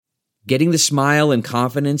Getting the smile and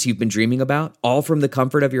confidence you've been dreaming about, all from the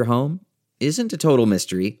comfort of your home, isn't a total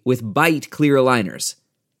mystery with Bite clear aligners.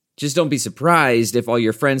 Just don't be surprised if all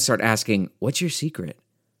your friends start asking, "What's your secret?"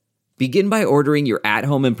 Begin by ordering your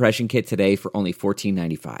at-home impression kit today for only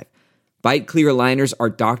 $14.95. Bite clear aligners are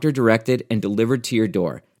doctor-directed and delivered to your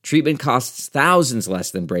door. Treatment costs thousands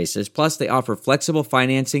less than braces, plus they offer flexible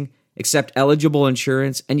financing, accept eligible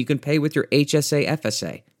insurance, and you can pay with your HSA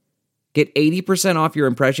FSA. Get 80% off your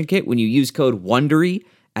impression kit when you use code WONDERY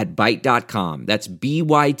at Byte.com. That's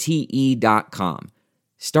BYTE.com.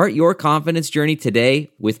 Start your confidence journey today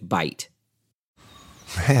with Byte.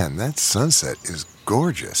 Man, that sunset is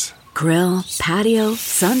gorgeous. Grill, patio,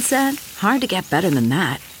 sunset. Hard to get better than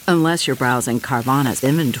that. Unless you're browsing Carvana's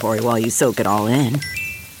inventory while you soak it all in.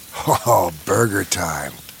 Oh, burger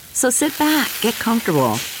time. So sit back, get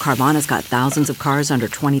comfortable. Carvana's got thousands of cars under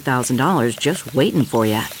 $20,000 just waiting for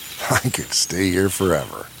you. I could stay here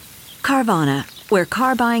forever. Carvana, where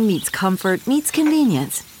car buying meets comfort meets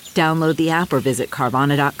convenience. Download the app or visit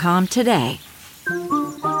Carvana.com today.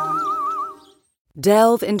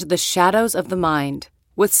 Delve into the shadows of the mind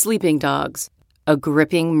with Sleeping Dogs, a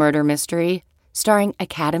gripping murder mystery starring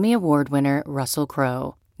Academy Award winner Russell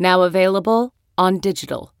Crowe. Now available on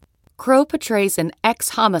digital. Crowe portrays an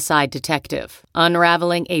ex-homicide detective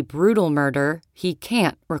unraveling a brutal murder he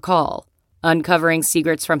can't recall. Uncovering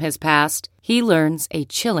secrets from his past, he learns a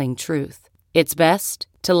chilling truth. It's best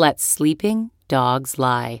to let sleeping dogs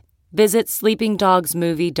lie. Visit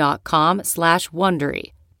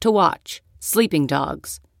sleepingdogsmovie.com/Wondery to watch Sleeping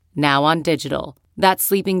Dogs, now on digital. That's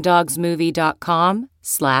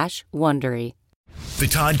sleepingdogsmovie.com/Wondery. The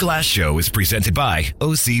Todd Glass Show is presented by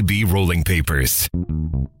OCB Rolling Papers.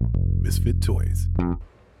 Misfit Toys.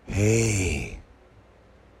 Hey.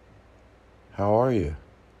 How are you?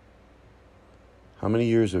 How many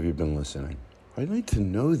years have you been listening? I'd like to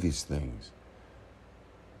know these things.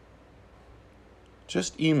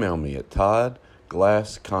 Just email me at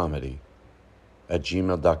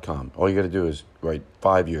toddglasscomedy@gmail.com. All you got to do is write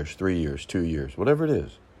 5 years, 3 years, 2 years, whatever it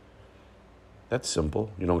is. That's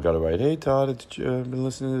simple. You don't got to write, "Hey, Todd, I've been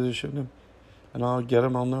listening to this show," and I'll get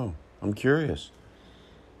them. I'll know. I'm curious.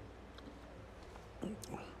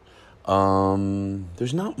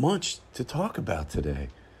 There's not much to talk about today.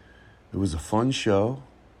 It was a fun show.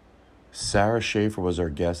 Sara Schaefer was our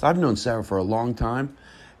guest. I've known Sara for a long time,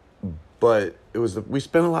 but we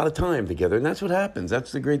spent a lot of time together, and that's what happens.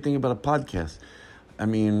 That's the great thing about a podcast. I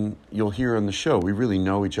mean, you'll hear on the show, we really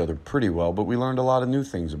know each other pretty well, but we learned a lot of new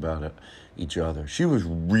things about each other. She was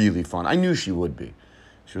really fun. I knew she would be.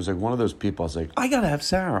 She was like one of those people I was like, I got to have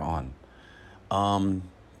Sara on.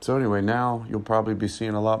 So anyway, now you'll probably be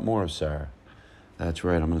seeing a lot more of Sara. That's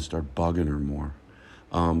right, I'm going to start bugging her more.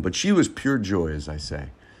 But she was pure joy, as I say.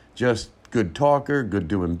 Just good talker, good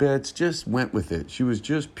doing bits, just went with it. She was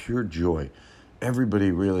just pure joy.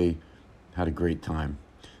 Everybody really had a great time.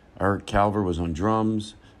 Eric Calver was on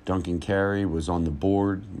drums. Duncan Carey was on the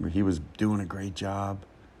board. He was doing a great job.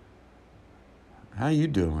 How you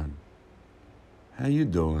doing? How you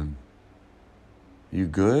doing? You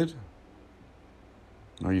good?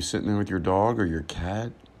 Are you sitting there with your dog or your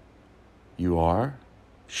cat? You are?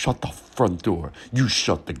 Shut the front door. You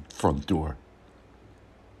shut the front door.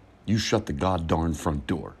 You shut the goddarn front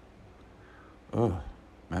door. Ugh.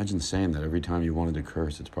 Imagine saying that every time you wanted to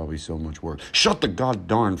curse. It's probably so much work. Shut the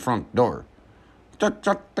goddarn front door. Shut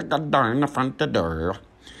the goddarn front door.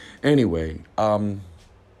 Anyway,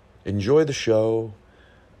 enjoy the show.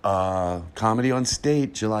 Comedy on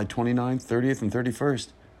State, July 29th, 30th, and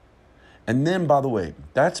 31st. And then, by the way,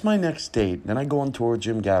 that's my next date. Then I go on tour with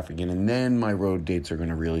Jim Gaffigan, and then my road dates are going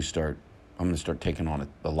to really start. I'm going to start taking on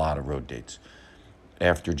a lot of road dates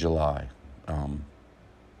after July. Going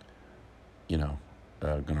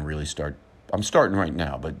to really start. I'm starting right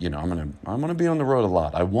now, but I'm gonna be on the road a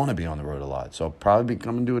lot. I want to be on the road a lot, so I'll probably be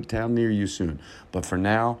coming to a town near you soon. But for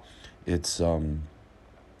now, it's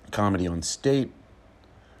Comedy on State,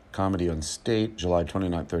 July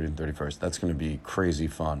 29th, 30th, and 31st. That's going to be crazy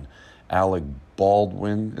fun. Alec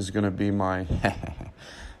Baldwin is going to be my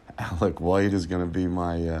Alec White is going to be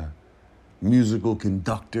my musical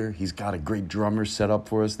conductor. He's got a great drummer set up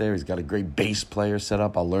for us there. He's got a great bass player set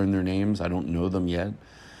up. I'll learn their names. I don't know them yet.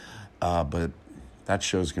 But that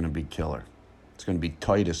show's going to be killer. It's going to be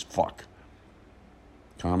tight as fuck.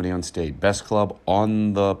 Comedy on State. Best club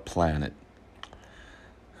on the planet.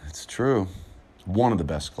 It's true. One of the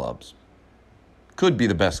best clubs. Could be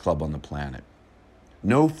the best club on the planet.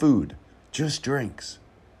 No food. Just drinks.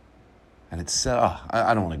 And it's...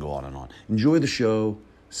 I don't want to go on and on. Enjoy the show.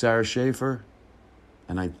 Sara Schaefer.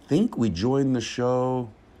 And I think we joined the show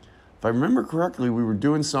If I remember correctly, we were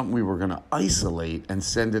doing something we were going to isolate and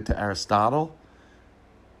send it to Aristotle.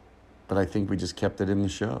 But I think we just kept it in the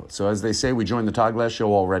show. So as they say, we joined the Todd Glass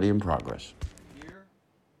Show already in progress. Here,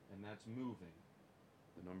 and that's moving.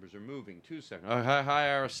 The numbers are moving. 2 seconds. Oh, hi,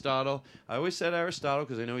 Aristotle. I always said Aristotle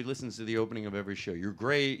because I know he listens to the opening of every show. You're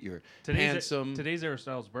great. You're handsome. Today's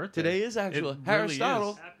Aristotle's birthday. Today is actually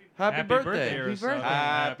Aristotle. Really happy birthday. Aristotle.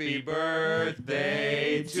 Happy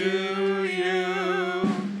birthday to you.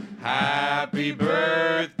 Happy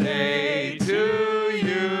birthday to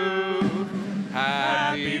you.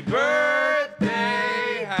 Happy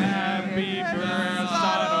birthday, happy Aristotle.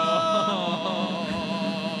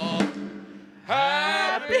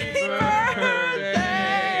 Happy birthday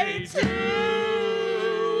to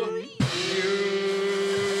you.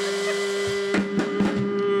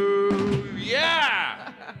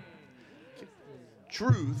 Yeah.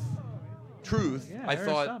 Truth. Yeah, I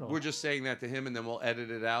thought Aristotle. we're just saying that to him and then we'll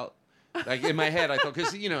edit it out. Like in my head, I thought,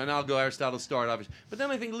 because, and I'll go Aristotle start, obviously. But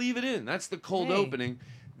then I think leave it in. That's the cold opening.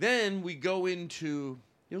 Then we go into,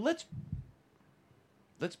 let's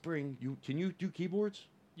bring you. Can you do keyboards?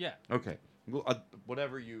 Yeah. Okay. Well,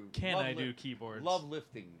 whatever you. Can I do keyboards? Love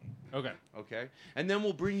lifting me. Okay. Okay. And then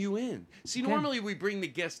we'll bring you in. See, normally we bring the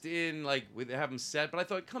guest in, like, we have them set, but I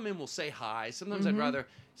thought, come in, we'll say hi. Sometimes I'd rather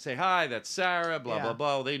say hi, that's Sarah, blah, blah,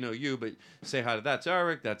 blah. Well, they know you, but say hi to that's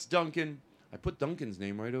Eric, that's Duncan. I put Duncan's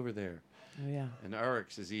name right over there. Oh yeah. And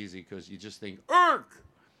Eric's is easy because you just think Eric,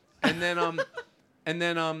 and then and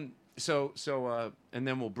then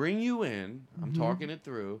we'll bring you in. I'm talking it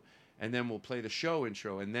through, and then we'll play the show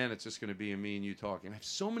intro, and then it's just going to be me and you talking. I have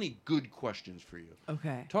so many good questions for you.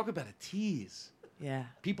 Okay. Talk about a tease. Yeah.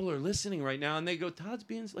 People are listening right now, and they go, "Todd's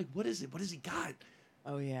being like, what is it? What has he got?"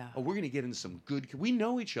 Oh yeah. Oh, we're going to get into some good. We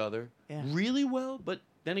know each other really well, but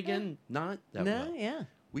then again, not that well. Yeah.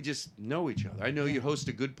 We just know each other. I know you host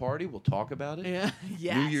a good party. We'll talk about it. Yeah.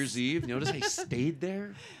 Yes. New Year's Eve. Notice I stayed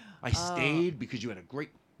there. I stayed because you had a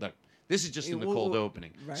great. Look, this is just in the cold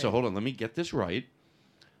opening. Right. So hold on. Let me get this right.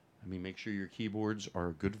 Let me make sure your keyboards are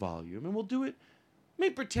a good volume, and we'll do it. May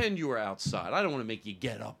pretend you were outside. I don't want to make you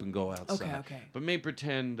get up and go outside. Okay. But may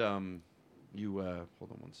pretend you. Hold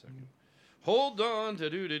on 1 second. Hold on.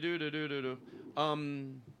 Do.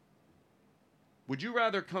 Would you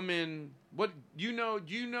rather come in? What do you know?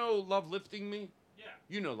 Love lifting me. Yeah.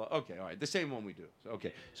 You know. Okay. All right. The same one we do.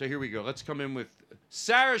 Okay. So here we go. Let's come in with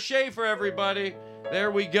Sara Schaefer, everybody.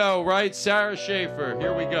 There we go. Right, Sara Schaefer.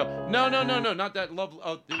 Here we go. No. Not that love.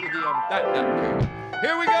 Oh, that.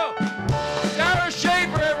 Here we go. Sara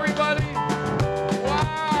Schaefer, everybody.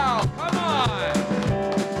 Wow. Come on.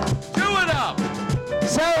 Do it up.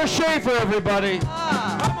 Sara Schaefer, everybody. Come on.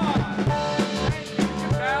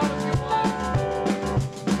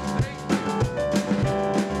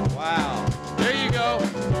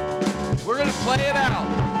 Play it out.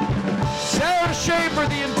 Sara Schaefer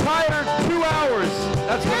the entire 2 hours.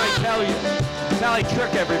 That's what I tell you. That's how I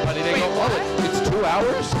trick everybody. They go, oh, it's 2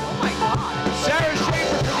 hours? Oh my God. Sarah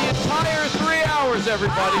Schaefer for the entire 3 hours,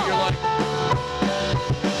 everybody. Wow. You're like...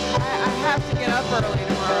 I have to get up early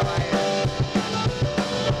tomorrow.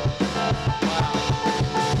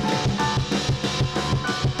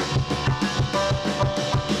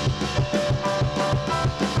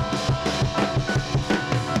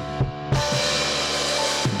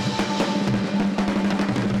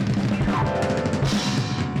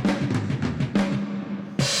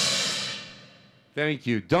 Thank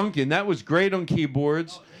you. Duncan, that was great on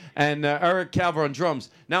keyboards. And Eric Calver on drums.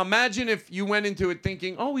 Now imagine if you went into it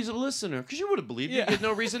thinking, oh, he's a listener. Because you would have believed it. You had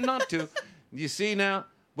no reason not to. You see now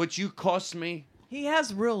what you cost me? He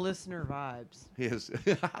has real listener vibes. He is.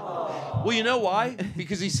 Well, you know why?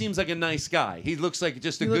 Because he seems like a nice guy. He looks like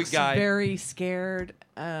just a good guy. Very scared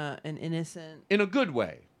and innocent. In a good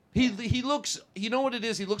way. He looks, you know what it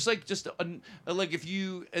is? He looks like just like if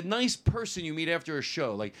you a nice person you meet after a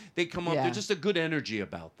show. Like they come up, there's just a good energy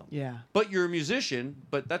about them. Yeah. But you're a musician,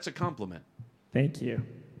 but that's a compliment. Thank you.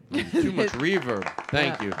 Too much reverb.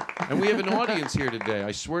 Thank you. And we have an audience here today.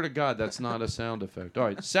 I swear to God, that's not a sound effect. All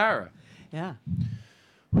right, Sarah. Yeah.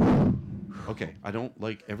 Okay, I don't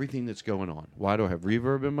like everything that's going on. Why do I have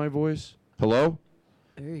reverb in my voice? Hello?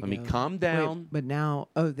 There you Let go. me calm down. Wait, but now,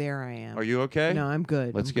 there I am. Are you okay? No, I'm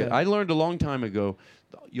good. Let's I'm get. good. I learned a long time ago,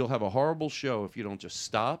 you'll have a horrible show if you don't just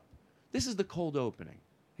stop. This is the cold opening.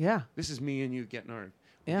 Yeah. This is me and you getting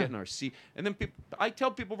our seat, and then I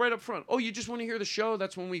tell people right up front, oh, you just want to hear the show?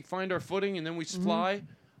 That's when we find our footing, and then we fly.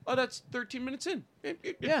 Oh, that's 13 minutes in.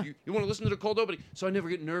 Yeah. You want to listen to the cold opening, so I never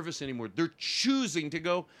get nervous anymore. They're choosing to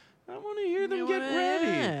go. I want to hear them get ready.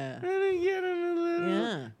 Yeah. Ready, get in a little.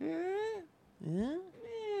 Yeah. Yeah. Yeah.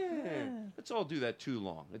 Yeah. let's all do that too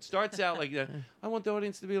long. It starts out like that. I want the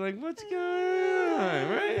audience to be like, what's going on?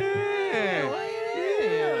 Right here.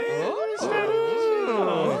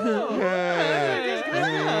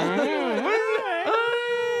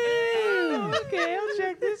 Okay, I'll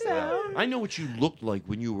check this out. I know what you looked like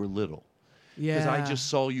when you were little. Yeah. Because I just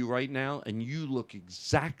saw you right now, and you look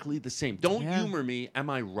exactly the same. Don't humor me. Am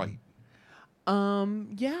I right?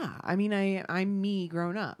 Yeah. I mean, I'm me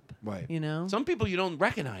grown up. Right. You know? Some people, you don't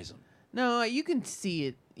recognize them. No, you can see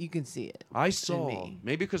it. You can see it. I saw. me.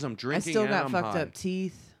 Maybe because I'm I drinking still and got I'm fucked high. up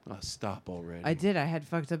teeth. Oh, stop already. I did. I had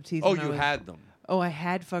fucked up teeth. Oh, when I you was- had them. Oh, I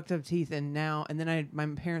had fucked up teeth, and then my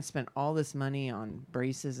parents spent all this money on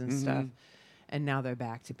braces and stuff, and now they're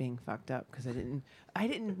back to being fucked up because I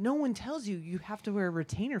didn't. No one tells you have to wear a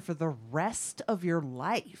retainer for the rest of your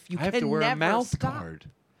life. You I have can to wear never a mouth stop. guard.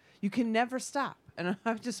 You can never stop, and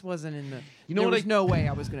I just wasn't in the. You know there what was no way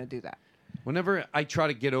I was going to do that. Whenever I try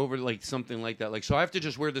to get over like something like that, like so I have to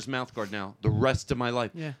just wear this mouth guard now the rest of my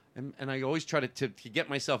life. Yeah. And I always try to get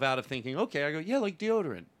myself out of thinking, okay, I go, yeah, like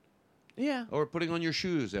deodorant. Yeah. Or putting on your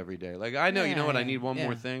shoes every day. Like I know, you know what, I need one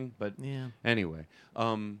more yeah. thing, but Yeah. anyway.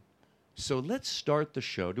 So let's start the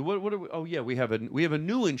show. What are we, oh yeah, we have a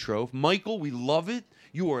new intro. Michael, we love it.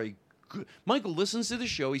 You are a good, Michael listens to the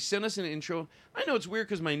show. He sent us an intro. I know it's weird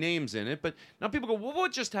because my name's in it, but now people go, well,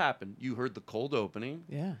 what just happened? You heard the cold opening.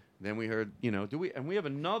 Yeah. Then we heard, and we have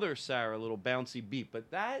another Sarah little bouncy beat,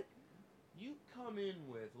 but that you come in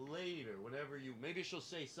with later, whenever maybe she'll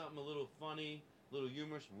say something a little funny, a little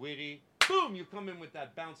humorous, witty. Boom, you come in with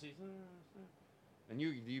that bouncy. And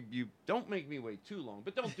you don't make me wait too long,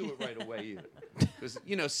 but don't do it right away either. Because,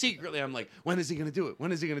 secretly I'm like, when is he going to do it?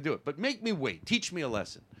 When is he going to do it? But make me wait. Teach me a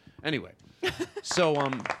lesson. Anyway, so,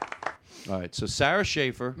 all right, so Sara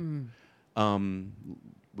Schaefer,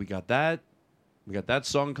 we got that. We got that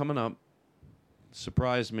song coming up.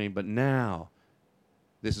 Surprised me, but now,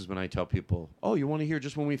 this is when I tell people, oh, you want to hear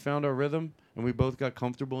just when we found our rhythm and we both got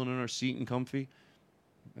comfortable and in our seat and comfy?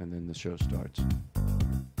 And then the show starts.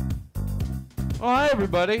 Oh, hi,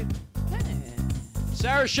 everybody.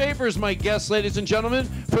 Sara Schaefer is my guest, ladies and gentlemen,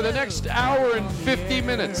 for the next hour and 50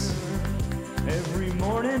 minutes. Every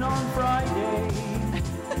morning on Friday,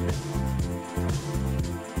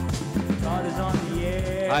 God is on the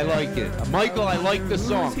air. I like it. Michael, I like the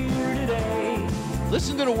song. Who's here today?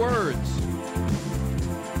 Listen to the words.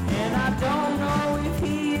 And I don't know if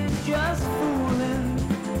he is just fooling.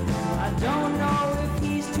 I don't know if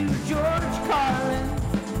he's too George Carlin.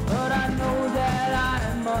 But I know that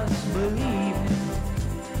I must believe him.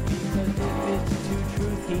 Because if it's too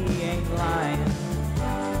truth, he ain't lying.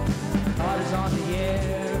 God is on the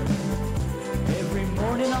air every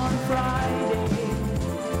morning on Friday.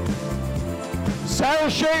 Sara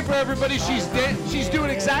Schaefer, everybody, she's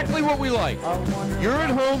doing exactly what we like. You're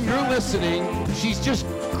at home, you're listening. She's just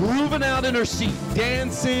grooving out in her seat,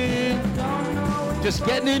 dancing, just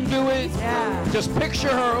getting into it. Yeah. Just picture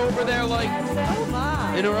her over there like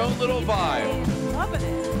in her own little vibe. Loving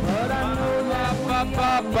it. But I know that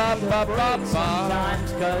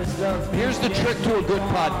Here's the trick to a good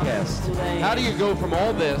podcast. How do you go from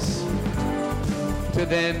all this to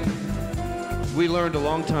then, we learned a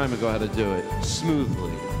long time ago how to do it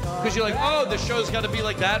smoothly. Because you're like, oh, the show's got to be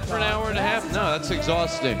like that for an hour and a half? No, that's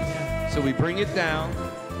exhausting. So we bring it down.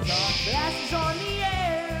 Blast is on the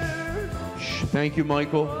air. Shh. Thank you,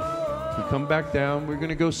 Michael. We come back down. We're going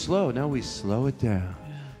to go slow. Now we slow it down.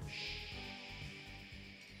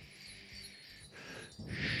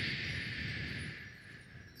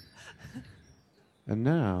 And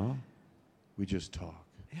now we just talk.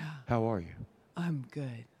 Yeah. How are you? I'm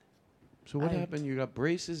good. So what happened? You got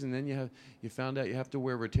braces, and then you found out you have to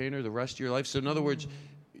wear a retainer the rest of your life. So in other words,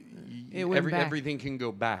 It went back. everything can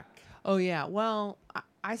go back. Oh yeah. Well,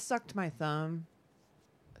 I sucked my thumb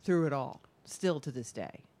through it all. Still to this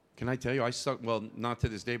day. Can I tell you? I suck. Well, not to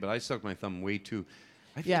this day, but I sucked my thumb way too.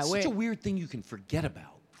 I think Yeah, it's such way- a weird thing you can forget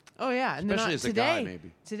about. Oh yeah. And Especially then as a today, guy,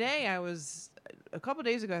 maybe. Today I was a couple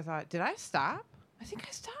days ago. I thought, did I stop? I think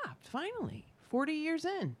I stopped. Finally, 40 years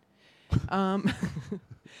in.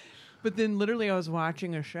 But then literally I was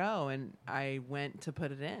watching a show and I went to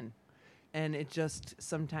put it in, and it just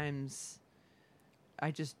sometimes. I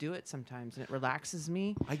just do it sometimes, and it relaxes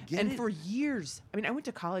me. I get and it. for years, I mean, I went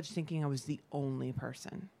to college thinking I was the only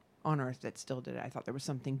person on earth that still did it. I thought there was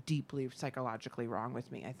something deeply psychologically wrong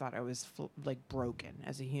with me. I thought I was like broken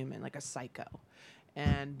as a human, like a psycho.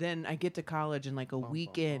 And then I get to college, and like a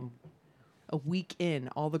week in,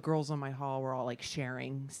 all the girls on my hall were all like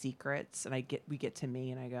sharing secrets, and we get to me,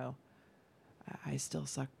 and I go, I still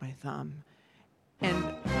suck my thumb, and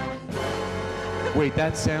Wait,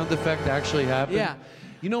 that sound effect actually happened? yeah.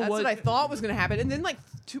 You know That's what? what I thought was going to happen. And then like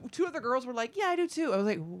two other girls were like, yeah, I do too. I was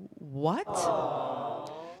like, what?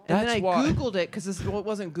 And then I Googled it because it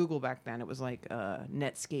wasn't Google back then. It was like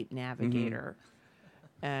Netscape Navigator.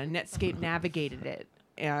 And Netscape navigated it.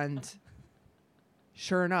 And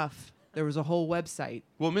sure enough, there was a whole website.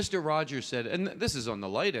 Well, Mr. Rogers said, and this is on the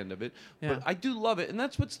light end of it, Yeah. but I do love it. And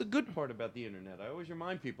that's what's the good part about the internet. I always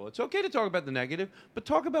remind people, it's okay to talk about the negative, but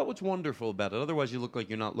talk about what's wonderful about it. Otherwise, you look like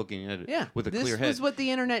you're not looking at it with a clear head. This was what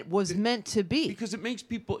the internet was meant to be. Because it makes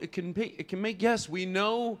people, it can make, yes, we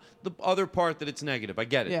know the other part that it's negative. I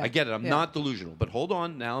get it. Yeah. I get it. I'm Yeah. not delusional. But hold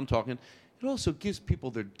on, now I'm talking. It also gives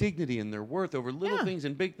people their dignity and their worth over little things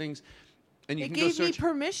and big things. And you It can gave go me search.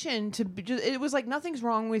 permission to be it was like nothing's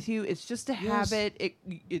wrong with you. It's just a habit.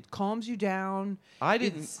 It calms you down.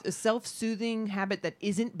 It's a self-soothing habit that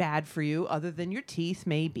isn't bad for you other than your teeth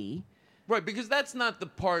maybe. Right, because that's not the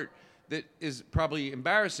part that is probably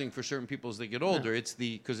embarrassing for certain people as they get older. It's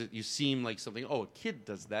because you seem like something, a kid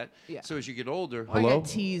does that. Yeah. So as you get older. I got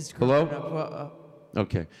teased growing up.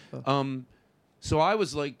 Okay. So I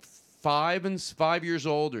was like 5 years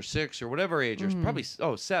old or 6 or whatever age. It was probably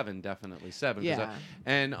 7, definitely 7. Yeah.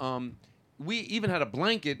 And we even had a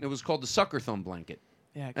blanket, and it was called the sucker thumb blanket.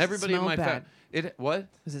 Yeah, Everybody in my bad. What?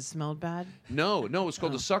 Because it smelled bad? No, it was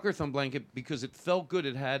called the sucker thumb blanket because it felt good.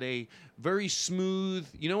 It had a very smooth.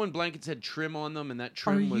 You know when blankets had trim on them, and that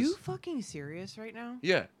trim Are was. you fucking serious right now?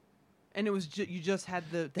 Yeah. And it was you just had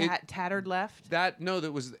the tattered left? That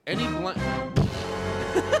was any blanket.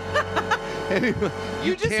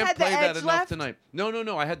 You just can't had the play that edge enough left? tonight.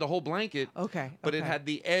 No. I had the whole blanket. Okay. But it okay. had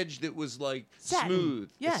the edge that was like Satin.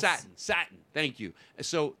 smooth. Yes. Satin. Thank you.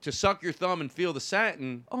 So to suck your thumb and feel the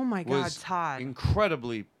satin. Oh my God, was Todd.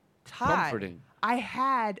 Incredibly comforting. I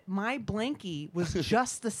had my blankie was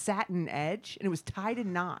just the satin edge and it was tied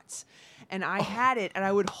in knots. And I had it and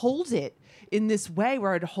I would hold it in this way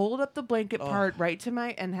where I'd hold up the blanket part right to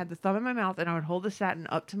my and had the thumb in my mouth and I would hold the satin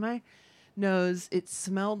up to my nose. It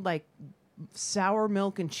smelled like sour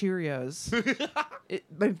milk and Cheerios.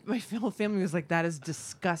 My whole family was like, that is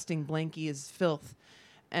disgusting. Blankie is filth.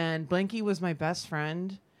 And Blankie was my best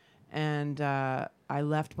friend. And I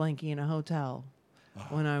left Blankie in a hotel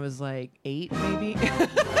when I was like 8, maybe.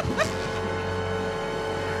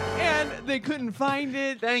 And they couldn't find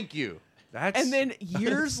it. Thank you. And then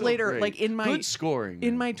years so later, great. like in my Good scoring.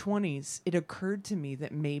 in my 20s, it occurred to me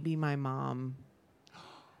that maybe my mom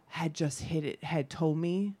had told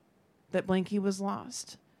me that Blankie was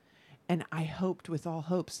lost. And I hoped with all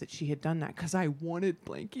hopes that she had done that because I wanted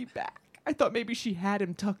Blankie back. I thought maybe she had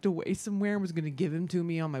him tucked away somewhere and was going to give him to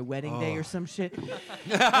me on my wedding day or some shit.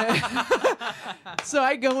 So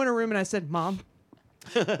I go in her room and I said, Mom,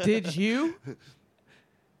 did you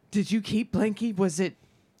keep Blankie?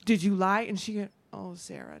 Did you lie? And she went, oh,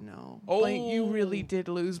 Sarah, no. You really did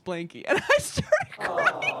lose Blankie. And I started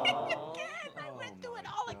crying again. I went through it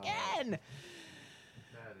all again.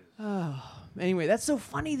 Oh, anyway, that's so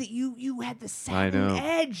funny that you had the satin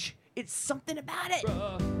edge. It's something about it.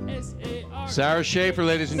 Sara Schaefer,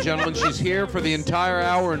 ladies and gentlemen, she's here for the entire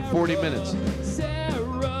hour and 40 minutes.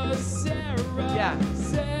 Sarah. Yeah.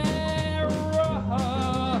 Sarah.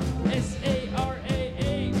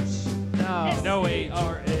 S-A-R-A-H. No.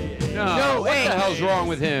 A-R-A-H. No, what the hell's wrong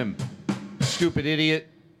with him? Stupid idiot.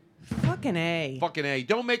 Fucking A. Fucking A.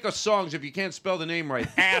 Don't make us songs if you can't spell the name right.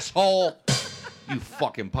 Asshole. You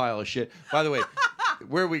fucking pile of shit. By the way,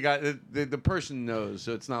 where we got the person knows,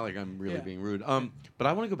 so it's not like I'm really being rude. But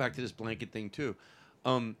I want to go back to this blanket thing too.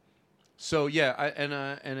 So yeah,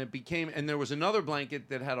 and it became, and there was another blanket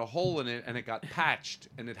that had a hole in it, and it got patched,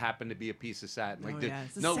 and it happened to be a piece of satin. Like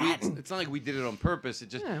it's satin. it's not like we did it on purpose. It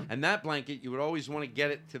just and that blanket, you would always want to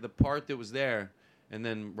get it to the part that was there, and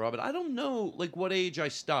then rub it. I don't know like what age I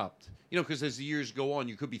stopped, because as the years go on,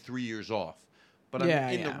 you could be 3 years off. But I'm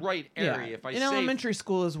in the right area. If I in elementary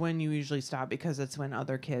school is when you usually stop because it's when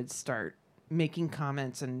other kids start making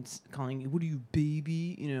comments and calling you, "What are you,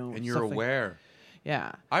 baby?" And you're aware.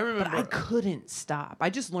 Yeah, I remember. But I couldn't stop. I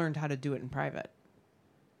just learned how to do it in private.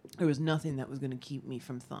 There was nothing that was going to keep me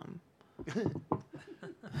from thumb.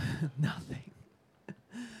 Nothing.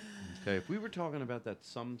 Okay, if we were talking about that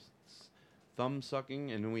thumb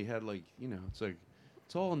sucking, and then we had it's like.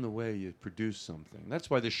 It's all in the way you produce something. That's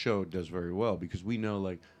why this show does very well, because we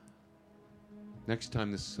know, next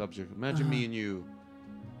time this subject, imagine me and you,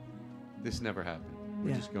 this never happened.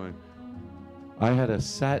 We're just going, I had a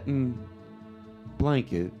satin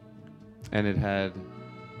blanket, and it had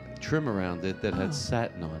trim around it that had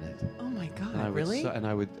satin on it. Oh my God, and really? And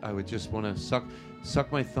I would just want to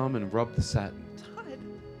suck my thumb and rub the satin. Todd.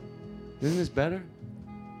 Isn't this better?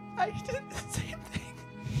 I did the same thing.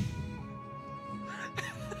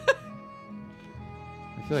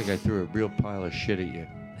 feel like I threw a real pile of shit at you.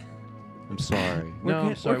 I'm sorry.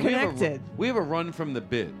 I'm sorry. We're connected. We have a run from the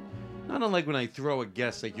bit. Not unlike when I throw a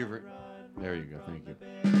guess like you're... There you go. Thank you.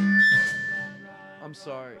 I'm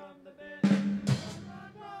sorry. All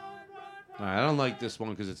right, I don't like this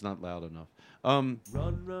one because it's not loud enough. Run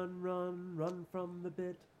from the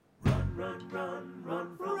bit. Run from the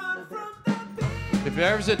bit. If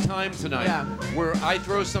there's a time tonight where I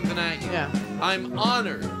throw something at you, I'm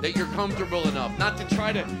honored that you're comfortable enough not to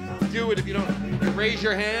try to do it. If you don't, you raise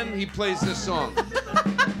your hand, he plays this song.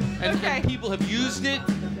 And people have used it,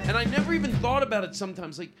 and I never even thought about it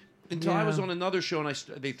sometimes. Like, until I was on another show and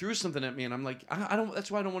they threw something at me, and I'm like, I don't.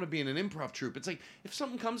 That's why I don't want to be in an improv troupe. It's like if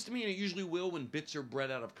something comes to me, and it usually will when bits are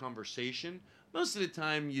bred out of conversation. Most of the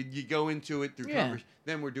time, you go into it through conversation.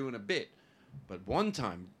 Then we're doing a bit. But one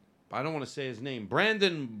time, I don't want to say his name,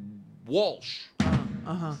 Brandon Walsh.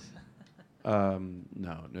 John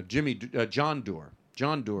Doerr.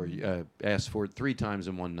 John Doerr asked for it 3 times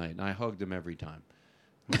in one night, and I hugged him every time.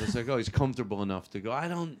 I was like, oh, he's comfortable enough to go.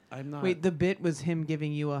 I'm not. Wait, the bit was him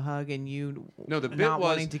giving you a hug and you No, the bit not was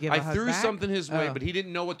wanting to give a I hug threw back? something his way, but he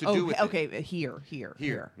didn't know what to do with it. Okay, here.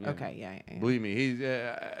 Yeah. Okay, yeah. Believe me, he's...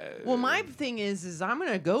 well, my thing is I'm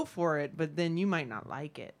going to go for it, but then you might not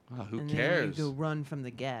like it. Oh, who and cares? Then you go run from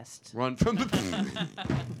the guest. Run from the...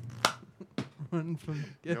 Run from the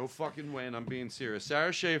guest. No fucking way, and I'm being serious.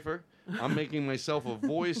 Sara Schaefer, I'm making myself a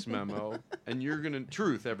voice memo, and you're going to...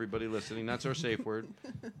 Truth, everybody listening. That's our safe word.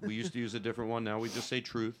 We used to use a different one. Now we just say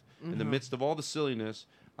truth. In the midst of all the silliness,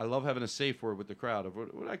 I love having a safe word with the crowd.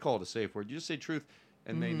 What I call it a safe word. You just say truth,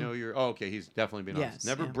 and they know you're... Oh, okay, he's definitely being honest.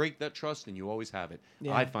 Never break that trust, and you always have it.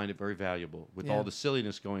 Yeah. I find it very valuable with all the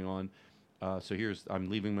silliness going on. So I'm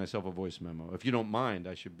leaving myself a voice memo. If you don't mind,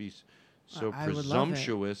 I should be... So I would love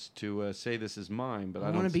presumptuous to say this is mine, but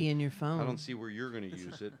I want to be in your phone. I don't see where you're going to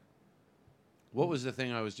use it. What was the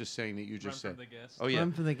thing I was just saying that you just said? Run from the guest. Oh yeah,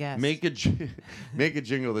 Run from the guest. Make a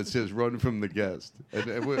jingle that says "Run from the guest." I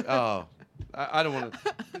don't want to.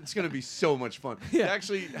 It's going to be so much fun. To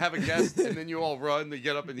actually have a guest and then you all run. They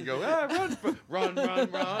get up and you go, run from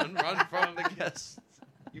the guest.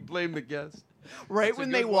 You blame the guest. Right That's when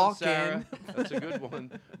a they good one, walk Sarah. in. That's a good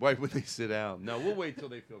one. Right when they sit down. No, we'll wait till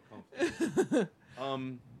they feel comfortable.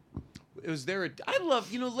 I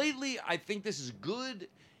love, lately I think this is good,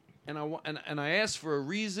 and I ask for a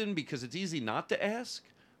reason because it's easy not to ask,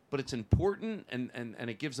 but it's important and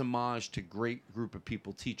it gives homage to great group of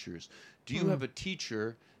people, teachers. Do you have a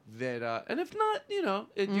teacher that, and if not, do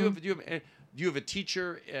you have a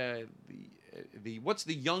teacher? What's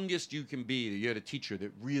the youngest you can be that you had a teacher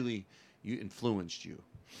that really influenced you?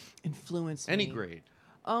 Influenced Any me. grade?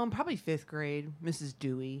 Probably 5th grade. Mrs.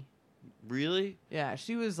 Dewey. Really? Yeah,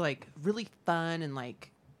 she was like really fun and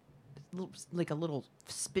like a little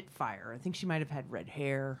spitfire. I think she might have had red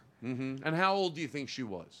hair. Mm-hmm. And how old do you think she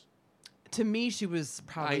was? To me, she was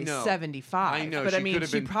probably I know. 75. I know. But She I mean, could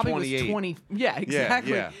have she been probably 28. was 20. Yeah,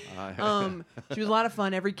 exactly. Yeah. She was a lot of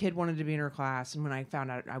fun. Every kid wanted to be in her class. And when I found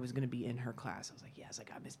out I was going to be in her class, I was like, yes, I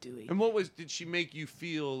got Miss Dewey. And did she make you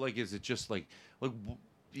feel like, is it just like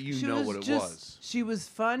She know was what it just- was? She was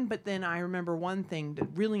fun, but then I remember one thing that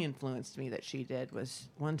really influenced me that she did was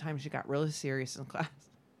one time she got really serious in class.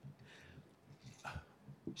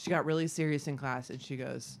 She got really serious in class and she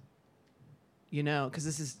goes, because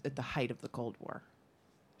this is at the height of the Cold War.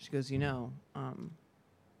 She goes, if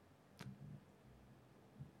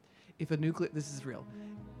a nuclear, this is real.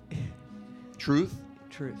 Truth?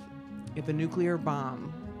 Truth. If a nuclear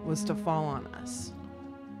bomb was to fall on us,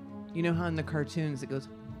 you know how in the cartoons it goes,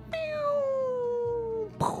 pew,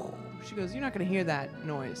 she goes, you're not going to hear that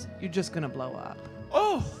noise. You're just going to blow up.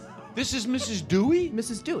 Oh, this is Mrs. Dewey?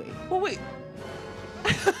 Mrs. Dewey. Well, wait.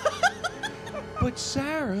 But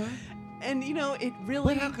Sarah... And it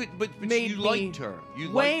really but made you me liked her.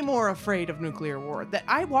 way more afraid of nuclear war. That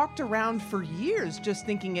I walked around for years just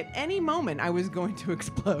thinking at any moment I was going to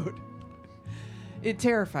explode. It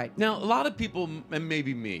terrified me. Now, a lot of people, and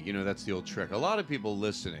maybe me, that's the old trick. A lot of people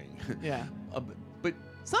listening. Yeah. But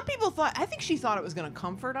Some people I think she thought it was going to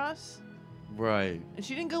comfort us. right. And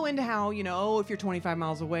she didn't go into how, if you're 25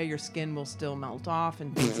 miles away, your skin will still melt off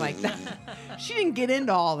and things like that. She didn't get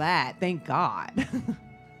into all that, thank God.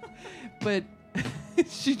 But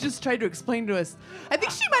she just tried to explain to us. I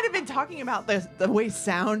think she might have been talking about the way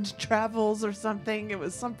sound travels or something. It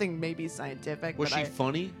was something maybe scientific. Was she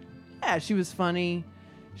funny? Yeah, she was funny.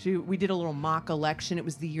 We did a little mock election. It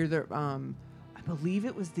was the year that I I believe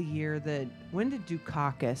it was the year that, when did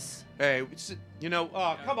Dukakis? Hey,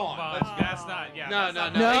 oh, come on. That's not, yeah. No.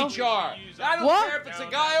 No? HR. I don't What? care if it's a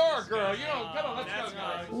guy or a girl. Come on, let's go,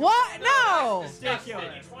 guys. What? No. Disgusting.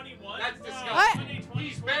 21? That's disgusting. What?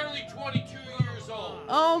 He's barely 22 years old.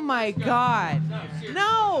 Oh my God.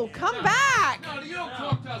 No, come back. No, you don't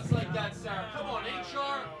talk to us like that, Sarah. Come on,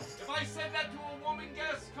 HR. If I said that to a woman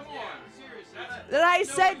guest, come on. Seriously. That I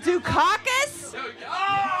said Dukakis?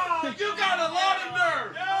 Oh, you got a lot of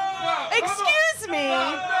nerve. No, Excuse me.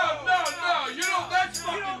 No. You don't. That's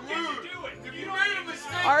fucking rude. If you made a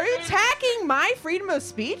mistake. Are you attacking my freedom of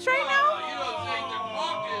speech right now? You don't take the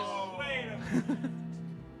caucus.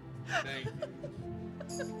 Thank you.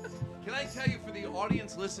 Can I tell you, for the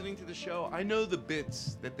audience listening to the show, I know the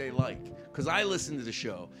bits that they like because I listen to the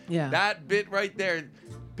show. Yeah. That bit right there,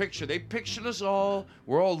 they pictured us all.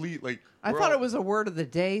 We're all I thought it was a word of the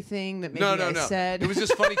day thing that maybe I said. It was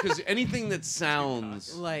just funny because anything that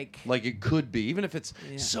sounds like it could be, even if it's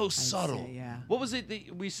so I'd subtle. say, yeah. What was it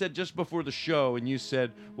that we said just before the show, and you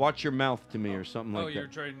said, "Watch your mouth" to me, or something like that? Oh, you're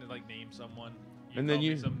trying to name someone. And then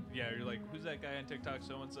you're like, who's that guy on TikTok,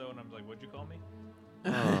 so and so, and I'm like, what'd you call me?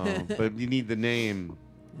 Oh, but you need the name.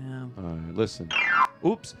 Yeah. All right, listen.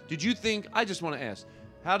 Oops. Did you think? I just want to ask.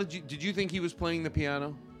 Did you think he was playing the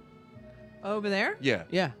piano? Over there? Yeah.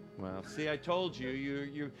 Yeah. Well, see, I told you.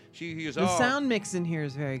 He was. The sound mix in here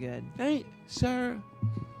is very good. Hey, Sarah.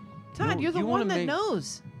 Todd, you're the one that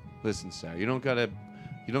knows. Listen, Sarah. You don't gotta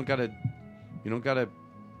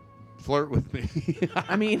flirt with me.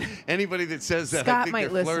 I mean, anybody that says that, Scott I think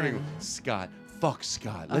might they're flirting. listen. Scott. Fuck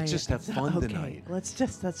Scott. Let's just have fun tonight.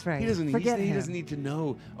 That's right. He doesn't need to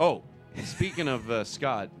know. Oh, speaking of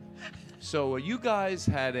Scott, so you guys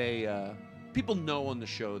had people know on the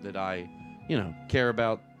show that I, care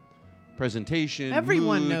about presentation.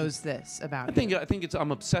 Everyone mood. knows this about I think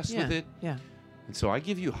I'm obsessed with it. Yeah. And so I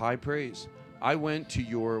give you high praise. I went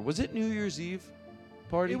to was it New Year's Eve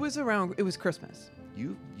party? It was Christmas.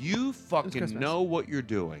 You fucking know what you're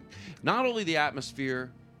doing. Not only the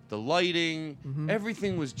atmosphere, the lighting,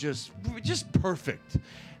 everything was just perfect.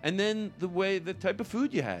 And then the type of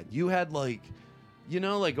food you had. You had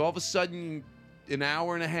all of a sudden, an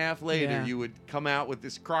hour and a half later, you would come out with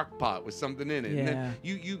this crock pot with something in it. Yeah. And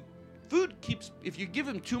then food keeps, if you give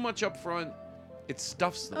them too much up front, it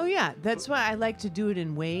stuffs them. Oh yeah, that's why I like to do it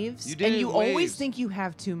in waves. You did it in you always waves. think you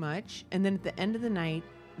have too much, and then at the end of the night,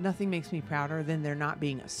 nothing makes me prouder than there not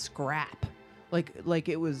being a scrap. Like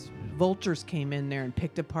it was vultures came in there and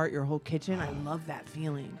picked apart your whole kitchen. I love that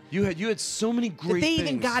feeling. You had so many great They things.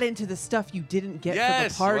 even got into the stuff you didn't get for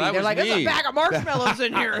Yes, the party. well, that They're was like, there's me. a bag of marshmallows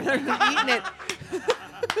in here. They're eating it.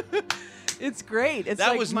 It's great. It's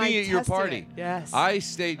that like was my me at your testament. party. Yes. I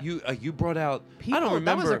stayed. You brought out. People, I don't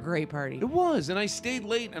remember. That was a great party. It was, and I stayed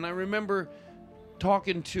late, and I remember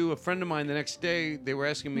talking to a friend of mine the next day. They were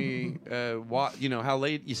asking me, how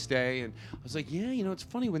late you stay, and I was like, yeah, it's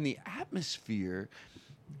funny when the atmosphere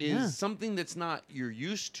is something that's not you're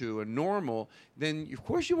used to and normal, then of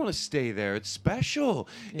course you want to stay there. It's special.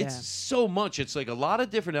 Yeah. It's so much. It's like a lot of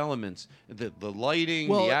different elements. The lighting,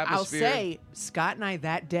 the atmosphere. I'll say, Scott and I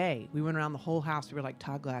that day, we went around the whole house. We were like,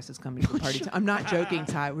 Todd Glass is coming to the party. I'm not joking,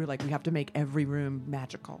 Todd. We were like, we have to make every room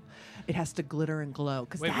magical. It has to glitter and glow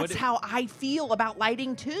because that's how I feel about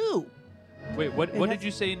lighting too. Wait, what did you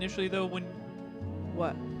say initially though when?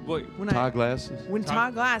 What? When Todd Glasses? When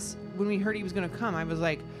Todd Glass, when we heard he was going to come, I was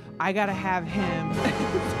like, I got to have him.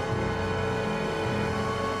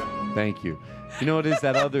 Thank you. You know what is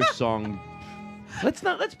that other song? Let's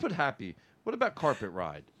put happy. What about Carpet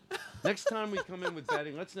Ride? Next time we come in with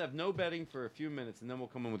betting, let's have no betting for a few minutes, and then we'll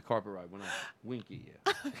come in with Carpet Ride when I wink at you.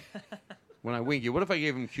 When I wink you. What if I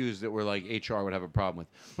gave him cues that were like HR would have a problem with?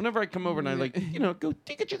 Whenever I come over and I go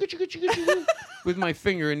ticka chicka chicka chicka chicka with my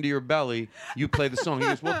finger into your belly, you play the song. He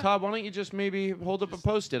goes, well, Todd, why don't you just maybe hold up a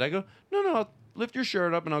Post-it? I go, no, I'll lift your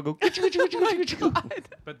shirt up and I'll go chicka chicka chicka chicka chicka.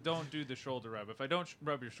 But don't do the shoulder rub. If I don't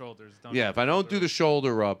rub your shoulders, don't. Yeah, if I don't do the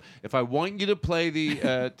shoulder rub, if I want you to play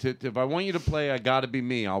if I want you to play I Gotta Be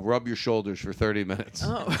Me, I'll rub your shoulders for 30 minutes.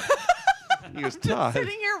 Oh. He goes, Todd.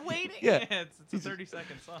 Sitting here waiting. Yeah. It's a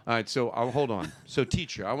 30-second song. All right, so I'll hold on. So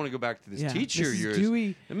teacher, I want to go back to this teacher of Mrs. yours.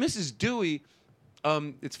 Dewey. And Mrs. Dewey,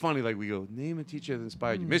 it's funny, like we go, name a teacher that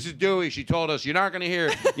inspired you. Mrs. Dewey, she told us, you're not going to hear,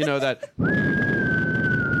 that.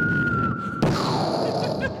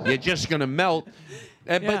 You're just going to melt.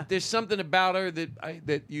 But there's something about her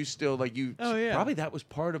that you still, probably that was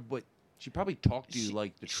part of what, she probably talked to you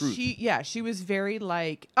like the truth. She was very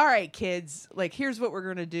like, all right, kids, like, here's what we're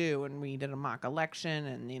going to do. And we did a mock election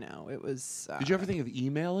and, it was... Did you ever think of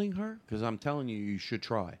emailing her? Because I'm telling you, you should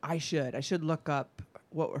try. I should look up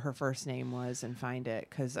what her first name was and find it,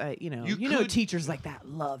 because you know could- teachers like that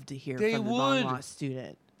love to hear They from the would. long lost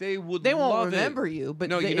student. They would. They won't love remember it. you, but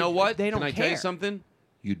no, they, you know what? They don't Can I care. tell you something?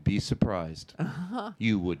 You'd be surprised.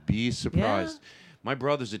 You would be surprised. My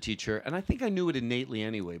brother's a teacher, and I think I knew it innately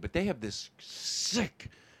anyway. But they have this sick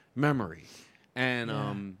memory,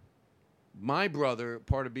 and my brother,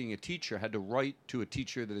 part of being a teacher, had to write to a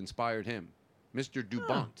teacher that inspired him, Mr.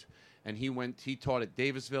 Dubont, and he taught at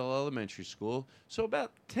Davisville Elementary School. So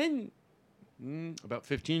about 15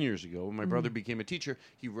 years ago, when my brother became a teacher,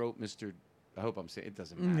 he wrote Mr. I hope I'm saying it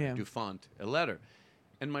doesn't matter. Dufont a letter,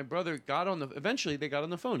 and my brother eventually they got on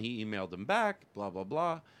the phone. He emailed him back, blah blah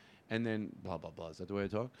blah, and then blah blah blah. Is that the way I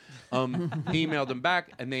talk? He emailed him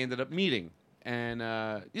back, and they ended up meeting. And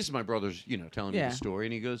this is my brother's, telling me the story,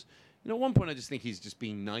 and he goes, at one point I just think he's just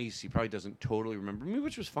being nice. He probably doesn't totally remember me,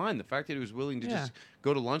 which was fine. The fact that he was willing to just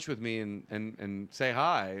go to lunch with me and say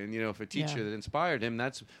hi, and if a teacher that inspired him,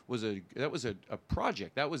 that was a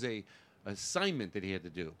project. That was a assignment that he had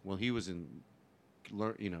to do. Well, he was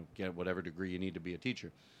get whatever degree you need to be a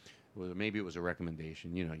teacher. Well, maybe it was a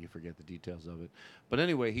recommendation. You forget the details of it. But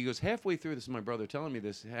anyway, he goes halfway through. This is my brother telling me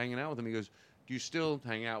this, hanging out with him. He goes, "Do you still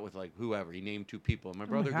hang out with like whoever?" He named 2 people. And my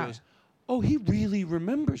brother goes, "Oh, he really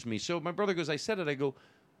remembers me." So my brother goes, I said it. I go,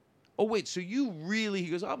 "Oh, wait, so you really,"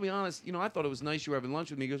 he goes, "I'll be honest, I thought it was nice you were having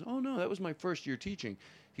lunch with me." He goes, "Oh, no, that was my first year teaching."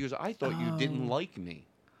 He goes, "I thought you didn't like me."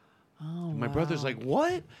 Oh, and my brother's like,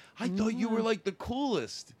 "What? I thought you were like the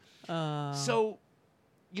coolest." So,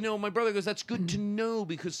 my brother goes, "That's good to know,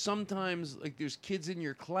 because sometimes like there's kids in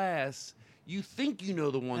your class, you think you know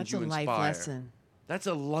the ones That's you a inspire." life lesson. That's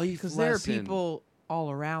a life lesson. Because there are people all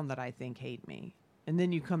around that I think hate me. And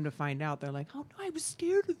then you come to find out they're like, "Oh, no, I was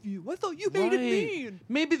scared of you. I thought you hated me." And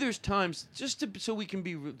Maybe there's times so we can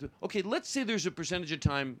be okay. Let's say there's a percentage of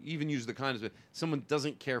time, even use the kindness, but someone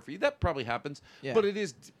doesn't care for you. That probably happens, but it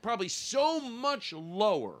is probably so much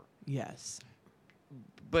lower. Yes.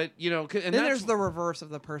 But and then there's the reverse of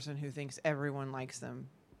the person who thinks everyone likes them,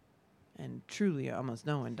 and truly almost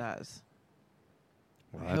no one does.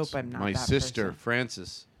 Well, I hope I'm not my that sister, person.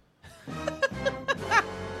 Frances.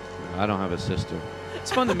 I don't have a sister.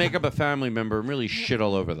 It's fun to make up a family member and really shit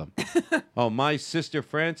all over them. Oh, my sister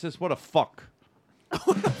Frances, what a fuck.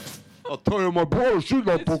 I'll tell you, my brother, she's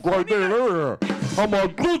not fuck right there. I'm a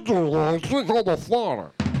good girl. She's on the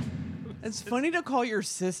floor. It's funny to call your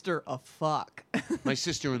sister a fuck. My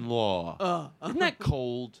sister-in-law. Isn't that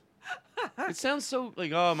cold? It sounds so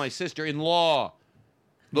like, oh, my sister-in-law.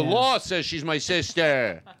 The law says she's my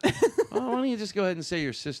sister. Why don't you just go ahead and say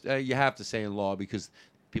your sister? You have to say in-law because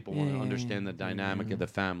people want to understand the dynamic of the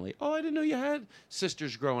family. Oh, I didn't know you had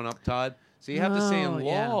sisters growing up, Todd. So you have to say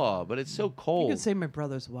in-law, but it's so cold. You could say my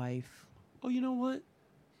brother's wife. Oh, you know what?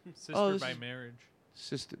 Sister by marriage.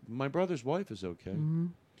 Sister, my brother's wife is okay. Mm-hmm.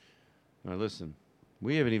 Now listen,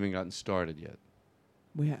 we haven't even gotten started yet.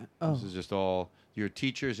 This is just all your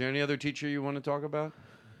teacher. Is there any other teacher you want to talk about?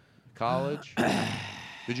 College?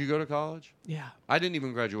 Did you go to college? Yeah. I didn't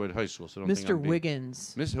even graduate high school, so don't think Mr. I'm being...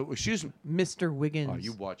 Wiggins. Excuse me. Mr. Wiggins. Oh,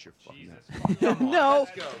 you watch your fucking mouth. No. No.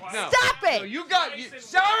 Stop it. No, you got...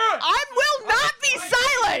 Sarah! I will not be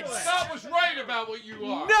silenced. Scott was right about what you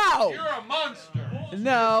are. No. You're a monster.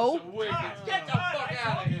 No. Mr. Wiggins, get the fuck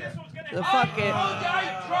out of here. The fucking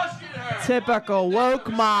I trusted her. typical woke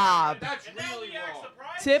mob. That's really wrong.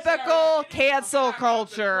 Typical cancel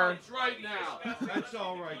culture. It's right now. That's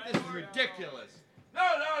all right. This is ridiculous. No,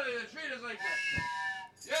 treat us like that.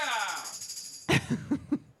 Yeah.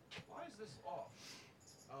 Why is this off?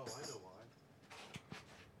 Oh, I know why.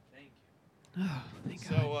 Thank you. Oh, thank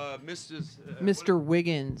So, God. Mr.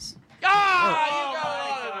 Wiggins. Ah, you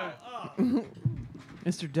got it.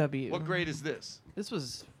 Mr. W. What grade is this? This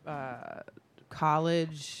was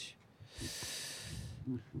college,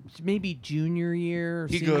 maybe junior year. Or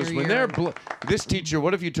He senior goes, when year. they're this teacher,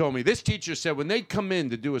 what if you told me? This teacher said when they come in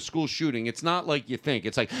to do a school shooting, it's not like you think.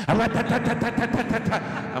 It's like, I'm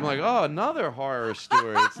like, oh, another horror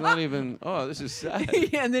story. It's not even, oh, this is sad.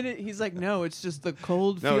 Yeah, and then he's like, no, it's just the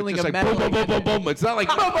cold No, feeling it's of just like metal. boom, boom, boom, boom, boom. It's not like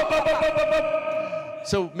boom, boom, boom, boom, boom, boom, boom.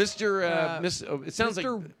 So, it sounds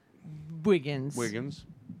Mr. like Wiggins.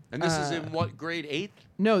 And this is in what, grade 8th?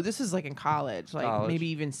 No, this is like in college, like College. maybe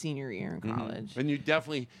even senior year in college. And you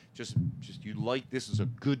definitely just you like this as a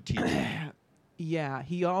good teacher. Yeah,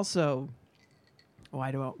 he also.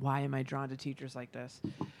 Why am I drawn to teachers like this?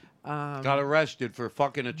 Got arrested for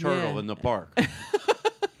fucking a turtle in the park.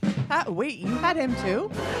 Wait, you had him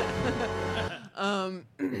too?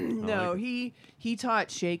 No, he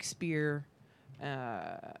taught Shakespeare,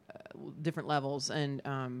 different levels,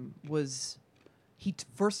 and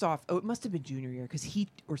First off, it must have been junior year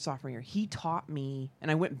or sophomore year. He taught me,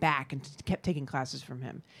 and I went back and kept taking classes from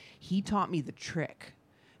him. He taught me the trick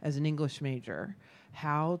as an English major,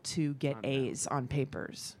 how to get A's on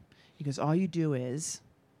papers. Because all you do is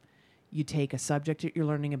you take a subject that you're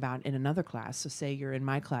learning about in another class. So say you're in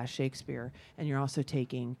my class, Shakespeare, and you're also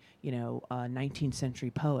taking, 19th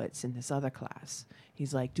century poets in this other class.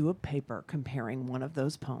 He's like, do a paper comparing one of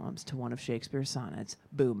those poems to one of Shakespeare's sonnets.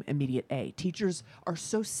 Boom, immediate A. Teachers are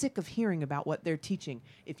so sick of hearing about what they're teaching.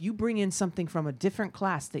 If you bring in something from a different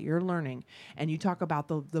class that you're learning and you talk about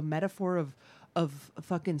the metaphor of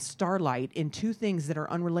fucking starlight in two things that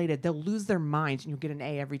are unrelated, they'll lose their minds and you'll get an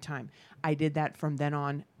A every time. I did that from then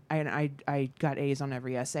on. I got A's on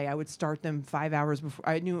every essay. I would start them 5 hours before.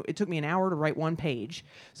 I knew it took me an hour to write one page.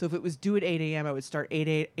 So if it was due at 8 a.m., I would start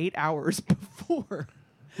 8 hours before.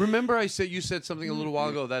 Remember you said something a little while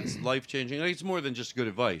ago that's life-changing. Like, it's more than just good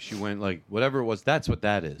advice. You went like, whatever it was, that's what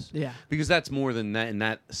that is. Yeah. Because that's more than that in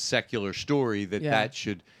that secular story that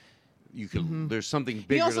should... You could. There's something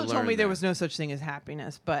bigger. He also to learn told me there there was no such thing as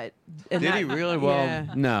happiness, but did he really? Well, yeah.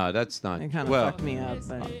 no, that's not. It kind of well, fucked me up.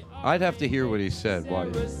 But I'd have to hear what he said. Why?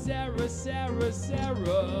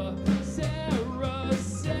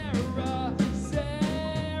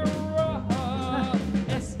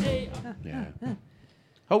 Yeah.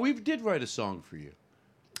 Oh, we did write a song for you.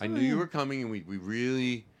 I knew you were coming, and we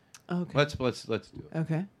really. Okay. Let's do it.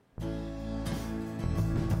 Okay.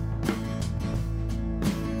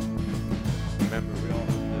 Remember, we all.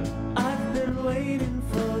 I've been waiting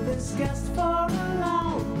for this guest for a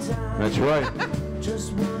long time. That's right.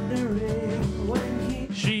 Just wondering when he.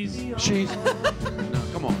 She's. No,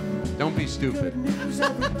 come on. Don't be stupid. Good news,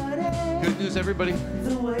 everybody. Good news, everybody.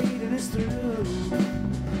 The waiting is through.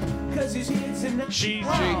 'Cause he's here tonight. She. Give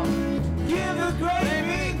a great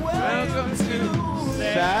big welcome to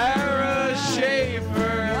Sara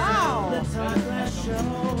Schaefer. Wow. The Todd Glass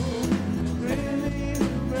Show. Really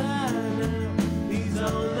right now. He's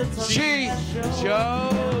on the Todd Glass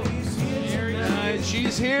Show.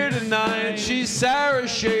 She's here tonight. She's Sara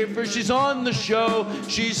Schaefer. She's on the show.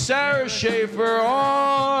 She's Sara Schaefer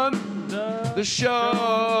on the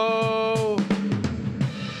show.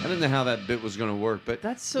 I didn't know how that bit was going to work, but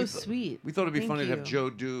That's so sweet. We thought it'd be Thank funny to have you. Joe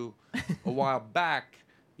do a while back.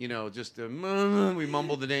 Just we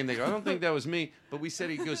mumbled the name. They go, I don't think that was me, but we said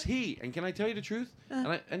he goes he. And can I tell you the truth?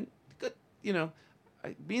 And good,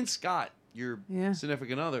 me and Scott, your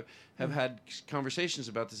significant other, have had conversations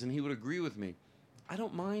about this, and he would agree with me. I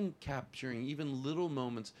don't mind capturing even little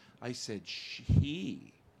moments. I said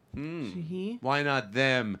she. She. Why not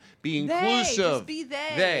them? Be They, inclusive. just be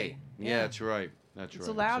they. Yeah, that's right. That's It's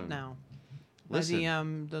right. allowed So, now.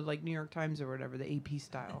 Listen. By the New York Times or whatever, the AP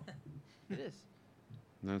style. It is.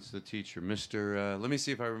 That's the teacher, Mr. Let me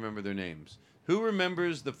see if I remember their names. Who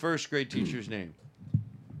remembers the first grade teacher's name?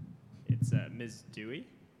 It's Ms. Dewey.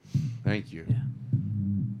 Thank you. Yeah.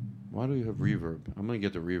 Why do you have reverb? I'm going to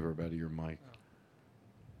get the reverb out of your mic.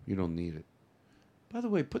 You don't need it. By the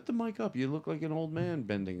way, put the mic up. You look like an old man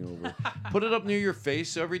bending over. Put it up near your face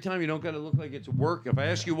so every time you don't got to look like it's work. If I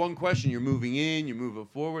ask you one question, you're moving in, you're moving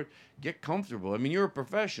forward. Get comfortable. I mean, you're a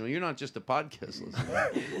professional. You're not just a podcast listener.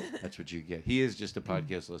 That's what you get. He is just a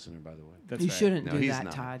podcast listener, by the way. That's You right. shouldn't No, do he's that,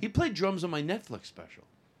 not. Todd. He played drums on my Netflix special,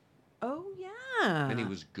 Oh, yeah. and he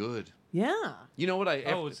was good. Yeah. You know what?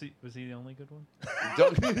 Was he the only good one?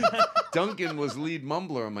 Duncan was lead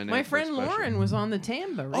mumbler on my Netflix My friend special. Lauren was on the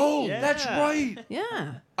tambourine. Oh, Yeah. that's right.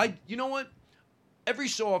 Yeah. You know what? Every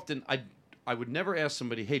so often, I would never ask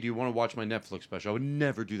somebody, hey, do you want to watch my Netflix special? I would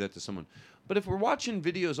never do that to someone. But if we're watching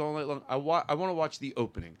videos all night long, I want to watch the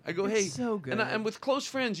opening. I go, It's hey. so good. And with close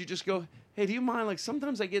friends, you just go, hey, do you mind? Like,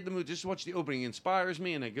 sometimes I get in the mood just to watch the opening. It inspires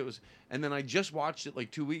me. And and then I just watched it like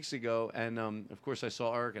 2 weeks ago. And, of course, I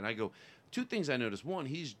saw Eric. And I go, two things I noticed. One,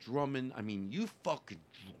 he's drumming. I mean, you fucking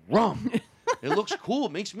drum. It looks cool.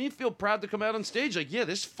 It makes me feel proud to come out on stage. Like, yeah,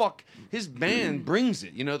 his band brings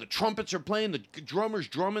it. The trumpets are playing, the drummer's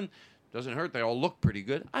drumming. Doesn't hurt. They all look pretty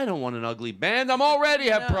good. I don't want an ugly band. I'm already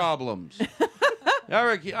have problems.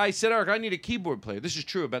 Eric, I said, Eric, I need a keyboard player. This is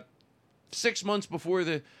true. About 6 months before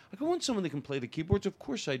I want someone that can play the keyboards. Of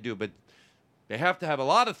course I do, but they have to have a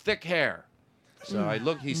lot of thick hair. So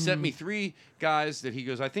he sent me 3 guys that he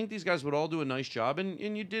goes, I think these guys would all do a nice job.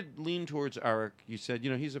 And you did lean towards Eric. You said,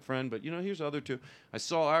 he's a friend, but, here's the other 2. I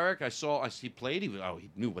saw Eric. He played. He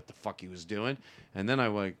knew what the fuck he was doing. And then I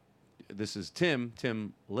went, this is Tim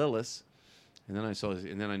Lillis. And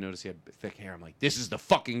then I noticed he had thick hair. I'm like, this is the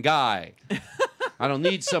fucking guy. I don't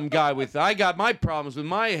need some guy I got my problems with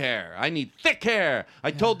my hair. I need thick hair.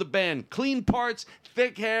 I told the band, clean parts,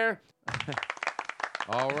 thick hair.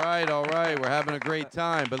 All right. We're having a great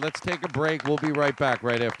time, but let's take a break. We'll be right back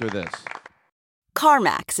right after this.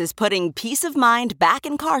 CarMax is putting peace of mind back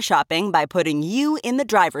in car shopping by putting you in the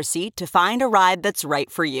driver's seat to find a ride that's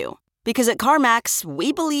right for you. Because at CarMax,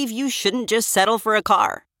 we believe you shouldn't just settle for a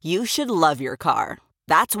car. You should love your car.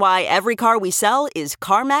 That's why every car we sell is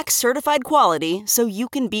CarMax certified quality, so you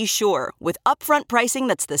can be sure with upfront pricing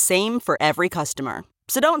that's the same for every customer.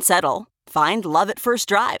 So don't settle. Find love at first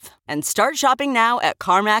drive and start shopping now at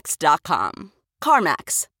CarMax.com.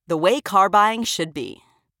 CarMax, the way car buying should be.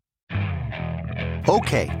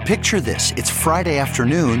 Okay, picture this. It's Friday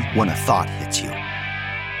afternoon when a thought hits you.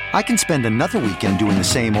 I can spend another weekend doing the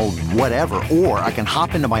same old whatever, or I can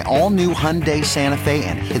hop into my all-new Hyundai Santa Fe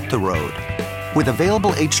and hit the road. With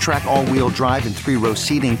available H-Track all-wheel drive and 3-row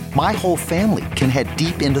seating, my whole family can head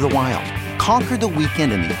deep into the wild. Conquer the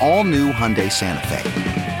weekend in the all-new Hyundai Santa Fe.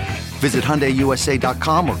 Visit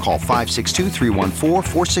HyundaiUSA.com or call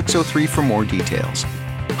 562-314-4603 for more details.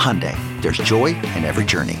 Hyundai, there's joy in every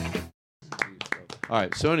journey. All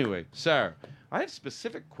right. So anyway, Sarah, I have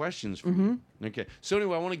specific questions for you. Okay. So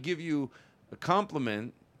anyway, I want to give you a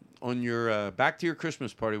compliment on your back to your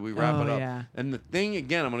Christmas party. We wrap it up. Yeah. And the thing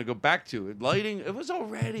again, I'm going to go back to it. Lighting. It was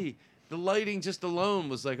already the lighting just alone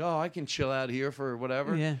was like, oh, I can chill out here for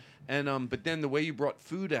whatever. Yeah. And but then the way you brought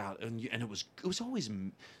food out, and it was always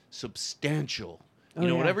substantial. You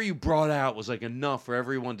know, whatever you brought out was like enough for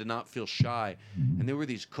everyone to not feel shy. And there were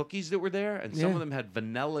these cookies that were there, and some of them had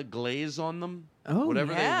vanilla glaze on them. Oh,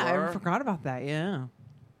 whatever they were. I forgot about that. Yeah.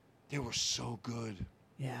 They were so good.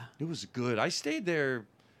 Yeah. It was good. I stayed there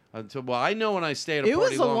until, well, I know when I stay at a It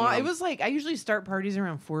party was a long lot. enough, It was like I usually start parties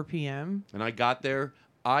around 4 p.m. and I got there.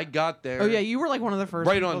 Oh yeah, you were like one of the first.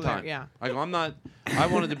 Right people on time. There. Yeah. I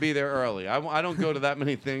wanted to be there early. I don't go to that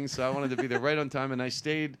many things, so I wanted to be there right on time, and I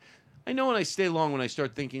stayed. I know when I stay long, when I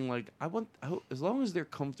start thinking like as long as they're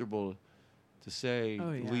comfortable to say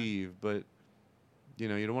leave, but you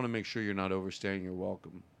don't want to make sure you're not overstaying your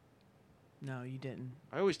welcome. No, you didn't.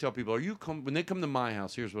 I always tell people, when they come to my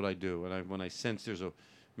house, here's what I do. And when I sense there's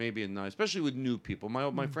maybe a nice, especially with new people,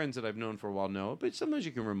 my friends that I've known for a while know, but sometimes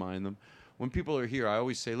you can remind them. When people are here, I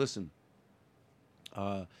always say, listen,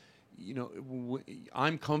 I'm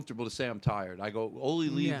comfortable to say I'm tired. I go, only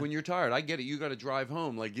leave when you're tired. I get it. You got to drive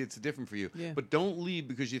home. Like, it's different for you. Yeah. But don't leave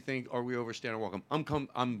because you think, are we overstaying our welcome?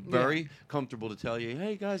 I'm very comfortable to tell you,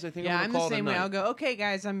 hey, guys, I think I'm going to call it a night. I'm the same way. I'll go, okay,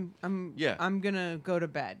 guys, I'm going to go to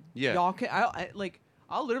bed. Yeah. Y'all can,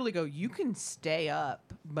 I'll literally go, you can stay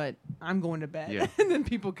up, but I'm going to bed. Yeah. And then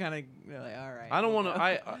people kind of, they're like, all right. I don't want to,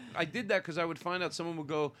 I did that because I would find out someone would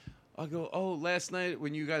go, I go, oh, last night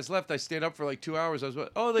when you guys left, I stayed up for like 2 hours. They go,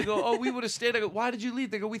 oh, we would have stayed. I go, why did you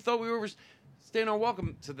leave? They go, we thought we were staying our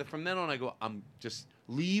welcome. So from then on, I go, I'm just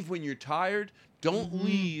leave when you're tired. Don't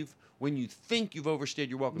leave when you think you've overstayed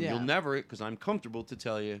your welcome. Yeah. You'll never, because I'm comfortable to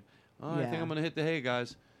tell you, I think I'm going to hit the hay,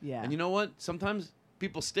 guys. Yeah. And you know what? Sometimes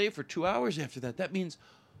people stay for 2 hours after that. That means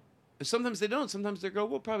sometimes they don't. Sometimes they go,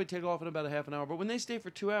 we'll probably take off in about a half an hour. But when they stay for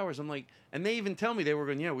 2 hours, I'm like, and they even tell me they were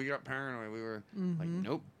going, yeah, we got paranoid. We were like,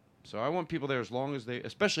 nope. So I want people there as long as they,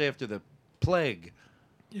 especially after the plague.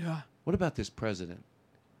 Yeah. What about this president?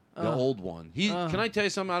 The old one. Can I tell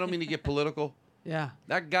you something? I don't mean to get political. Yeah.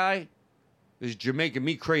 That guy is making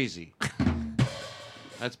me crazy.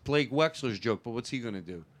 That's Blake Wexler's joke, but what's he going to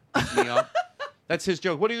do? Beat me up? That's his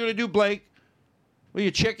joke. What are you going to do, Blake? Were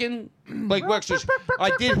you chicken? Blake Wexler's.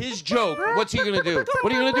 I did his joke. What's he going to do?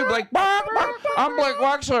 What are you going to do, Blake? I'm Blake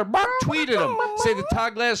Wexler. Tweeted him. Say the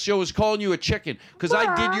Todd Glass show is calling you a chicken because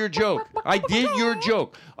I did your joke. I did your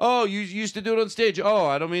joke. Oh, you used to do it on stage. Oh,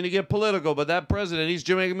 I don't mean to get political, but that president, he's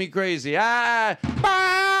making me crazy. I'm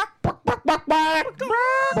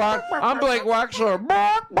Blake Wexler.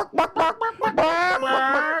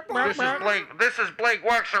 This is Blake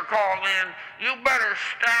Wexler calling in. You better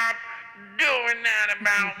stop doing that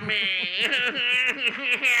about me.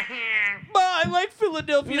 But I like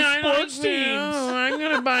Philadelphia sports teams. I'm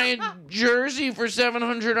going to buy a jersey for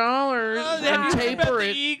 $700 and taper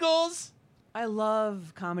it. The Eagles? I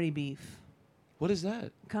love comedy beef. What is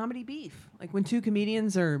that? Comedy beef. Like when two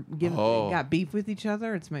comedians are got beef with each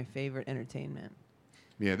other, it's my favorite entertainment.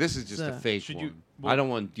 Yeah, this is just a fake one. I don't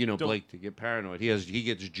want Blake to get paranoid. He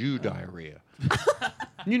gets Jew diarrhea.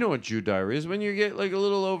 You know what Jew diarrhea is? When you get like a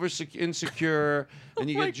little insecure and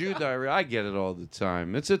you get Jew diarrhea. I get it all the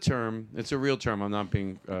time. It's a term. It's a real term. I'm not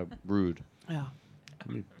being rude. Yeah.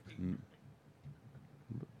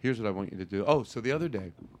 Here's what I want you to do. Oh, so the other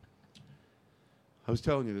day, I was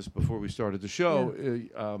telling you this before we started the show.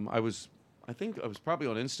 I was I think I was probably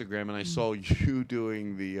on Instagram, and I saw you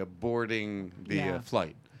doing the boarding the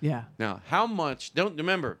flight. Yeah. Now, how much? Don't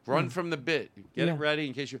remember. Run from the bit. Get Yeah. it ready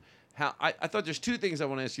in case you. I thought there's two things I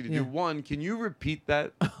want to ask you to do. One, can you repeat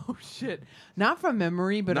that? Oh shit! Not from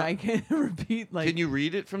memory, but I can repeat. Like, can you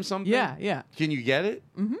read it from something? Yeah. Can you get it?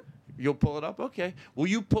 Mm-hmm. You'll pull it up. Okay. Will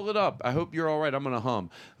you pull it up? I hope you're all right. I'm gonna hum.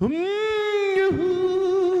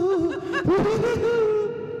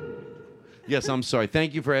 Yes, I'm sorry.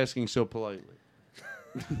 Thank you for asking so politely.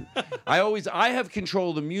 I have control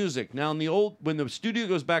of the music. Now, when the studio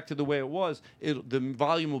goes back to the way it was, the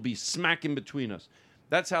volume will be smack in between us.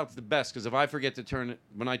 That's how it's the best, because if I forget to turn it,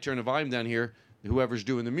 when I turn the volume down here, whoever's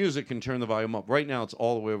doing the music can turn the volume up. Right now, it's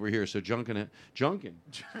all the way over here. So Junkin is John,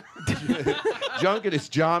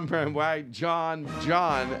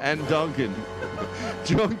 John, and Duncan.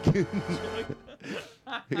 Junkin.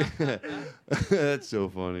 That's so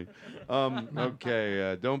funny.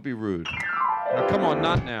 Okay, don't be rude. Now, come on,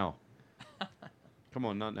 not now. Come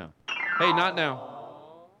on, not now. Hey, not now.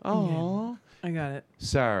 Oh, I got it.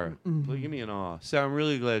 Sarah, please give me an awe. Sarah, I'm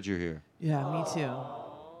really glad you're here. Yeah, me too.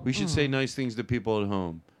 We should say nice things to people at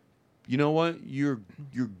home. You know what? You're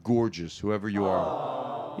gorgeous, whoever you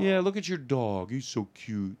are. Yeah, look at your dog. He's so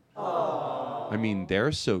cute. I mean,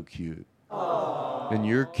 they're so cute. And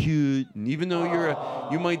you're cute. And even though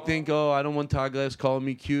you might think, oh, I don't want Todd Glass calling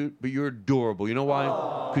me cute, but you're adorable. You know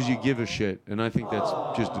why? Because you give a shit. And I think that's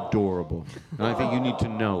just adorable. And I think you need to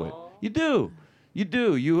know it. You do. You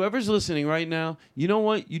do. Whoever's listening right now, you know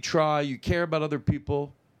what? You try. You care about other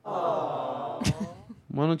people.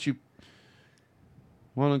 Why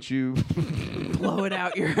don't you blow it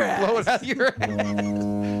out your ass? Blow it out your ass.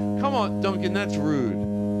 Come on, Duncan, that's rude.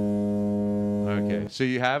 Okay, so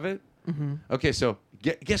you have it? Mm-hmm. Okay, so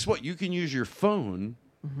guess what? You can use your phone.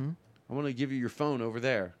 Mm-hmm. I want to give you your phone over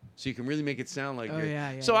there, so you can really make it sound like.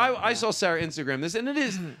 So I saw Sarah Instagram this, and it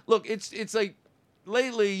is. Look, it's like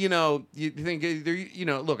lately, you think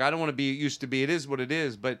look, I don't want to be used to be. It is what it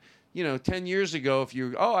is, but. 10 years ago, if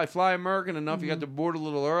I fly American enough, you got to board a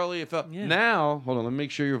little early. Now, hold on, let me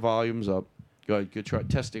make sure your volume's up. Go ahead, good try.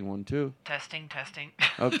 Testing 1, 2. Testing.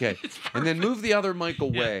 Okay, and then move the other mic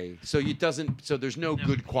away so there's no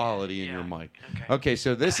good quality in your mic. Okay,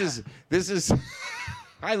 so this is.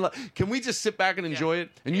 Can we just sit back and enjoy it?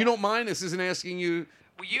 And you don't mind? This isn't asking you.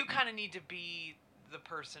 Well, you kind of need to be the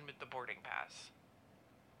person with the boarding pass.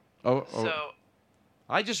 So.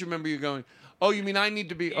 I just remember you going. Oh, you mean I need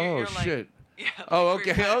to be? Oh, shit. Yeah, oh,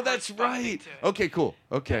 okay. Oh, that's right. Okay, cool.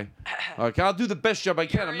 Okay. Okay, I'll do the best job I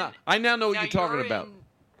can. I now know what you're talking about.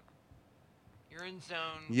 You're in zone.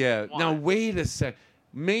 Yeah. 1. Now wait a sec.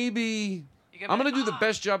 Maybe I'm gonna do the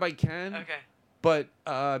best job I can. Okay. But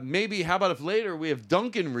maybe how about if later we have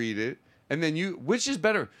Duncan read it and then you? Which is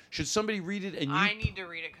better? Should somebody read it and you? I need to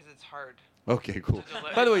read it because it's hard. Okay, cool.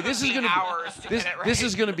 By the way, this is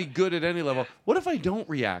gonna be good at any level. What if I don't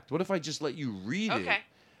react? What if I just let you read it? Okay,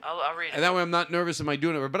 I'll read it. And that way I'm not nervous. Am I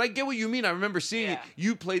doing it? But I get what you mean. I remember seeing it.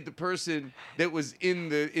 You played the person that was in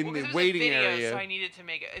the waiting area. So I needed to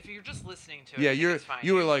make it. If you're just listening to it, yeah, it's fine.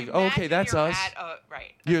 you were like, oh, okay, that's us.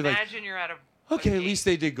 Right. Imagine you're at a. Okay, at least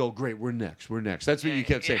they did go, great, we're next. That's what you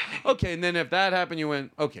kept saying. Okay, and then if that happened, you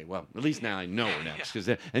went, okay, well, at least now I know we're next.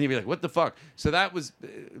 And you'd be like, what the fuck? So that was,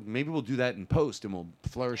 maybe we'll do that in post and we'll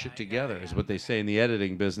flourish it together, is what they say in the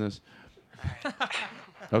editing business.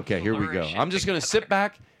 Okay, here we go. I'm just going to sit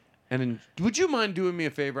back and would you mind doing me a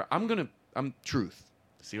favor? I'm truth.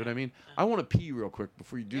 See what I mean? I want to pee real quick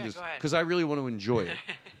before you do this because I really want to enjoy it.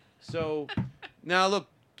 So now look,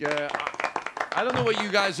 I don't know what you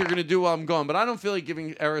guys are going to do while I'm gone, but I don't feel like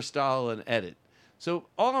giving Aristotle an edit. So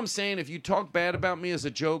all I'm saying, if you talk bad about me as a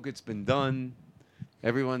joke, it's been done.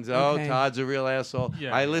 Everyone's, Todd's a real asshole.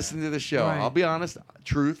 Yeah, I listen to the show. Right. I'll be honest,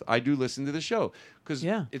 truth, I do listen to the show. Because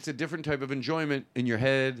it's a different type of enjoyment in your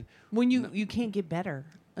head. When you can't get better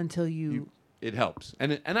until it helps.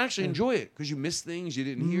 And actually enjoy it because you miss things you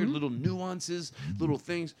didn't hear, little nuances, little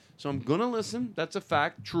things. So I'm going to listen. That's a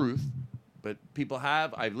fact, truth. But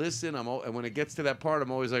I listen, and when it gets to that part, I'm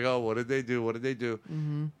always like, oh, what did they do? What did they do?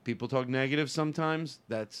 Mm-hmm. People talk negative sometimes.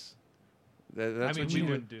 That's what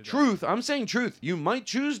you do. Truth, I'm saying truth. You might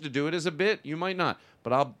choose to do it as a bit. You might not.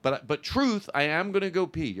 But truth, I am going to go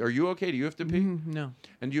pee. Are you okay? Do you have to pee? No.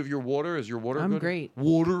 And do you have your water? Is your water good? I'm great.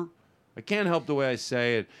 Water? I can't help the way I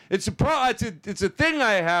say it. It's a thing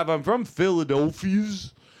I have. I'm from Philadelphia.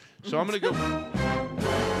 So I'm going to go...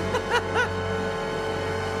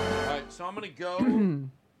 So I'm going to go,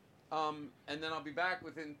 and then I'll be back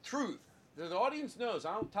within truth. The audience knows.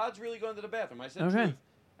 Todd's really going to the bathroom. I said truth,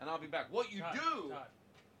 and I'll be back. What you do... Todd.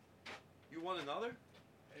 You want another?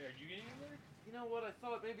 Hey, are you getting another? You know what? I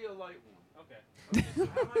thought maybe a light one. Okay. So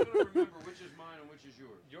how am I going to remember which is mine and which is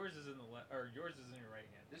yours? Yours is in the yours is in your right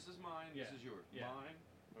hand. This is mine. Yeah. This is yours. Yeah. Mine.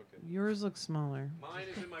 Okay. Yours looks smaller. Mine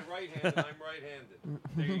is in my right hand, and I'm right-handed.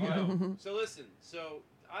 There you go. So listen. So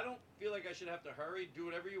I don't feel like I should have to hurry. Do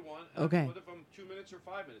whatever you want. Okay. What if I'm 2 minutes or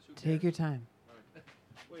 5 minutes? Who Take cares? your time. All right.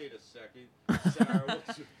 Wait a second, Sarah.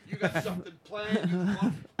 You got something planned? You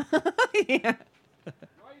want- Yeah.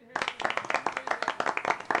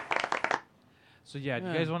 So yeah, do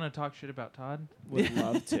you guys want to talk shit about Todd? Would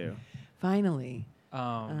love to. Finally.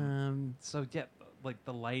 So yeah, like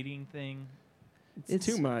the lighting thing. It's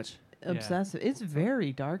too much. Obsessive. It's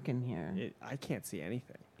very dark in here. I can't see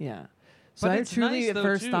anything. Yeah. So But I it's truly nice, at though,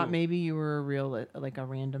 first too. thought maybe you were a real like a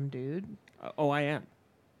random dude. Oh, I am.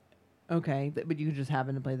 Okay, but you just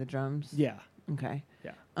happen to play the drums. Yeah. Okay.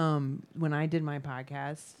 Yeah. When I did my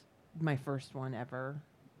podcast, my first one ever,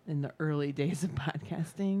 in the early days of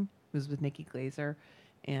podcasting, was with Nikki Glazer,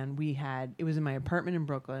 and it was in my apartment in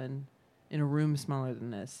Brooklyn, in a room smaller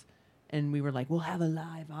than this, and we were like, we'll have a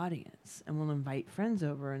live audience, and we'll invite friends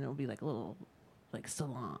over, and it'll be like a little, like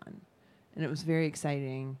salon, and it was very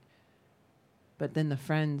exciting. But then the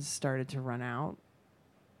friends started to run out,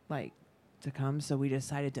 like, to come, so we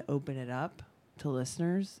decided to open it up to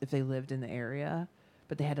listeners if they lived in the area.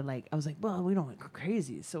 But they had to I was like, well, we don't want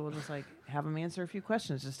crazy, so we'll just have them answer a few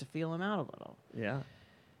questions just to feel them out a little. Yeah.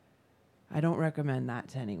 I don't recommend that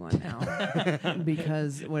to anyone now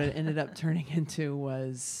because what it ended up turning into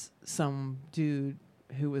was some dude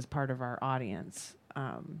who was part of our audience.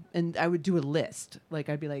 And I would do a list.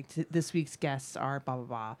 I'd be like, this week's guests are blah, blah,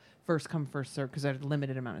 blah. First come, first serve, because I had a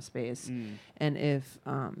limited amount of space. And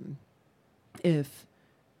if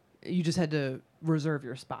you just had to reserve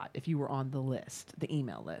your spot if you were on the list, the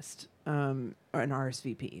email list, or an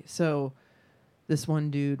RSVP. So this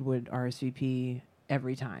one dude would RSVP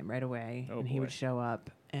every time right away, and he would show up.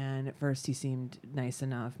 And at first he seemed nice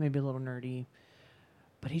enough, maybe a little nerdy,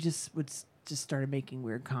 but he just started making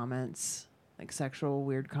weird comments, like sexual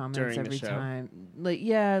weird comments During the every show? time.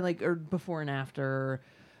 Or before and after.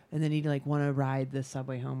 And then he'd want to ride the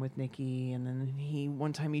subway home with Nikki. And then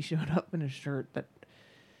one time he showed up in a shirt that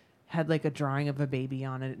had a drawing of a baby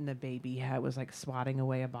on it, and the baby was swatting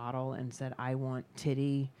away a bottle and said, "I want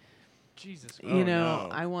titty." Jesus.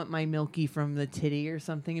 I want my milky from the titty or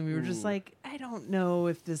something. And we were just like, I don't know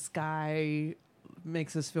if this guy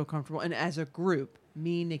makes us feel comfortable. And as a group,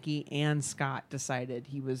 me, Nikki, and Scott decided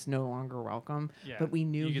he was no longer welcome. Yeah, but we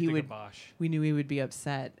knew you get he the would. kibosh. We knew he would be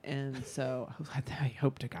upset, and so I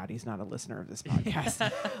hope to God he's not a listener of this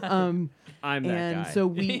podcast. I'm that and guy. so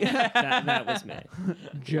we that was me.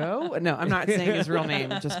 Joe. No, I'm not saying his real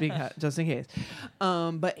name just in case.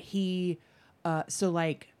 But he,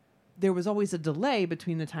 there was always a delay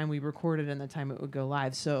between the time we recorded and the time it would go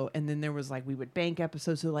live. So, and then there was we would bank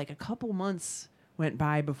episodes. So a couple months went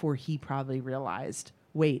by before he probably realized,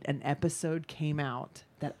 wait, an episode came out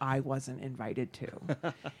that I wasn't invited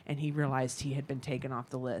to. And he realized he had been taken off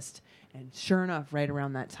the list. And sure enough, right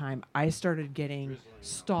around that time, I started getting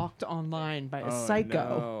stalked online by a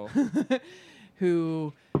psycho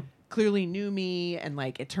who clearly knew me, and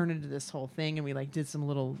it turned into this whole thing, and we did some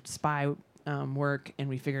little spy work, and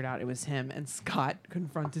we figured out it was him. And Scott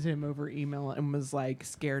confronted him over email and was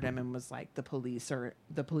scared him and was the police are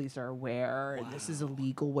aware, and this is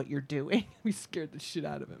illegal what you're doing. We scared the shit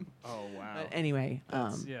out of him. Oh wow. But anyway,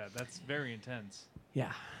 that's very intense.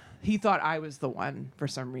 yeah, he thought I was the one for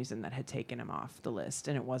some reason that had taken him off the list,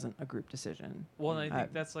 and it wasn't a group decision. Well, and I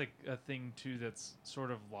think that's a thing too that's sort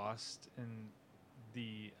of lost in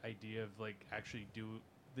the idea of actually do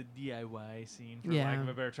the DIY scene, for lack of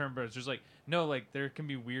a better term. But it's just there can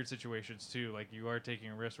be weird situations too. You are taking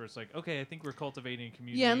a risk where it's okay, I think we're cultivating a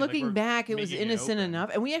community. Yeah, and looking we're back, it was making innocent open. enough,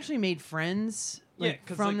 and we actually made friends 'cause,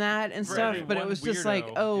 from that and for stuff. every But it one was just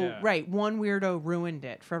weirdo, right, one weirdo ruined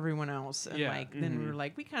it for everyone else, and Yeah. then we were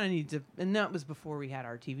we kind of need to. And that was before we had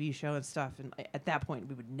our TV show and stuff. And at that point,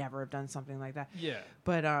 we would never have done something like that. Yeah.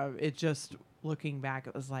 But it just looking back,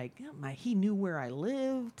 it was he knew where I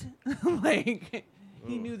lived,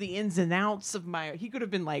 he knew the ins and outs of my. He could have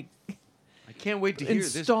been I can't wait to hear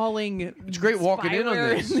this. installing. It's great walking in on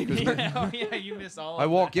spyware this. 'cause you miss all. I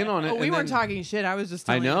walk in on it. Oh, we and weren't then- talking shit. I was just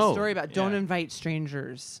telling you a story about don't invite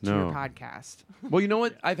strangers to your podcast. Well, you know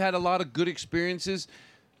what? I've had a lot of good experiences,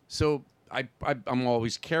 so I'm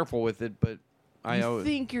always careful with it. But I always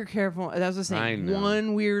think you're careful. As I was I saying, know.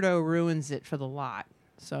 one weirdo ruins it for the lot.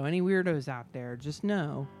 So any weirdos out there, just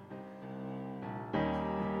know.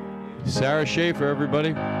 Sara Schaefer, everybody.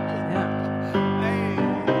 Yeah.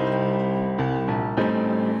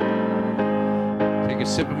 A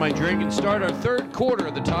sip of my drink and start our third quarter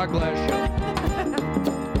of the Todd Glass Show.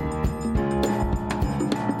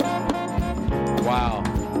 Wow.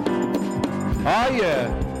 Oh,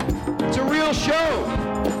 yeah. It's a real show.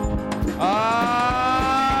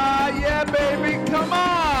 Yeah, baby. Come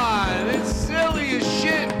on. It's silly as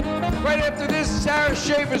shit. Right after this, Sara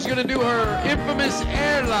Schaefer's going to do her infamous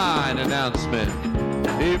airline announcement.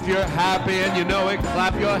 If you're happy and you know it,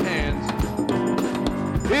 clap your hands.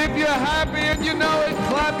 If you're happy and you know it,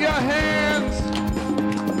 clap your hands.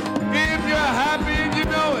 If you're happy and you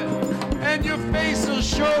know it, and your face will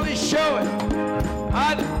surely show it.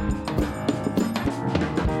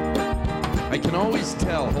 I can always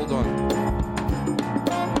tell. Hold on.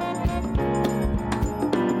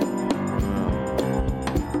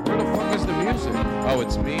 Where the fuck is the music? Oh,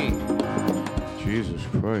 it's me. Jesus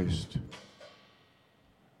Christ.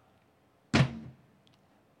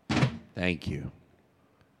 Thank you.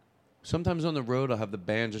 Sometimes on the road, I'll have the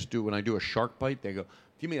band just do, when I do a shark bite, they go,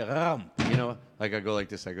 give me a ram. You know, like I go like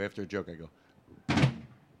this. I go after a joke, I go.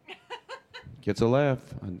 Gets a laugh.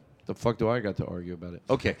 The fuck do I got to argue about it?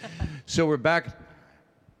 Okay, so we're back.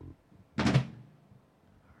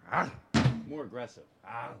 More aggressive.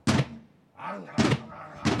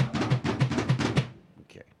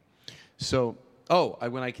 Okay. So,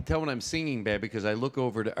 when I can tell when I'm singing bad because I look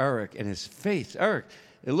over to Eric and his face. Eric,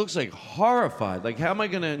 it looks like horrified. Like, how am I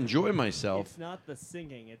going to enjoy myself? It's not the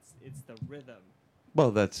singing, it's the rhythm.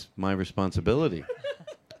 Well, that's my responsibility.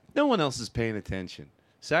 No one else is paying attention.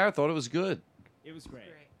 Sarah thought it was good. It was great.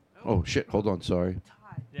 Oh, shit. Hold on. Sorry.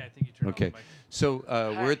 Yeah, I think you turned on the mic. So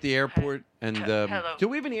we're at the airport. And Hello. do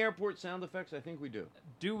we have any airport sound effects? I think we do.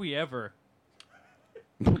 Do we ever?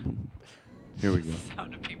 Here we go.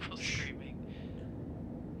 Sound of people screaming.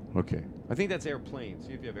 Okay. I think that's airplane.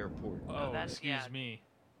 See if you have airport. Oh, that's- excuse yeah. me.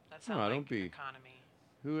 That No, sounds like don't be. economy.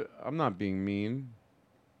 I'm not being mean.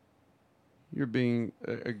 You're being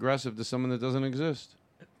aggressive to someone that doesn't exist.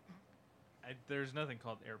 There's nothing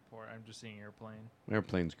called airport. I'm just saying airplane.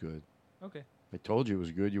 Airplane's good. Okay. I told you it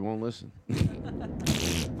was good. You won't listen.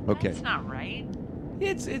 Okay. That's not right.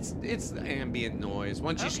 It's the ambient noise.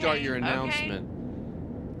 Once you start your announcement.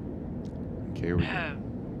 Okay, here we go.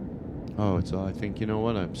 Oh, it's I think you know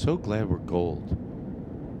what? I'm so glad we're gold.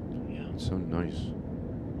 Yeah. It's so nice.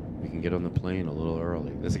 We can get on the plane a little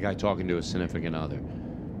early. There's a guy talking to a significant other.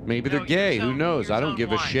 Maybe they're gay. Who knows? I don't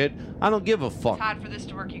give a shit. I don't give a fuck. Todd, for this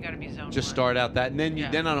to work, you got to be zone Just one. start out that, and then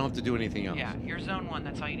then I don't have to do anything else. Yeah, you're zone one.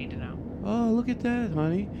 That's all you need to know. Oh, look at that,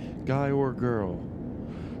 honey. Guy or girl.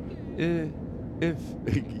 If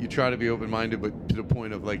you try to be open-minded, but to the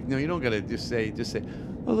point of like, no, you don't gotta just say,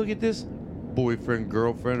 oh, look at this, boyfriend,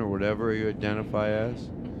 girlfriend, or whatever you identify as.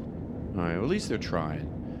 All right, well, at least they're trying.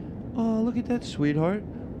 Oh, look at that, sweetheart.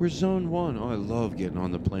 We're zone one. Oh, I love getting on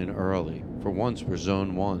the plane early. For once, we're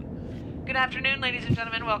zone one. Good afternoon, ladies and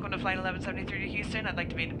gentlemen. Welcome to Flight 1173 to Houston. I'd like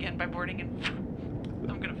to begin by boarding and...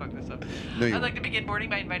 I'm going to fuck this up. No, you I'd like to begin boarding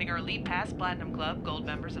by inviting our Elite Pass, Platinum Club, Gold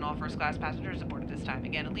members, and all first class passengers aboard at this time.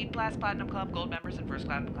 Again, Elite Pass, Platinum Club, Gold members, and first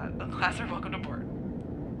class are welcome aboard.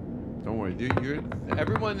 Don't worry, you're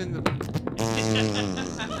everyone in the...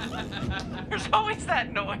 There's always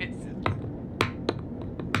that noise.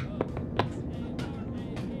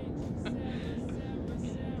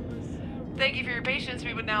 Thank you for your patience.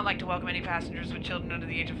 We would now like to welcome any passengers with children under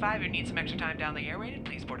the age of 5 who need some extra time down the airway.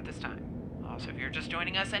 Please board at this time. Also, if you're just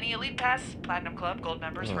joining us, any Elite Pass, Platinum Club, Gold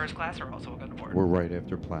members, first class are also welcome aboard. We're right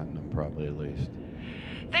after platinum, probably at least.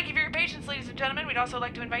 Thank you for your patience, ladies and gentlemen. We'd also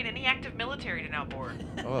like to invite any active military to now board.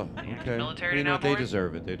 Oh, okay. military You to know, now they board.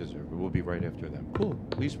 deserve it. They deserve it. We'll be right after them. Cool.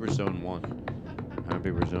 At least we're zone one. Happy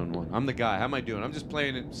we're zone one. I'm the guy. How am I doing? I'm just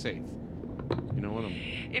playing it safe. You know what I'm...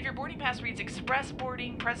 If your boarding pass reads Express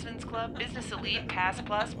Boarding, President's Club, Business Elite, Pass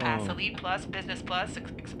Plus, Pass Elite Plus, Business Plus,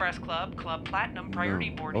 Express Club, Club Platinum, Priority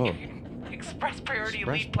Boarding, Express Priority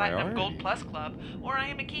Express Elite Platinum Priority. Gold Plus Club, or I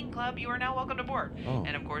Am a King Club, you are now welcome to board. Oh,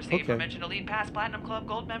 And of course, the okay. aforementioned Elite Pass, Platinum Club,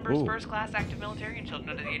 Gold members, Ooh. first class, active military, and children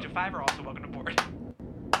under the age of 5 are also welcome to board.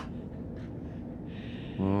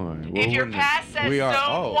 All right. If Well, your we're- pass says we are,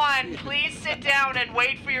 Zone 1, please sit down and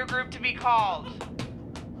wait for your group to be called.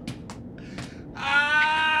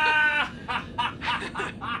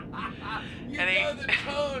 You know the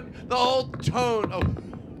tone, the whole tone. Oh,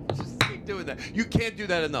 just keep doing that. You can't do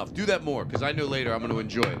that enough. Do that more, because I know later I'm going to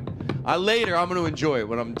enjoy it. I'm going to enjoy it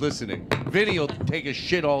when I'm listening. Vinny will take a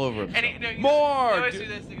shit all over him. More. Let's do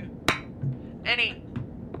this.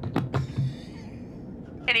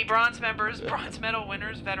 Any bronze members, bronze medal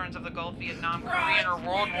winners, veterans of the Gulf, Vietnam, Korean, or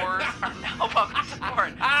World Wars are now welcome to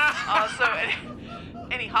board. Also,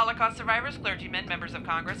 any Holocaust survivors, clergymen, members of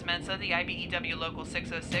Congress, Mensa, the IBEW Local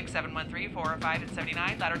 606, 713, 405, and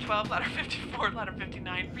 79, Ladder 12, Ladder 54, Ladder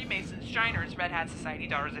 59, Freemasons, Shiners, Red Hat Society,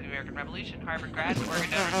 Daughters of the American Revolution, Harvard grads, Oregon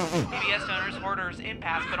donors, PBS donors, hoarders,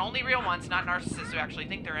 empaths, but only real ones, not narcissists who actually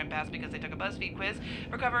think they're empaths because they took a BuzzFeed quiz,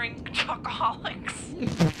 recovering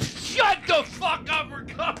chocoholics. Shut the fuck up,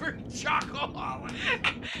 recovering chocoholic.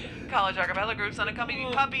 College a cappella groups,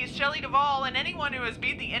 unaccompanied puppies, Shelley Duvall, and anyone who has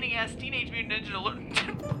beat the NES Teenage Mutant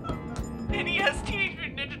NES Teenage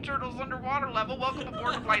Mutant Ninja Turtles underwater level. Welcome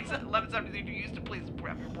aboard Flight 1173 to use to please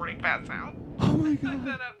grab your boarding pass out. Oh my god.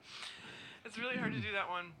 That up. It's really hard to do that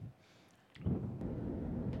one.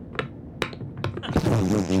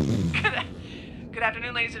 Good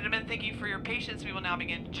afternoon, ladies and gentlemen. Thank you for your patience. We will now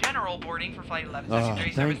begin general boarding for Flight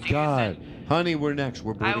 1173. Thank God. Honey, we're next.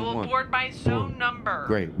 We're boarding I will one. board by zone number.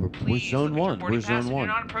 Great. We're zone one. We're zone Do one.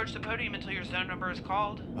 not approach the podium until your zone number is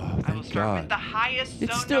called. Oh, I will thank start God. with the highest zone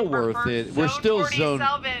It's still number worth first. it. We're still zone.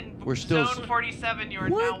 47. We're still zone 47. You are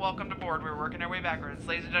now welcome to board. We're working our way backwards,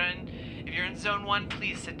 ladies and gentlemen. If you're in zone 1,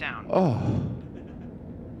 please sit down. Oh.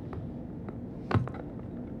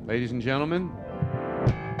 Ladies and gentlemen,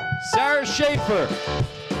 Sara Schaefer.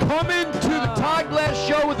 Coming to the Todd Glass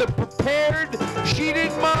show with a prepared, she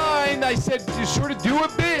didn't mind. I said, you sort of do a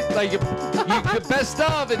bit, like the best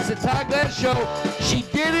of. It's the Todd Glass show. She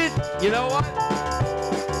did it. You know what?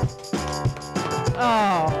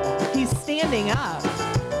 Oh, he's standing up.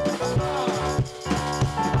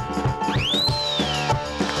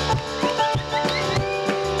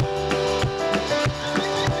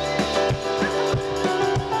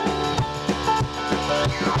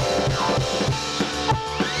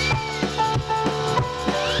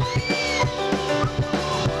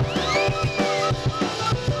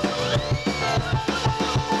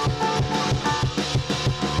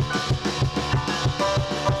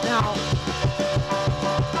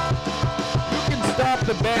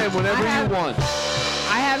 The band whenever you want.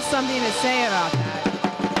 I have something to say about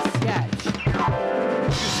that sketch.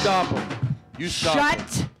 You stop him. You stop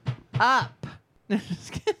Shut up.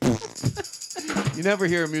 You never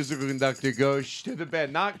hear a musical conductor go to the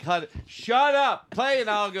band, not cut it. Shut up. Play it.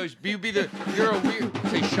 I'll go. You're a weird.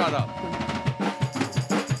 Say shut up.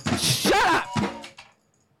 Shut up.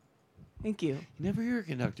 Thank you. You never hear a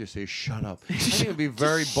conductor say shut up. I think it'd be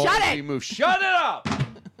very Shut ballsy it. move. Shut it up.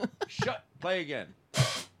 Shut. Play again.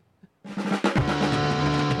 Shut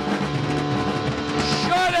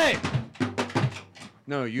it!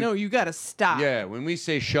 No, you gotta stop. Yeah, when we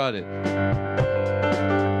say shut it.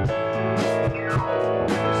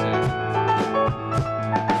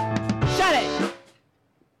 Shut it!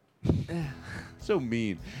 So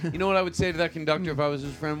mean. You know what I would say to that conductor if I was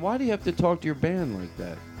his friend? Why do you have to talk to your band like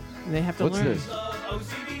that? They have to What's learn. this?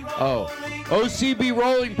 Oh. OCB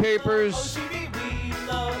rolling papers.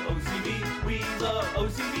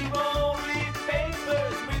 OCB rolling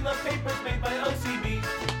papers. We love papers made by OCB.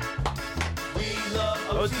 We love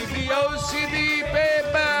OCB, OCB,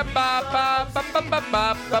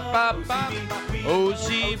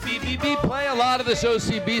 OCB. Play a lot of this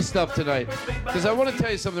OCB stuff tonight. Because I want to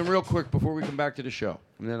tell you something real quick before we come back to the show.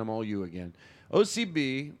 And then I'm all you again.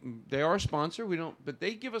 OCB, they are a sponsor. But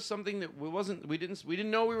they give us something that we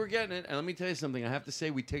didn't know we were getting it. And let me tell you something. I have to say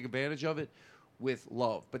we take advantage of it with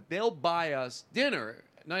love. But they'll buy us dinner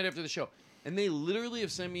night after the show. And they literally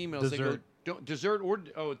have sent me emails. Dessert. They go, dessert or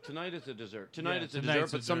tonight it's a dessert. Tonight it's a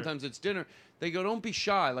dessert, but sometimes it's dinner. They go, don't be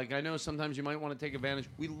shy. Like I know sometimes you might want to take advantage.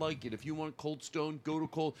 We like it. If you want Cold Stone, go to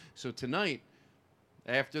Cold. So tonight,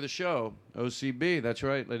 after the show, OCB. That's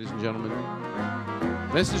right, ladies and gentlemen.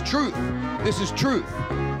 This is truth. This is truth.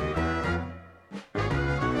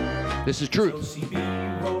 This is truth.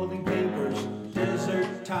 OCB rolling papers.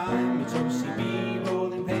 Dessert time. It's OCB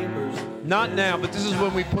rolling papers. Not now, but this is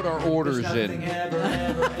when we put our orders in.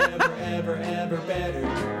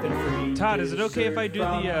 Todd, is it okay if I do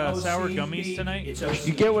the sour gummies tonight?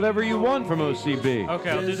 You get whatever you want from OCB. Okay,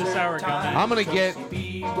 I'll do the sour gummies. I'm going to get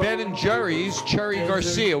Ben & Jerry's Cherry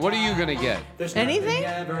Garcia. What are you going to get? Anything?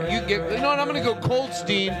 You get. You know what? I'm going to go Cold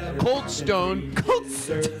Stone.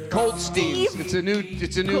 Cold Steams. It's a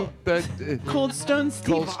new. Cold Stone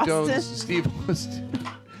Steve Cold Stone Austin. Steve Austin.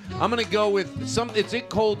 I'm gonna go with some. It's in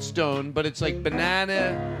Cold Stone, but it's like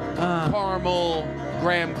banana, caramel,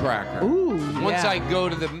 graham cracker. Ooh, Once yeah. I go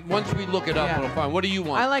to once we look it up, Yeah. we'll find. What do you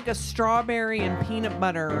want? I like a strawberry and peanut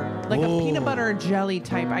butter, like a peanut butter jelly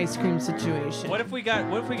type ice cream situation. What if we got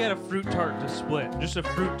a fruit tart to split? Just a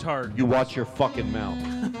fruit tart. You watch your fucking mouth.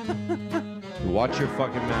 You watch your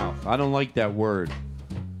fucking mouth. I don't like that word.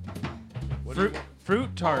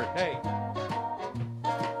 Fruit tart. Hey.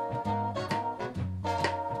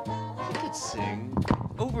 could sing.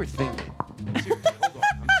 Overthink it. Seriously, hold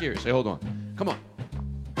on. I'm serious. Hold on. Come on.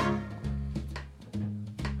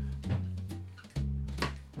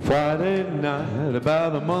 Friday night,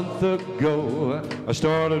 about a month ago, I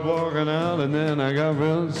started walking out and then I got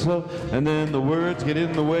real slow. And then the words get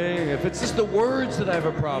in the way. If it's just the words that I have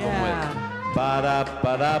a problem with.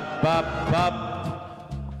 Ba-da-ba-da-ba-ba.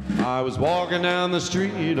 I was walking down the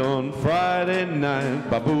street on Friday night.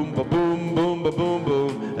 Ba-boom, ba-boom, boom, ba-boom,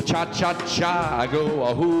 boom. Cha-cha-cha, I go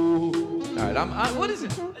a-hoo. All right, what is it?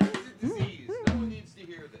 It's a disease. No one needs to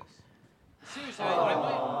hear this. Seriously,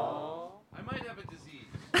 I might have a disease.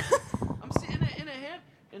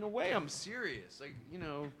 In a way, I'm serious. Like,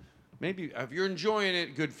 maybe if you're enjoying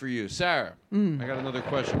it, good for you. Sarah, I got another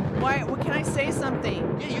question for you. Why? Well, can I say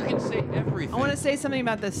something? Yeah, you can say everything. I want to say something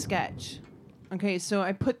about this sketch. Okay, so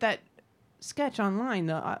I put that sketch online,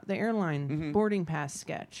 the airline boarding pass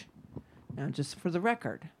sketch. Now, just for the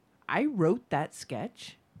record, I wrote that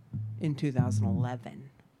sketch in 2011,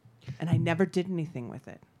 and I never did anything with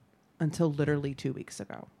it until literally 2 weeks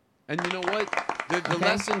ago. And you know what? The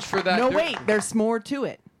lessons for that. No, wait. There's more to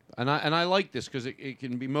it. And I like this because it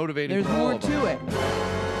can be motivating. There's for all more of to us.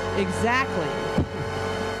 it. Exactly.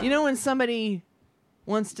 You know when somebody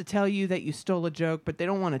wants to tell you that you stole a joke, but they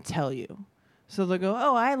don't want to tell you. So they'll go,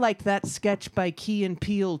 oh, I liked that sketch by Key and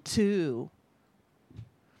Peele too.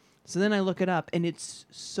 So then I look it up, and it's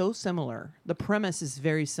so similar. The premise is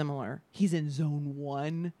very similar. He's in zone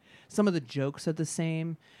 1. Some of the jokes are the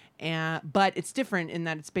same. But it's different in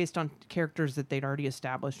that it's based on characters that they'd already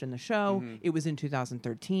established in the show. It was in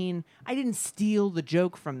 2013. I didn't steal the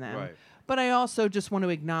joke from them. Right. But I also just want to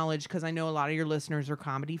acknowledge, because I know a lot of your listeners are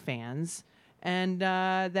comedy fans, and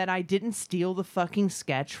that I didn't steal the fucking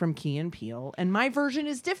sketch from Key and Peele. And my version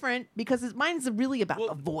is different because mine's really about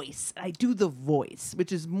the voice. I do the voice,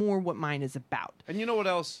 which is more what mine is about. And you know what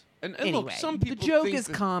else? And Anyway, look, some people the joke think is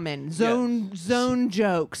that- common. Zone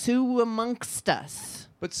jokes. Who amongst us?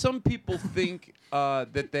 But some people think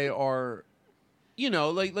that they are,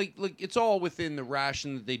 like it's all within the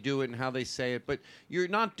ration that they do it and how they say it. But you're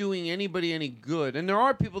not doing anybody any good. And there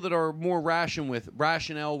are people that are more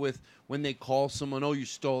rationale with when they call someone, oh, you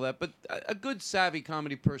stole that. But a good savvy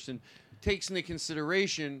comedy person takes into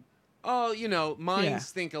consideration,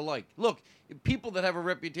 minds think alike. Look, people that have a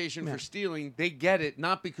reputation for stealing, they get it,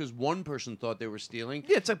 not because one person thought they were stealing.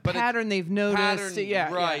 Yeah, it's a pattern they've noticed.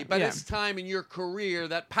 Right. By this time in your career,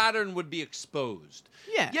 that pattern would be exposed.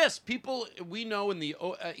 Yeah. Yes, people, we know,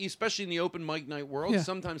 especially in the open mic night world, Yeah.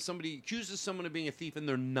 sometimes somebody accuses someone of being a thief and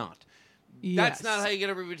they're not. Yes. That's not how you get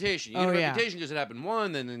a reputation. You get a reputation because it happened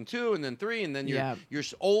 1, then 2, and then 3, and then you're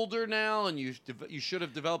older now, and you should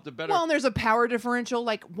have developed a better. Well, and there's a power differential.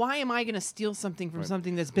 Like, why am I going to steal something from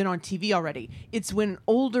something that's been on TV already? It's when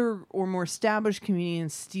older or more established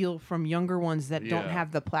comedians steal from younger ones that don't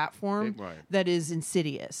have the platform that is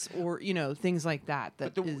insidious, or things like that.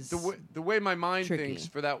 But the way my mind thinks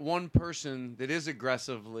for that one person that is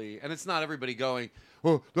aggressively, and it's not everybody going,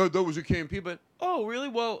 oh, that was a KMP, but oh, really?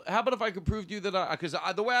 Well, how about if I could prove to you that because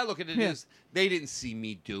the way I look at it is they didn't see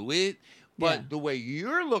me do it, but the way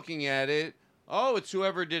you're looking at it, oh, it's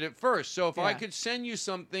whoever did it first. So if I could send you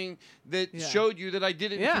something that showed you that I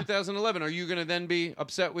did it in 2011, are you going to then be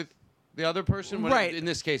upset with the other person? Right. In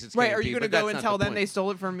this case, it's right. KMP, Are you going to go and tell them they stole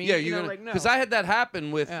it from me? Yeah, you're going to. like, no. Because I had that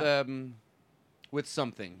happen with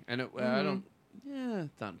something, and I don't. Yeah,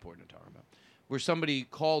 it's not important to talk about. Where somebody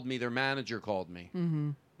called me, their manager called me.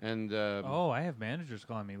 And I have managers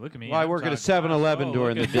calling me. Look at me. well, I work at a 7-Eleven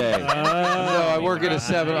during the day. No, I work at a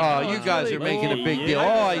 7. Oh, you guys are making a big deal.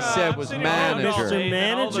 All I said was manager. Mr.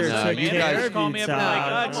 Manager. No, you guys call me up and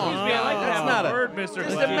like, excuse me, I like to have not a a word, Mr.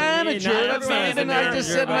 Just a manager. That's not even. I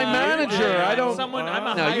just said my manager. I don't. Someone, I'm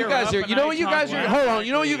a No, you higher guys up are. and You know I what you talk guys are. loud. Hold on.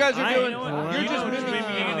 You know what you guys are doing. You're just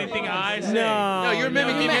mimicking anything I say. No, you're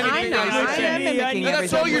mimicking anything I say. I am mimicking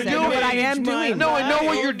That's all you're doing. But I am doing. No, I know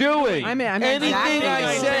what you're doing. I'm Anything exactly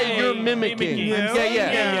I say, you're mimicking.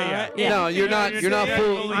 Yeah. No, you're not. You're not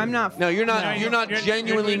fooling. I'm not. No, you're not. You're not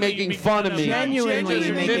genuinely making fun of me. Genuinely You're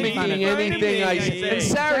just making fun of mimicking me. anything I say. And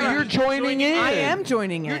Sarah, you're joining in. I am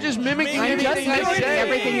joining in. You're just mimicking I'm just anything I mimicking say.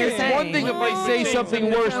 everything you're It's saying. one thing if I say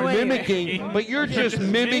something worse, mimicking, but you're just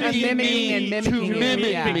mimicking me to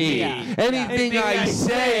mimic me. Anything I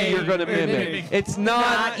say, you're gonna mimic. It's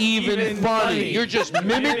not even funny. You're just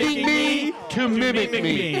mimicking me to mimic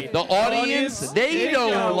me. The audience, they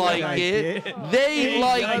don't like it. They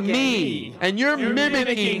like me, and you're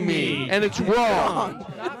mimicking me, and it's wrong.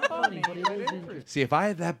 See, if I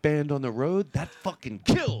had that band on the road, that fucking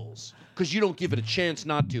kills. Because you don't give it a chance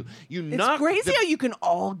not to. It's crazy how you can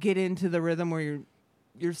all get into the rhythm where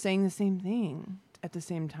you're saying the same thing. at the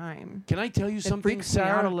same time. Can I tell you It something, freaks me out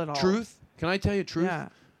Sarah? a little. Truth? Can I tell you truth? Yeah.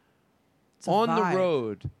 It's a On the vibe.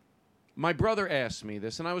 road, my brother asked me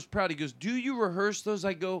this, and I was proud. He goes, "Do you rehearse those?"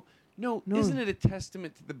 I go, No. Isn't it a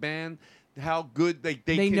testament to the band how good they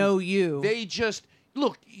can, know you? They just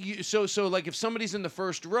look. So like if somebody's in the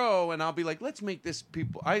first row, and I'll be like, let's make this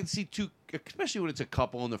people. I see two, especially when it's a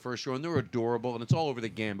couple in the first row, and they're adorable, and it's all over the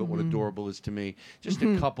gambit what adorable is to me. Just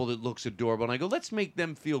a couple that looks adorable, and I go, let's make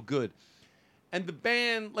them feel good. And the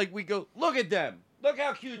band, like we go, look at them. Look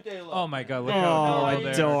how cute they look. Oh my God! Look how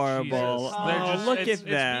adorable! They're just, Look it's at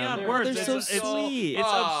them. Beyond words. They're so sweet. It's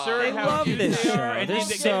absurd I how love cute this they show. are, and They're they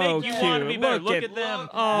so make you want to be cute. better. Look Look at- at them.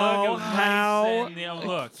 Oh, look how nice and,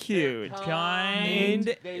 look cute.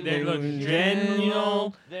 kind. They look genuine.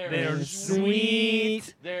 genuine. They're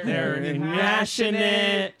sweet. They're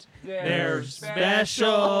passionate. They're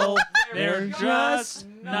special. They're just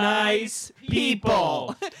nice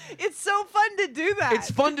people. It's so fun to do that.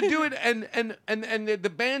 It's fun to do it, and the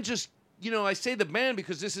band just, I say the band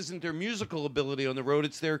because this isn't their musical ability on the road;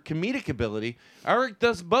 it's their comedic ability. Eric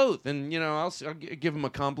does both, and I'll give him a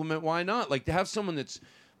compliment. Why not? Like to have someone that's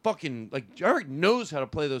fucking like Eric knows how to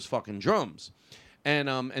play those fucking drums, and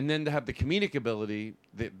then to have the comedic ability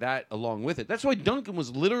that along with it. That's why Duncan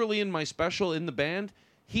was literally in my special in the band.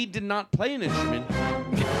 He did not play an instrument.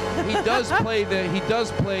 He does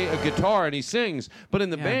play a guitar and he sings, but in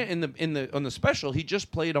the band on the special he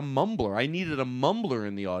just played a mumbler. I needed a mumbler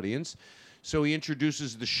in the audience, so he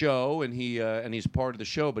introduces the show and he's part of the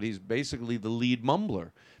show, but he's basically the lead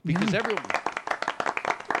mumbler because everyone.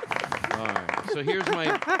 All right, so here's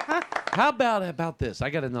my. How about this? I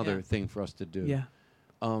got another thing for us to do. Yeah.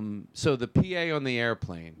 So the PA on the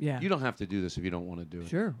airplane. Yeah. You don't have to do this if you don't want to do it.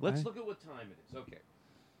 Sure. Let's look at what time it is. Okay.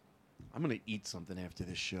 I'm going to eat something after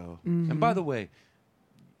this show. And by the way,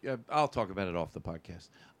 I'll talk about it off the podcast.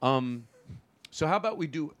 So how about we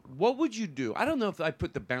do, what would you do? I don't know if I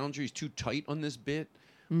put the boundaries too tight on this bit,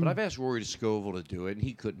 but I've asked Rory Scovel to do it, and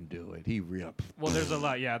he couldn't do it. He Well, there's a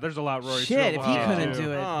lot. Yeah, there's a lot. Rory Shit, Scovel if he has couldn't to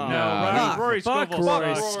do it. No, Rory Fuck Scovel.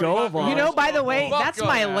 Rory sucks. Scovel. You know, by the way, Fuck that's him.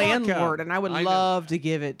 my Fuck landlord, and I would I know. love to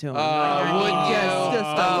give it to him. Wouldn't you? Just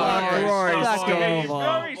a Fuck fucker. Rory Stuck in. Scovel.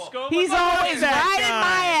 Rory Scovel. He's Look at always that riding guy.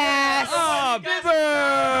 my ass. Oh,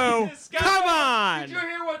 boo! Come on! Did you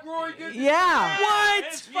hear what Rory did? Yeah. What?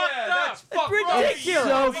 It's fucked up. That's fucked ridiculous.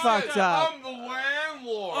 So fucked up. I'm the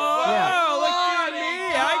landlord. Oh, look at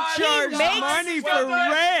me! I charge makes- money for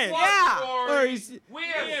rent. Yeah. Or he's, We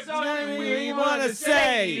have nothing something we want to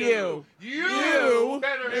say. You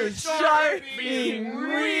better start being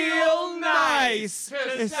real nice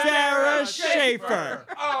to Sara Schaefer.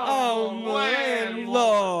 Oh,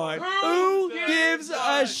 landlord. Who gives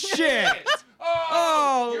a shit?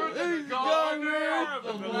 Oh, you're the governor of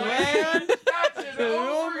the land. That's an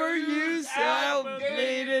Overused,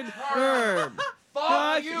 outdated term.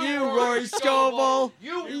 Fuck you, Rory Rory Scovel.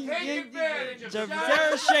 You take advantage of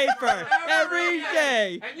Sarah Schaefer every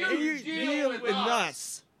day. and you deal with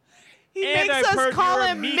us. He And makes I've us heard call you're a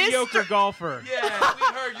him mediocre Mr. golfer. Yeah, we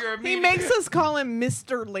heard you're a He makes us call him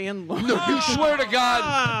Mr. Landlord. No, you swear to God.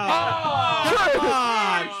 Come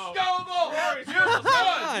on. Scovel, you're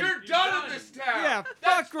done. You're done in this town. Yeah,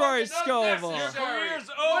 That's fuck Rory fucking Scovel. unnecessary. Career's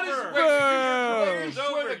What is- over. wait, you It's swear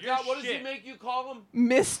over. to God, You're what does he shit. make you call him?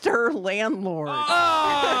 Mr. Landlord.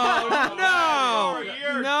 Oh, no. Rory,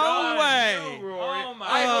 you're No done. way. Oh my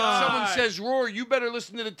I hope God. someone says, Rory, you better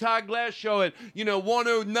listen to the Todd Glass show at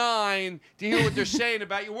 109 to hear what they're saying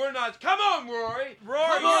about you. We're not. Come on, Rory.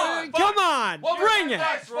 Rory, Come on. What was Bring that it.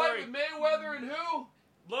 last fight Rory. with Mayweather and who?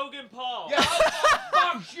 Logan Paul. Yeah,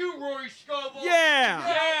 fuck you, Rory Scovel. Yeah.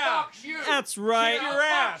 Yeah. Fuck you. That's right. Kick your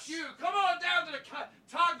ass. Fuck you. Come on down to the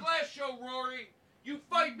Todd Glass show, Rory. You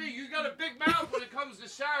fight me. You got a big mouth when it comes to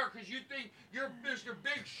Sarah because you think you're Mr.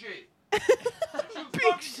 Big Shit. You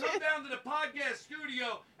fucking come down to the podcast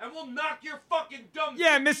studio and we'll knock your fucking dumb.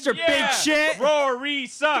 Yeah, Mr. Big Shit. Rory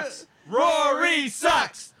sucks. Rory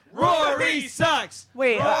sucks. Rory sucks.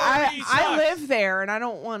 Wait, Rory I sucks. live there, and I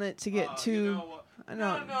don't want it to get too. You know what? I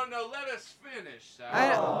don't. No. Let us finish,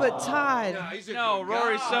 Sarah. But Todd. No, he's a No, good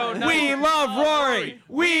Rory's guy. so nice. We love Rory.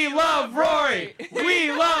 We love Rory.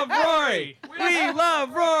 We love Rory. We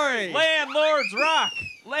love Rory. Landlords rock.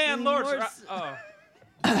 Landlords rock. Oh.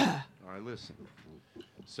 All right, listen.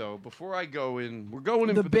 So before I go in, we're going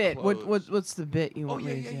in The for bit. the close. What's the bit you Oh want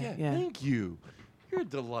yeah, me to yeah. do? Thank you. You're a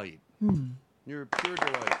delight. You're a pure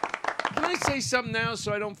delight. Can I say something now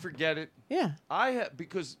so I don't forget it? Yeah.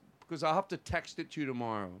 Because I'll have to text it to you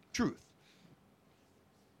tomorrow. Truth.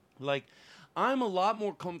 Like, I'm a lot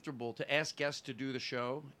more comfortable to ask guests to do the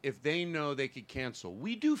show if they know they could cancel.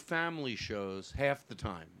 We do family shows half the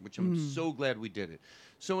time, which I'm so glad we did it.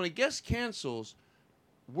 So when a guest cancels,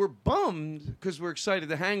 we're bummed because we're excited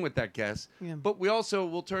to hang with that guest. Yeah. But we also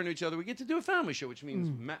will turn to each other. We get to do a family show, which means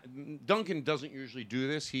Duncan doesn't usually do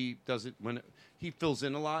this. He does it when he fills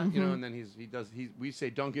in a lot, and then we say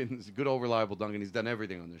Duncan's a good old reliable Duncan. He's done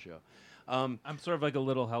everything on the show. I'm sort of like a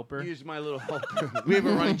little helper. He's my little helper. We have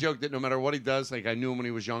a running joke that no matter what he does, like I knew him when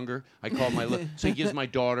he was younger. I call my so he gives my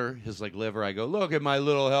daughter his liver. I go, look at my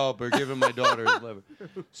little helper. Give him my daughter his liver.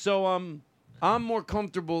 So I'm more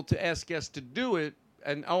comfortable to ask guests to do it.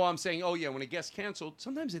 And I'm saying, when a guest canceled,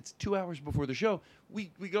 sometimes it's 2 hours before the show. We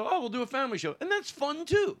go, we'll do a family show, and that's fun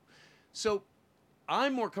too. So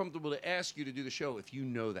I'm more comfortable to ask you to do the show if you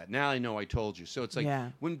know that. Now I know I told you. So it's like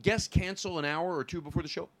when guests cancel an hour or two before the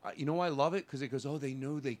show, you know why I love it? Because it goes, they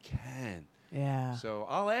know they can. Yeah. So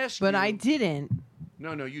I'll ask you. But I didn't.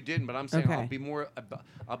 No, you didn't. But I'm saying Okay. I'll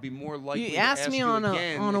be more likely You to asked ask me you on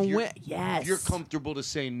again a if you're comfortable to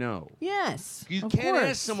say no. Yes. You of can't course.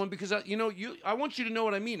 ask someone because I want you to know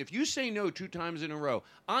what I mean. If you say no 2 times in a row,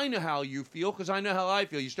 I know how you feel because I know how I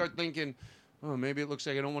feel. You start thinking, maybe it looks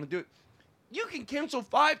like I don't want to do it. You can cancel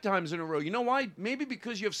 5 times in a row. You know why? Maybe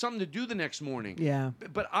because you have something to do the next morning. Yeah.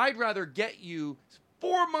 But I'd rather get you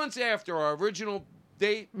 4 months after our original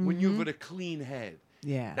date when you've got a clean head.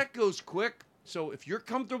 Yeah. That goes quick. So if you're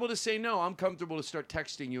comfortable to say no, I'm comfortable to start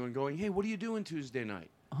texting you and going, hey, what are you doing Tuesday night?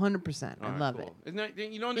 100%. I love cool. it. Isn't that,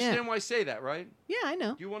 you don't understand why I say that, right? Yeah, I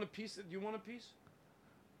know. Do you want a piece?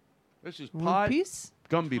 This is Want a pie. piece?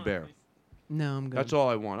 Gumby bear. No, I'm good. That's all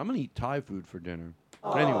I want. I'm going to eat Thai food for dinner.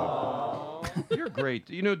 Anyway, you're great.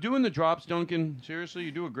 Doing the drops, Duncan, seriously,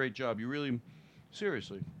 you do a great job. You really,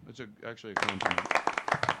 seriously, it's actually a compliment.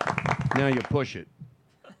 Now you push it.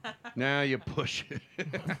 Now you push it. All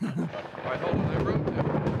right, hold on. I wrote that.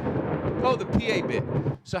 Oh, the PA bit.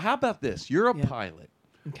 So how about this? You're a pilot.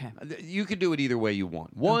 Okay. You can do it either way you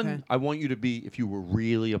want. One, I want you to be, if you were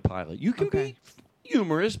really a pilot, you can be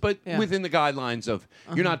humorous, but within the guidelines of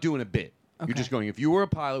you're not doing a bit. Okay. You're just going, if you were a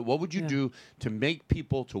pilot, what would you do to make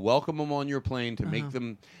people, to welcome them on your plane, to make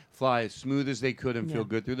them fly as smooth as they could and feel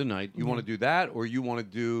good through the night? You want to do that, or you want to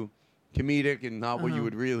do comedic and not what you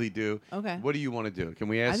would really do? Okay. What do you want to do? Can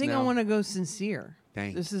we ask I think now? I want to go sincere.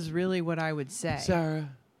 Thanks. This is really what I would say. Sarah,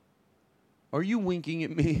 are you winking at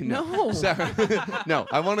me? No. Sarah, no,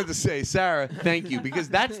 I wanted to say, Sarah, thank you, because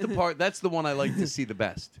that's the one I like to see the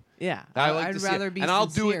best. Yeah. I'd rather be and sincere I'll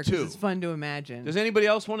do it 'cause too. It's fun to imagine. Does anybody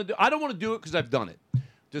else want to do? I don't want to do it because I've done it.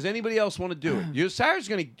 Does anybody else want to do it? Sarah's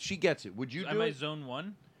she gets it. Would you Am do I it? zone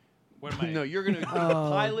 1? What am I? No, you're gonna be the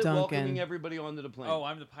pilot Duncan. welcoming everybody onto the plane. Oh,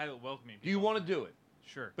 I'm the pilot welcoming people. Do you want to do it?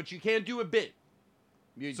 Sure. But you can't do a bit.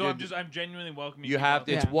 I'm genuinely welcoming You people have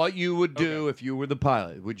to. It's what you would do if you were the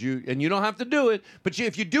pilot. Would you? And you don't have to do it. But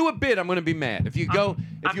if you do a bit, I'm going to be mad. If you go,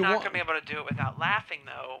 I'm not going to be able to do it without laughing,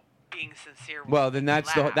 though. Being sincere. Well, then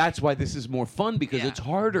that's why this is more fun because it's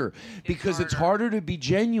harder. It's harder to be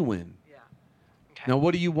genuine. Yeah. Okay. Now,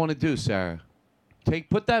 what do you want to do, Sarah?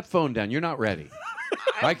 Put that phone down. You're not ready.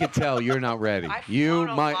 I could tell you're not ready. You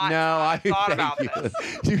might. No, I thank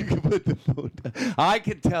you. You can put the phone down. I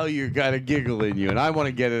can tell you got a giggle in you, and I want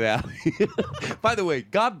to get it out. By the way,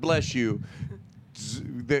 God bless you.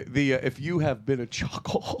 If you have been a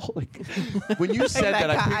chocoholic, when you said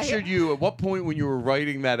that, I pictured you. At what point when you were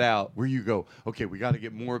writing that out, where you go, okay, we got to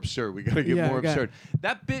get more absurd. We got to get more absurd.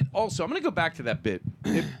 That bit also. I'm going to go back to that bit.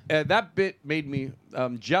 That bit made me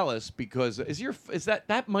jealous because is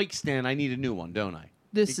that mic stand? I need a new one, don't I?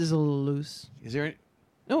 This is a little loose. Is there any?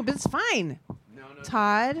 No, but it's fine. No.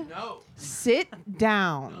 Todd, no. Sit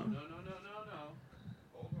down. No.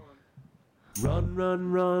 Hold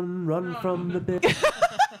on. Run from the bit.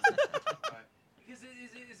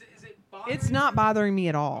 It's not bothering me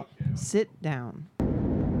at all. Okay. Sit down.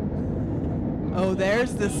 Oh,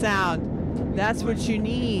 there's the sound. That's what you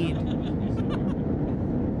need. Okay,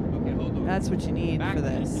 hold on. That's what you need back for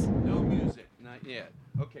this. No music. Not yet.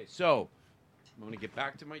 Okay, so I'm going to get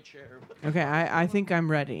back to my chair. Okay, I think I'm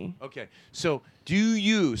ready. Okay, so do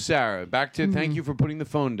you, Sarah, back to thank you for putting the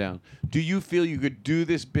phone down. Do you feel you could do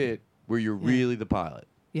this bit where you're really the pilot?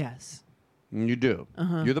 Yes. And you do.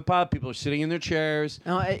 You're the pilot. People are sitting in their chairs.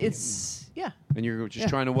 Yeah. And you're just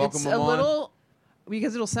trying to welcome them on. on. It's a little,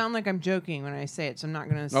 because it'll sound like I'm joking when I say it, so I'm not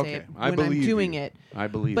going to say it when I'm doing it. I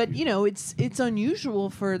believe But, you. It's unusual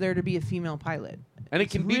for there to be a female pilot. And it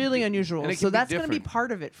can be really unusual. and it So can be that's going to be different.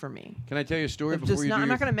 part of it for me. Can I tell you a story Of before just you do I'm your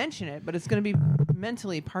not going to mention it, but it's going to be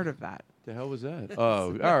mentally part of that. The hell was that?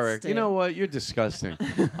 Oh, all right. You know what? You're disgusting.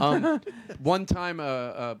 One time,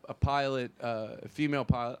 a pilot, a female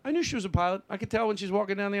pilot. I knew she was a pilot. I could tell when she's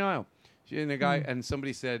walking down the aisle. And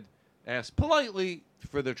somebody asked politely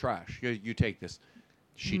for the trash. You take this.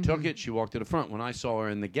 She took it. She walked to the front. When I saw her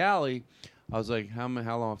in the galley, I was like,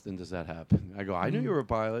 how often does that happen? I go, I knew you were a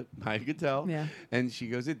pilot. I could tell. Yeah. And she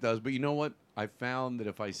goes, it does. But you know what? I found that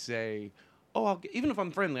if I say, even if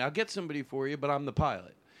I'm friendly, I'll get somebody for you, but I'm the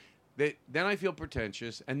pilot. Then I feel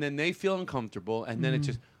pretentious, and then they feel uncomfortable, and then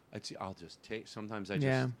I'll just take. Sometimes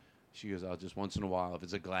she goes, I'll just once in a while, if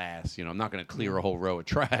it's a glass, I'm not going to clear a whole row of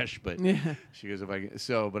trash, but she goes,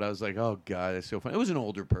 but I was like, oh God, that's so funny. It was an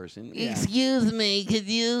older person. Yeah. Excuse me, could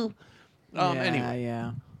you? Anyway.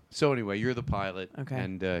 Yeah. So anyway, you're the pilot, okay.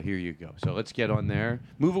 And here you go. So let's get on there.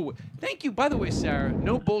 Move away. Thank you. By the way, Sarah,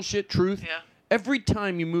 no bullshit, truth. Yeah. Every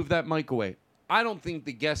time you move that mic away, I don't think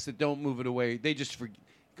the guests that don't move it away, they just forget.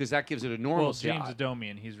 Because that gives it a normalcy. Well, James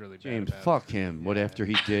Adomian, he's really bad. James, fuck him. What after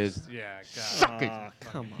he did? Yeah, God. Suck it.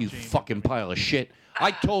 Come on. You James fucking pile of shit.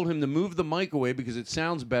 I told him to move the mic away because it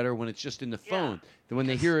sounds better when it's just in the phone. Then when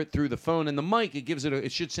they hear it through the phone and the mic, it gives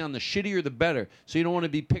it should sound the shittier the better. So you don't want to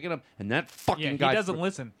be picking up. And that fucking guy. He doesn't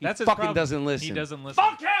listen. He That's his fucking problem. doesn't listen. He doesn't listen.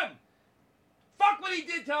 Fuck him! Fuck what he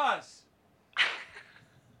did to us!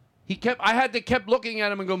 I had to keep looking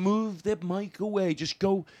at him and go, move the mic away. Just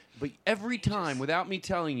go. But every time, without me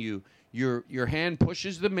telling you, your hand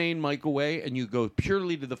pushes the main mic away and you go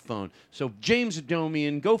purely to the phone. So, James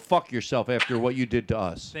Adomian, go fuck yourself after what you did to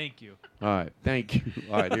us. Thank you. All right. Thank you.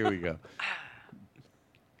 All right. Here we go.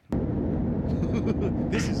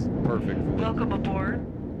 This is perfect. Welcome aboard.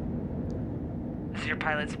 This is your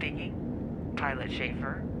pilot speaking, Pilot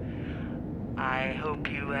Schaefer. I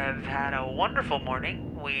hope you have had a wonderful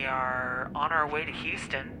morning. We are on our way to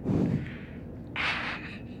Houston.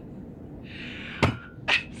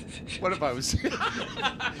 What if I was...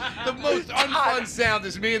 The most unfun sound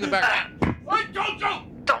is me in the back. Wait, don't!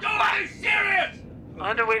 Be serious!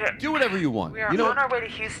 On our way to... Do whatever you want. We are on our way to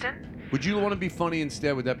Houston. Would you want to be funny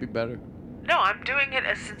instead? Would that be better? No, I'm doing it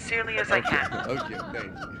as sincerely as I can. Okay,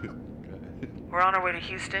 thank you. We're on our way to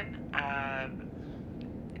Houston.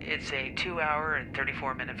 It's a 2-hour and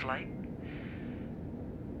 34-minute flight.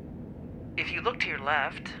 If you look to your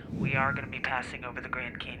left, we are going to be passing over the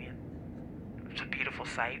Grand Canyon. It's a beautiful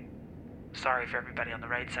sight. Sorry for everybody on the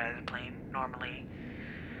right side of the plane. Normally,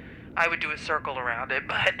 I would do a circle around it,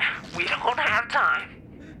 but we don't have time.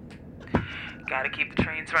 Gotta keep the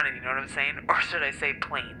trains running, you know what I'm saying? Or should I say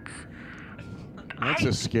planes? That's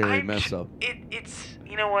a scary mess up. It's,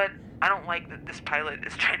 you know what? I don't like that this pilot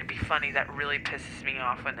is trying to be funny. That really pisses me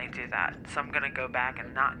off when they do that. So I'm going to go back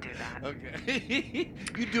and not do that. Okay.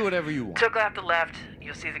 You do whatever you want. Took out the left.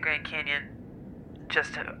 You'll see the Grand Canyon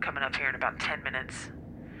just coming up here in about 10 minutes.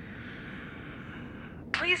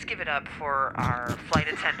 Please give it up for our flight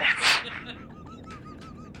attendants.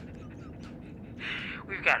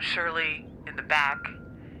 We've got Shirley in the back,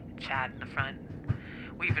 Chad in the front.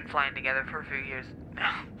 We've been flying together for a few years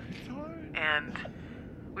now. And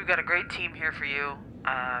we've got a great team here for you.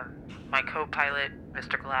 My co-pilot,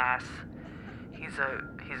 Mr. Glass. He's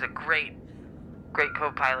a great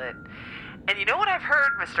co-pilot. And you know what I've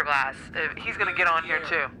heard, Mr. Glass? He's going to get on here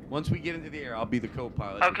too. Once we get into the air, I'll be the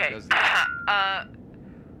co-pilot. Okay.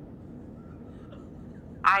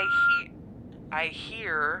 I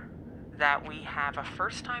hear that we have a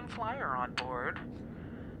first-time flyer on board.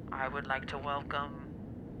 I would like to welcome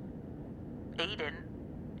Aiden,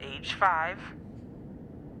 age 5.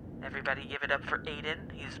 Everybody give it up for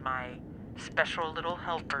Aiden. He's my special little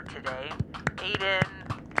helper today. Aiden.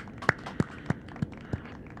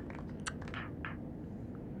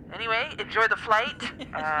 Anyway, enjoy the flight.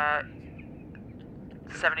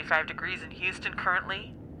 75 degrees in Houston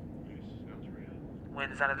currently.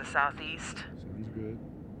 Winds out of the southeast. Sounds good.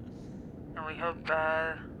 And we hope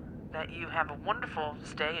that you have a wonderful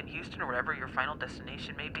stay in Houston or wherever your final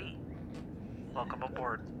destination may be. Welcome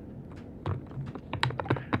aboard.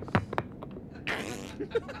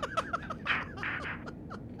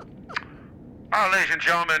 Ladies and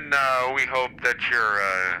gentlemen, we hope that your...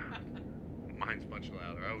 Mine's much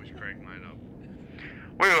louder. I always crank mine up.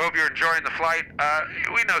 We hope you're enjoying the flight.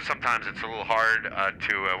 We know sometimes it's a little hard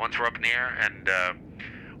to, once we're up in the air, and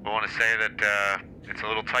we want to say that it's a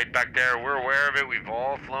little tight back there. We're aware of it. We've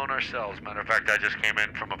all flown ourselves. Matter of fact, I just came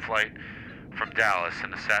in from a flight from Dallas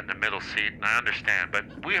and sat in the middle seat, and I understand.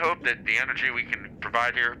 But we hope that the energy we can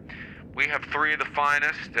provide here, we have 3 of the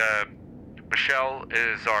finest. Michelle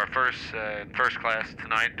is our first class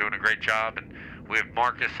tonight, doing a great job, and we have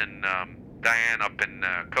Marcus and Diane up in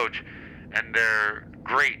coach, and they're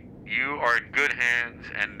great. You are in good hands,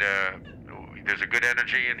 and there's a good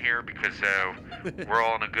energy in here because we're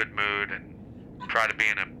all in a good mood, and try to be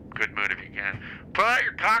in a good mood if you can. Pull out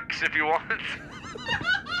your cocks if you want.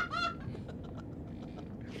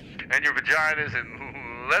 And your vaginas,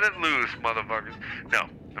 and let it loose, motherfuckers. No,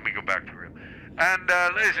 let me go back to real. And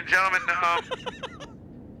ladies and gentlemen,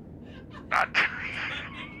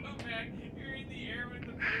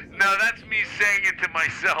 no, that's me saying it to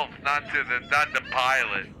myself, not the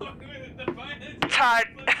pilot. Todd,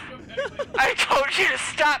 I told you to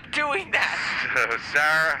stop doing that.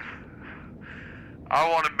 Sarah, I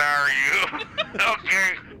want to marry you.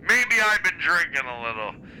 Okay, maybe I've been drinking a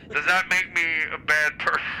little. Does that make me a bad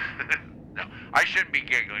person? No, I shouldn't be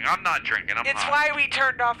giggling. I'm not drinking. I'm It's not. why we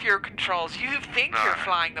turned off your controls. You think you're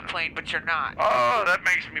flying the plane, but you're not. Oh, that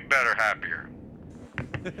makes me better, happier.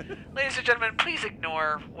 Ladies and gentlemen, please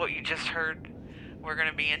ignore what you just heard. We're going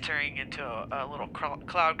to be entering into a little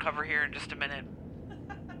cloud cover here in just a minute.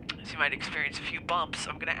 So you might experience a few bumps.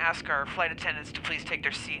 I'm going to ask our flight attendants to please take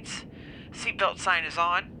their seats. Seatbelt sign is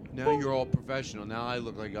on. Now you're all professional. Now I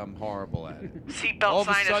look like I'm horrible at it. Seatbelt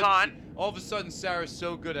sign is on. All of a sudden, Sarah's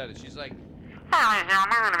so good at it. She's like, Hi,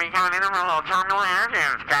 we're going to be coming in a little terminal here.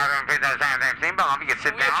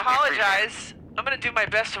 We apologize. I'm going to do my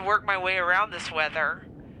best to work my way around this weather.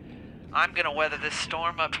 I'm going to weather this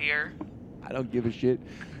storm up here. I don't give a shit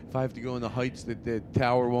if I have to go in the heights that the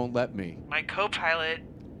tower won't let me. My co-pilot.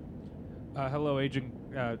 Hello, Agent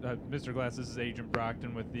Mr. Glass. This is Agent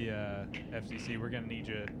Brockton with the FCC. We're going to need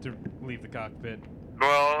you to leave the cockpit.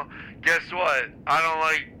 Well, guess what? I don't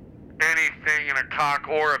like anything in a cock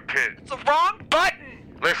or a pit. It's the wrong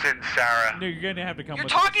button. Listen, Sarah. No, you're going to have to come You're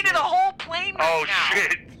with talking to the whole plane right now.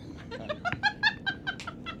 shit.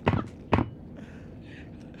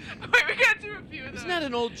 Wait, we got to do a few of those. Isn't that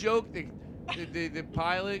an old joke? The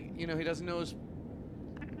pilot, he doesn't know his...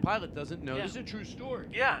 Pilot doesn't know. Yeah. This is a true story.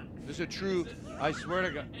 Yeah. This is a true... I swear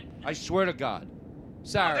to God.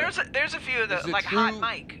 Sarah. Oh, there's a few of this the, is a like true Hot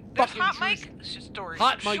Mike. There's fucking Hot true Mike stories.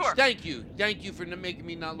 Hot Mike, Sure. thank you. Thank you for making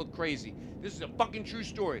me not look crazy. This is a fucking true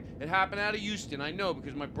story. It happened out of Houston. I know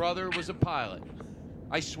because my brother was a pilot.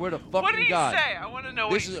 I swear to fucking God. What did he say? I want to know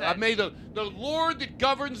what he said. I made the Lord that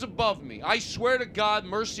governs above me. I swear to God,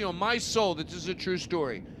 mercy on my soul, that this is a true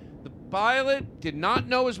story. The pilot did not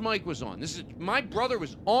know his mic was on. My brother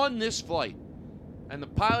was on this flight, and the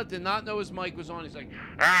pilot did not know his mic was on. He's like,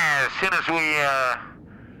 As soon as we,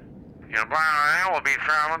 we'll be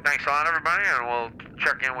traveling. Thanks a lot, everybody, and we'll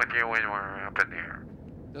check in with you when we're up in the air.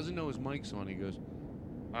 Doesn't know his mic's on. He goes,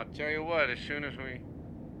 I'll tell you what, as soon as we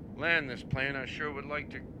land this plane, I sure would like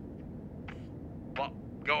to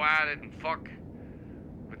go at it and fuck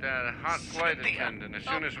with that hot flight attendant as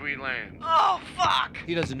soon as we land. Oh, fuck.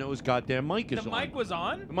 He doesn't know his goddamn mic is on. The mic was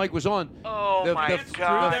on? The mic was on. Oh, my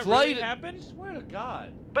God. The flight happened? Swear to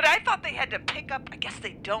God. But I thought they had to pick up. I guess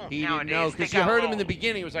they don't He nowadays. didn't know, They because you got heard him all- in the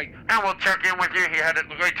beginning. He was like, And we'll check in with you. He had it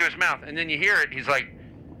right to his mouth. And then you hear it. He's like,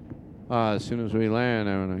 as soon as we land,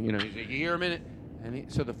 I don't know. He's like, you hear him in it.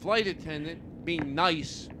 And so the flight attendant, being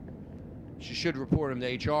nice, she should report him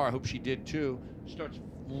to HR. I hope she did too. Starts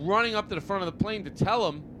running up to the front of the plane to tell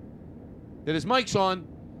him that his mic's on.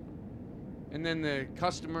 And then the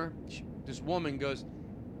customer, this woman, goes,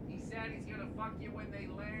 he said he's going to fuck you when they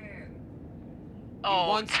land. Oh, He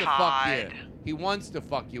wants to fuck you. He wants to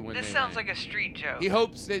fuck you when This they sounds land. like a street joke. He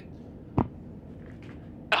hopes that...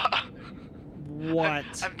 What?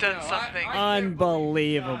 I've done something.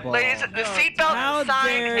 Unbelievable. Ladies, the How seatbelt sign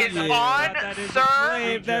dare is you. on, sir.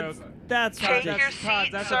 Wait, that's Take ridiculous. your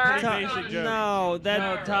seat, that's sir. a pretty basic joke. No, that.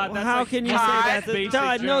 No, Todd, that's how like can you Todd, say that's that? basic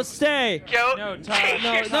Todd, no, joke. stay. Yo, No, Todd, take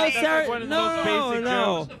No, your no, seat. Sarah, That's one of no, those no, basic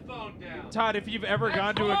no. jokes. Todd, if you've ever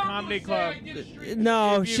gone to a comedy club,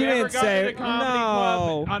 No, if she you've ever didn't gone say. to the comedy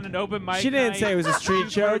No. club on an open mic She didn't night, say it was a street you've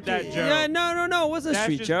joke. heard that joke. Yeah, no, it wasn't a That's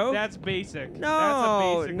street just- joke. That's basic. No,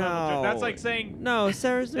 that's a basic no. level joke. That's like saying No,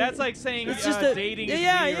 Sarah's. That's like saying it's just a, dating is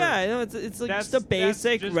yeah, weird. yeah. No, it's like That's just a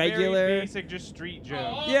basic, just regular. very basic, just street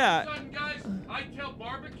joke. Yeah. guys, I tell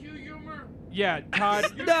barbecue humor. Yeah, Todd.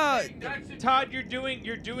 No. Todd, you're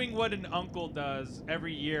doing what an uncle does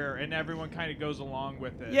every year, and everyone kind of goes along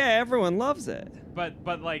with it. Yeah, everyone loves it.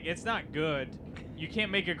 But like, it's not good. You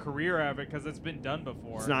can't make a career out of it because it's been done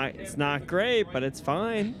before. It's not great, but it's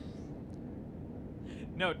fine.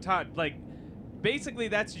 No, Todd. Like, basically,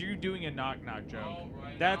 that's you doing a knock knock joke.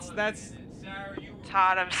 That's.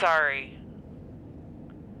 Todd, I'm sorry.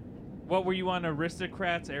 What were you on,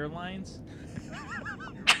 Aristocrats Airlines?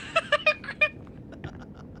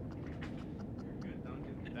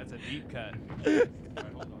 That's a deep cut. All right,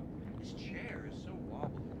 hold on. This chair is so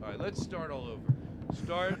wobbly. All right, let's start all over.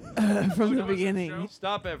 Start From the beginning.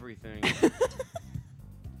 Stop everything.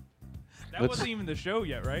 That wasn't even the show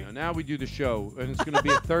yet, right? Now we do the show, and it's going to be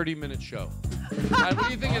a 30-minute show. What do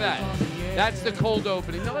you think of that? That's the cold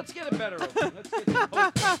opening. Now let's get a better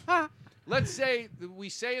opening. Let's say we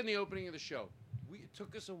say in the opening of the show, it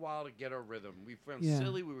took us a while to get our rhythm. We found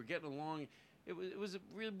silly. We were getting along. It was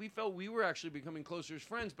really, we felt we were actually becoming closer as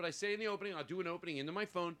friends. But I say in the opening, I'll do an opening into my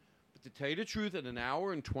phone. But to tell you the truth, at an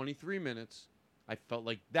hour and 23 minutes, I felt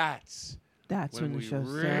like that's when the show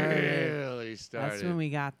really started. That's when we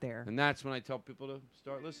got there. And that's when I tell people to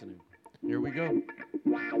start listening. Here we go.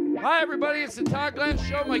 Hi, everybody. It's the Todd Glass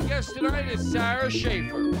Show. My guest tonight is Sara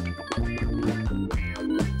Schaefer.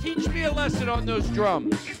 Teach me a lesson on those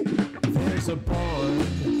drums. There's a barn.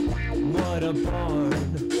 What a barn.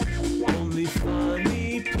 Only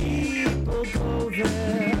funny people go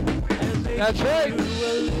there. And they That's right. do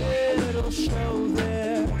a little show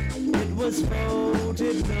there. It was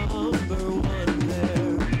voted #1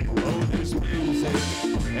 there. Oh, there's music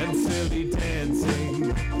and silly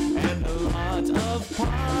dancing and a lot of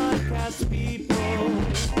podcast people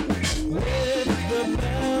with the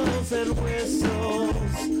bells and whistles,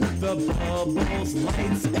 the bubbles,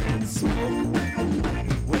 lights and smoke.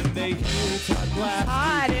 When they hear Todd Glass,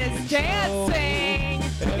 Todd is dancing,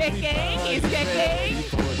 kicking, he's kicking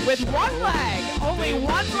with one leg. Only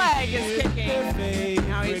one leg is kicking.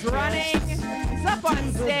 Now he's running. He's up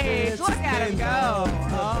on stage. Look at him go.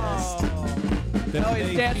 Oh,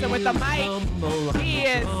 he's dancing with the mic. He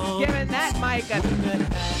is giving that mic a...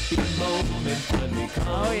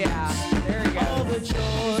 Oh, yeah. There he goes.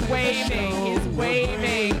 He's waving. He's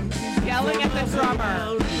waving. He's yelling at the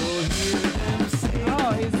drummer.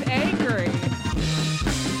 Oh, he's angry.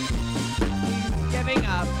 He's giving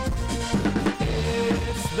up.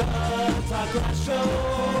 It's the Todd Glass Show.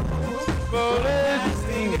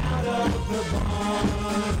 Blasting out of the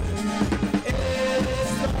barn.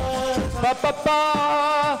 It's the Ba ba ba,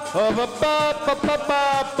 ba ba ba ba ba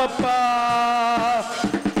ba ba, ba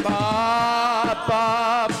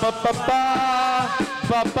ba ba ba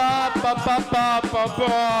ba, ba ba ba ba ba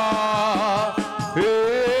ba.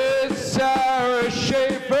 It's Sara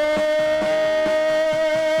Schaefer.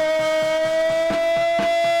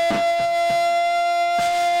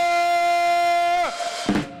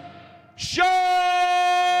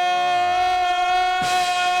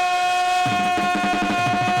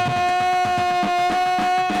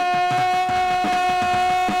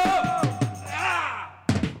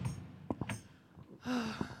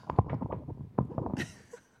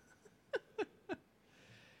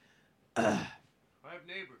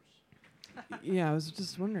 Yeah, I was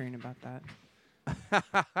just wondering about that.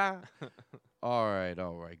 All right.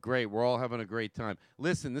 Great. We're all having a great time.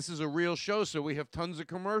 Listen, this is a real show, so we have tons of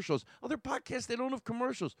commercials. Other podcasts, they don't have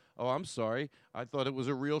commercials. Oh, I'm sorry. I thought it was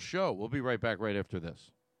a real show. We'll be right back right after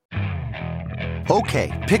this.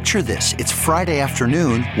 Okay, picture this. It's Friday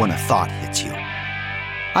afternoon when a thought hits you.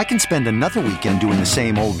 I can spend another weekend doing the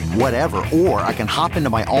same old whatever, or I can hop into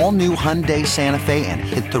my all-new Hyundai Santa Fe and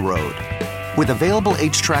hit the road. With available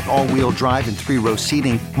H-Track all-wheel drive and 3-row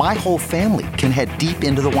seating, my whole family can head deep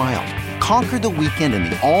into the wild. Conquer the weekend in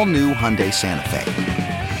the all-new Hyundai Santa Fe.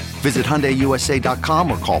 Visit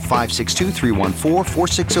HyundaiUSA.com or call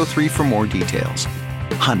 562-314-4603 for more details.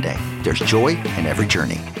 Hyundai, there's joy in every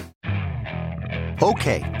journey.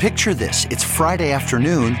 Okay, picture this. It's Friday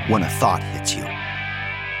afternoon when a thought hits you.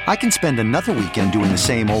 I can spend another weekend doing the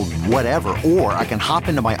same old whatever, or I can hop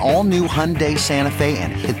into my all-new Hyundai Santa Fe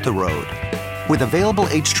and hit the road. With available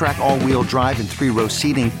H-Track all-wheel drive and 3-row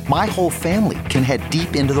seating, my whole family can head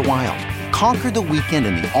deep into the wild. Conquer the weekend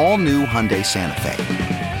in the all-new Hyundai Santa Fe.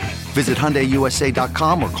 Visit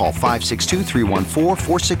HyundaiUSA.com or call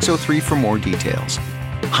 562-314-4603 for more details.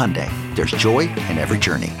 Hyundai, there's joy in every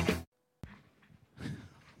journey.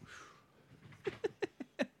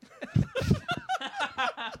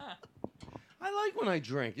 I like when I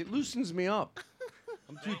drink. It loosens me up.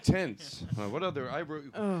 I'm too tense. What other? I wrote.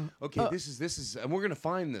 Okay, this is, and we're gonna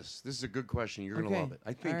find this. This is a good question. You're gonna love it.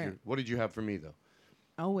 I think. Right. What did you have for me though?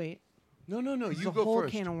 I'll wait. No. It's You a go whole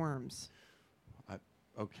first. can of worms.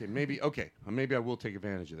 Okay, maybe. Okay, maybe I will take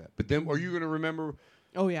advantage of that. But then, are you gonna remember?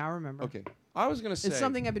 Oh yeah, I remember. Okay, I was gonna say it's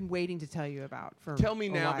something I've been waiting to tell you about for. Tell me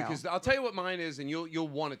a now, while. because I'll tell you what mine is, and you'll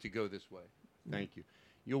want it to go this way. Thank you.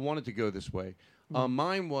 You'll want it to go this way.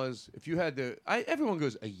 Mine was, if you had to, everyone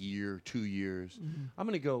goes a year, 2 years. I'm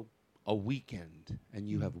going to go a weekend, and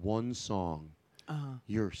you have one song.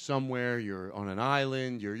 You're somewhere, you're on an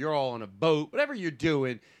island, you're all on a boat, whatever you're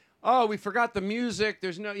doing. Oh, we forgot the music.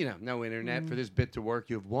 There's no internet for this bit to work.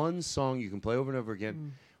 You have one song you can play over and over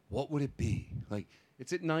again. What would it be? Like,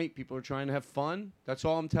 it's at night. People are trying to have fun. That's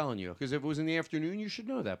all I'm telling you. Because if it was in the afternoon, you should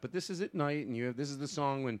know that. But this is at night, and this is the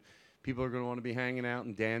song when People are going to want to be hanging out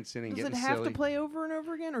and dancing and Does getting it have silly. to play over and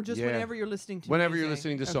over again, or just Yeah. whenever you're listening to Whenever music? you're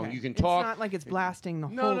listening to song, Okay. you can talk. It's not like it's blasting the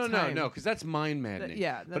No, whole time. no, because that's mind maddening.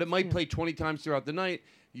 yeah, but it that's- might yeah. play 20 times throughout the night.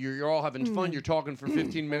 You're all having fun. You're talking for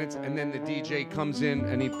 15 minutes, and then the DJ comes in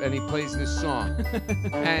and he plays this song,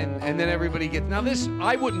 and then everybody gets. Now this,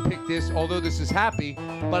 I wouldn't pick this, although this is happy.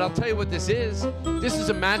 But I'll tell you what this is. This is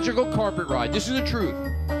a magical carpet ride. This is the truth.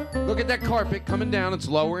 Look at that carpet coming down. It's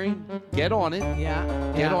lowering. Get on it. Yeah.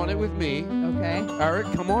 Get on it with me. Okay.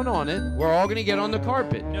 Eric, come on it. We're all gonna get on the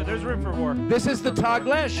carpet. No, there's room for more. This is the Todd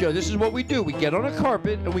Glass Show. This is what we do. We get on a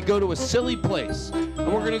carpet and we go to a silly place. And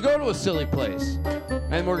we're going to go to a silly place.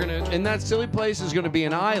 And we're going to, in that silly place is going to be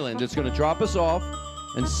an island. It's going to drop us off.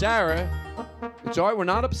 And Sarah, it's all right. We're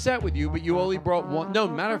not upset with you, but you only brought one. No,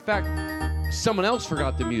 matter of fact, someone else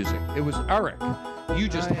forgot the music. It was Eric. You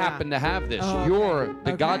just happened to have this. Oh, okay. You're the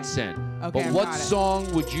Okay. godsend. Okay, But I what got it.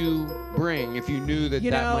 song would you bring if you knew that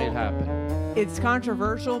You that know, might happen? It's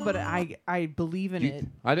controversial, but I believe in it.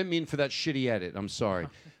 I didn't mean for that shitty edit. I'm sorry.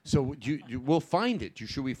 So we'll find it.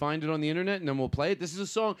 Should we find it on the internet and then we'll play it? This is a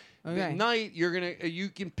song. Okay. At night you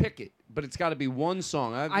can pick it, but it's got to be one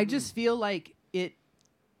song. I just feel like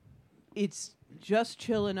it's just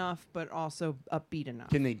chill enough, but also upbeat enough.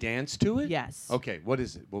 Can they dance to it? Yes. Okay. What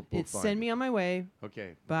is it? We'll It's find "Send it. Me on My Way."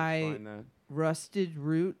 Okay. By find that. Rusted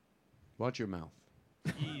Root. Watch your mouth.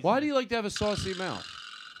 Why do you like to have a saucy mouth?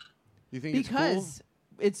 You think it's cool? Because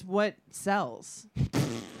it's what sells.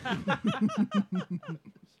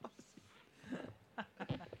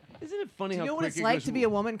 Isn't it funny Do how you know what quick it's it like goes to be a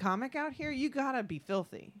woman comic out here? You gotta be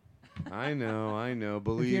filthy. I know.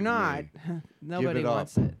 Believe If you're not, me. nobody Give it up.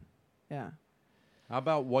 wants it. Yeah. How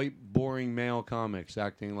about white, boring male comics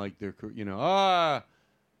acting like they're,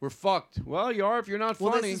 we're fucked. Well, you are if you're not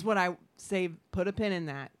Well, funny. this is what I say. Put a pin in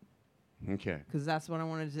that, Okay. because that's what I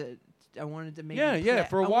wanted to. I wanted to make. Yeah.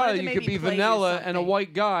 For a while, you could be vanilla and a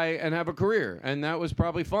white guy and have a career, and that was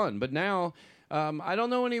probably fun. But now, I don't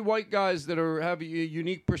know any white guys that have a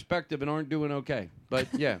unique perspective and aren't doing okay. But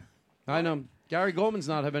yeah, I know Gary Goldman's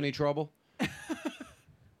not have any trouble.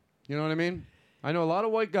 You know what I mean? I know a lot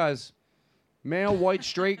of white guys, male, white,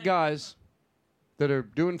 straight guys that are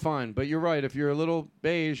doing fine. But you're right. If you're a little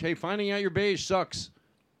beige, hey, finding out you're beige sucks.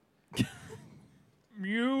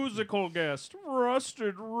 Musical guest,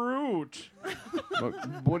 Rusted Root.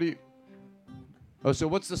 What do you? Oh, so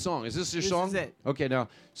what's the song? Is this your song? This is it. Okay, now,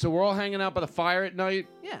 so we're all hanging out by the fire at night.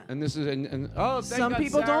 Yeah. And this is and oh, thank Some God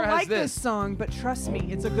people Sarah don't has like this song, but trust me,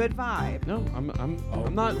 it's a good vibe. No,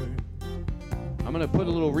 I'm not. I'm gonna put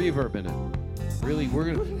a little reverb in it. Really,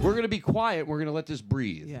 we're gonna be quiet. We're gonna let this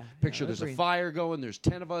breathe. Yeah. Picture let it there's a breathe. fire going. There's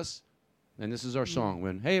 10 of us, and this is our song.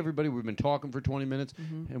 When hey everybody, we've been talking for 20 minutes,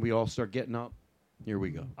 and we all start getting up. Here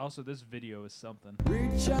we go. Also, this video is something.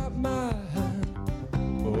 Reach out my hand,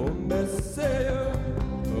 oh, Messiah,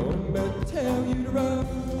 oh, me tell you to run.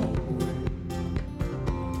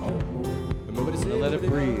 Nobody I'm gonna let it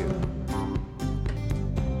breathe.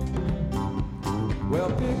 Well,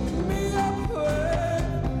 pick me up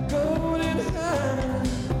where golden hand,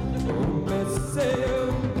 oh,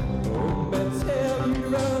 Messiah, oh, me tell you to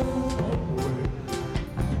run.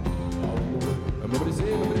 Nobody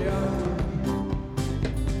say, nobody out.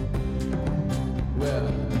 Well,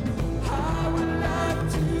 I would like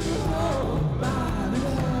to hold my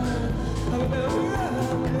little hand. I will run,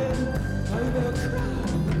 I will cry.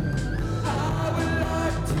 I would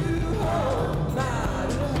like to hold my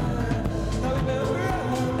little hand. I will run,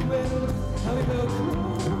 I will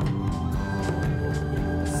cry.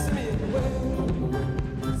 Send me away,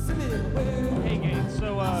 send me away. Hey, gang. So,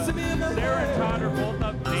 Sarah and Todd are both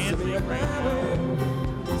up dancing right now.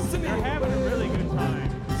 They're having a really good time.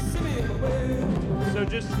 So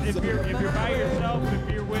just if you're by yourself, if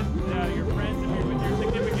you're with your friends, if you're with your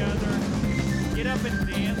significant other, get up and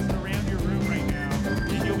dance around your room right now,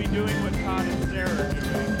 and you'll be doing what Todd and Sarah are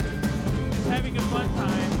doing. Just having a fun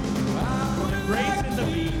time, embracing the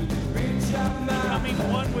beat, becoming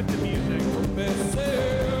one with the music,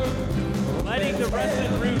 letting the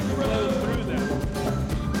rusted root flow through them,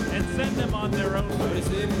 and send them on their own way.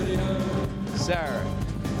 Sarah,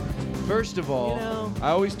 first of all, I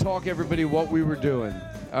always talk everybody what we were doing.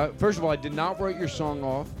 First of all, I did not write your song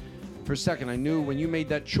off. For a second, I knew when you made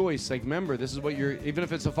that choice, like, remember, this is what you're, even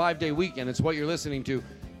if it's a 5-day weekend, it's what you're listening to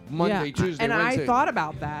Monday, Yeah, Tuesday, and Wednesday. I thought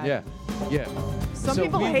about that. Yeah. Some So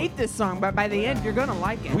people we- hate this song, but by the end, you're gonna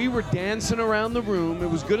like it. We were dancing around the room. It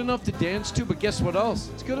was good enough to dance to, but guess what else?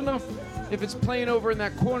 It's good enough If it's playing over in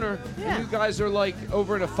that corner, and you guys are like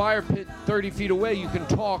over in a fire pit 30 feet away, you can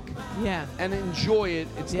talk and enjoy it.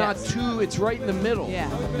 It's not too, it's right in the middle. Yeah.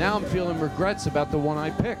 Now I'm feeling regrets about the one I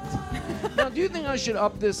picked. Now, do you think I should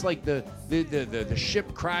up this, like the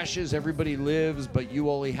ship crashes, everybody lives, but you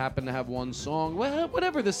only happen to have one song? Well,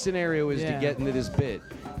 whatever the scenario is to get into this bit,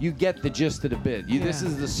 you get the gist of the bit. This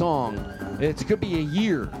is the song. It could be a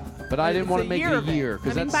year. But I didn't want to make it a year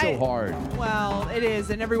because that's so hard. Well, it is,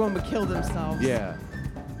 and everyone would kill themselves. Yeah.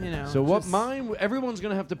 You know. So what mine? Everyone's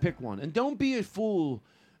gonna have to pick one, and don't be a fool.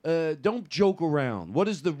 Don't joke around. What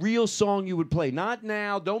is the real song you would play? Not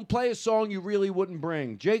now. Don't play a song you really wouldn't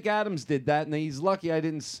bring. Jake Adams did that, and he's lucky I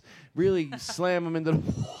didn't really slam him into the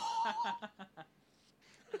wall.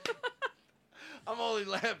 I'm only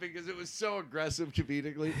laughing because it was so aggressive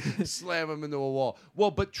comedically. Slam him into a wall.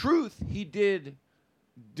 Well, but truth, he did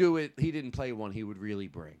do it. He didn't play one he would really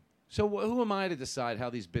bring. So who am I to decide how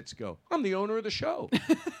these bits go? I'm the owner of the show.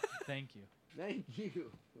 Thank you. Thank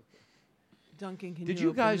you. Duncan, can Did you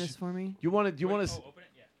you guys open this for me? Do you want to open it?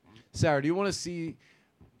 Yeah. Sarah, do you want to see?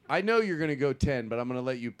 I know you're going to go 10, but I'm going to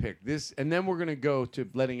let you pick this, and then we're going to go to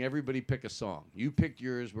letting everybody pick a song. You picked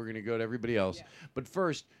yours. We're going to go to everybody else. Yeah. But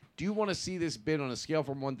first, do you want to see this bit on a scale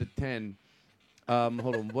from 1 to 10?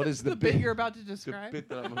 Hold on. What is the bit you're about to describe? The bit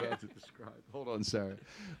that I'm about to describe. Hold on, Sarah.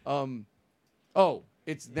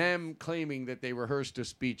 It's them claiming that they rehearsed a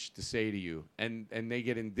speech to say to you, and they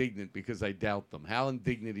get indignant because I doubt them. How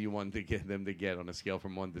indignant do you want to get them to get on a scale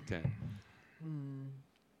from 1 to 10?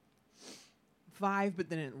 5, but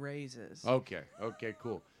then it raises. Okay,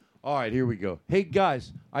 cool. All right, here we go. Hey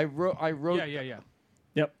guys, I wrote. Yeah.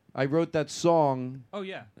 Yep. I wrote that song. Oh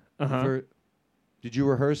yeah. Did you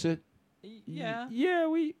rehearse it? Yeah. Yeah,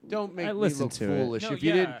 we don't make I me listened look to foolish. No, If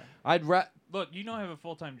you didn't, I'd Look, you know I have a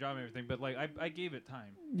full-time job and everything, but like I gave it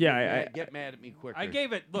time. Yeah, I get mad at me quicker. I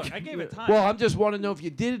gave it time. Well, I'm just want to know if you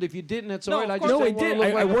did it. If you didn't, that's all right. I just I don't wanna did. look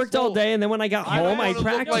I like a worked all fool. day, and then when I got home, I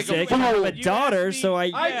practiced it. 'Cause I have a daughter, so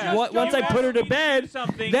once I put her to bed,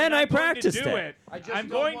 then I practiced it. I'm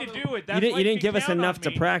going to do it. That's You didn't give us enough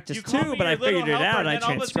to practice too, but I figured it out. I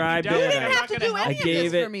transcribed it. You didn't have to do any I of this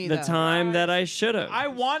gave for it me, the though. time that I should have. I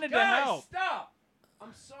wanted to help. Stop!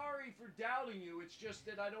 I'm sorry for doubting you. It's just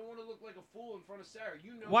that I don't want to look like a fool in front of Sarah.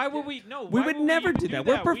 You know. Why would we? No. We why would would never even do that.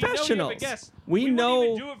 We're We know you have a professionals. guest. We wouldn't know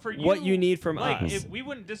even do it for what you need from like, us. We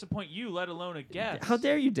wouldn't disappoint you, let alone a guest. How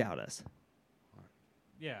dare you doubt us?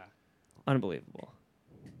 Yeah. Unbelievable.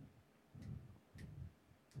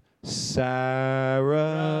 Sarah,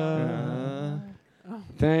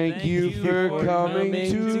 thank you for coming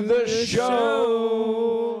to the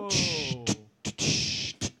show.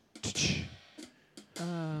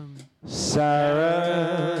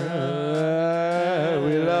 Sarah,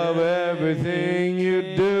 we love everything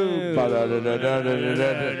you do.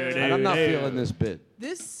 And I'm not feeling this bit.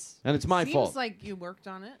 And it's my fault. Seems like you worked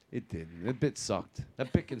on it. It didn't. That bit sucked.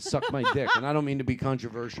 That bit can suck my dick, and I don't mean to be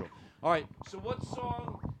controversial. All right. So what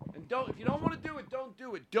song? And if you don't want to do it, don't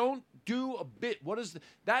do it. Don't do a bit. What is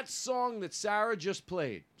that song that Sarah just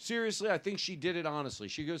played? Seriously, I think she did it honestly.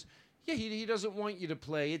 She goes, yeah, he doesn't want you to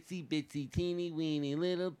play itsy bitsy teeny weeny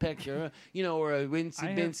little pecker, or a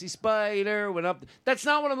wincy bincy spider went up. That's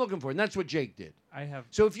not what I'm looking for, and that's what Jake did.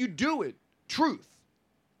 So if you do it, truth,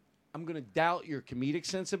 I'm gonna doubt your comedic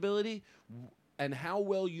sensibility and how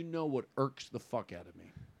well you know what irks the fuck out of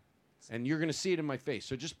me. And you're gonna see it in my face.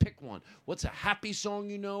 So just pick one. What's a happy song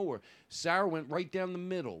you know? Or Sarah went right down the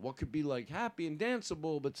middle. What could be like happy and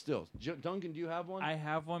danceable, but still? Duncan, do you have one? I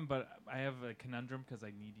have one, but I have a conundrum because I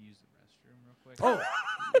need to use the restroom real quick. Oh,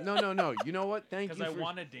 no. You know what? Thank you. Because I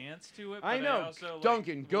want to dance to it. But I know. also,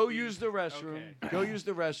 Duncan, go use the restroom. Okay. Go use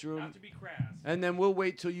the restroom. Not to be crass. And then we'll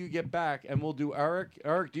wait till you get back, and we'll do Eric.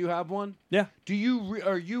 Eric, do you have one? Yeah. Do you?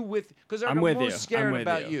 Are you with? Because I'm with most you. scared I'm with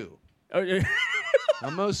about you. you.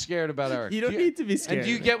 I'm most scared about Eric. You don't need to be scared. And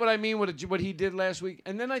do you get what I mean? What he did last week?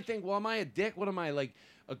 And then I think, well, am I a dick? What am I, like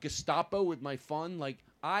a Gestapo with my fun? Like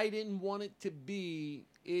I didn't want it to be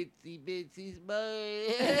itsy bitsy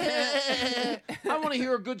spider. I want to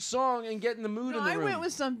hear a good song and get in the mood in the room. I went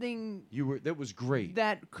with something. That was great.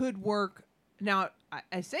 That could work. Now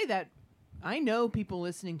I say that. I know people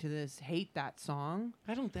listening to this hate that song.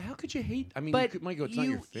 How could you hate? I mean, but Michael, it's not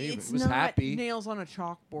your favorite. It's it was not happy. Nails on a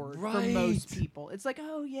chalkboard for Right. most people. It's like,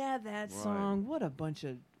 oh yeah, that song. What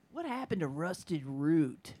happened to Rusted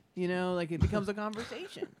Root? Like it becomes a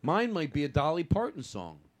conversation. Mine might be a Dolly Parton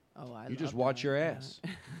song. Oh, You just watch your ass.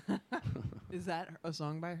 Is that a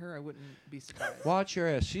song by her? I wouldn't be surprised. Watch your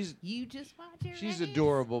ass. You just watch your She's ass.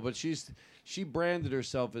 adorable, but she branded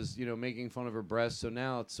herself as making fun of her breasts. So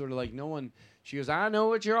now it's sort of like no one. She goes, I know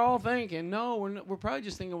what you're all thinking. No, we're probably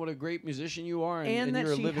just thinking what a great musician you are, and that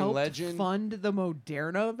you're a she living helped legend. fund the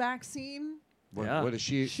Moderna vaccine. What is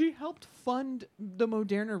she? She helped fund the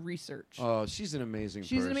Moderna research. Oh, she's an amazing.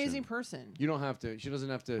 She's an amazing person. You don't have to. She doesn't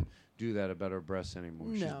have to do that about her breasts anymore.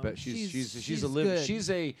 No, she's good. She's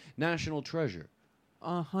a national treasure.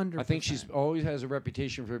 100%. I think she's always has a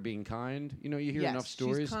reputation for being kind. You hear enough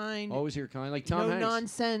stories. She's kind. Always hear kind, like Tom no Hanks.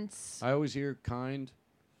 nonsense. I always hear kind.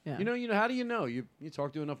 Yeah. How do you know? You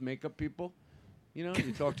talk to enough makeup people. You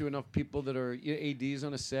talk to enough people that are ADs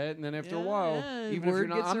on a set, and then after a while, even if you're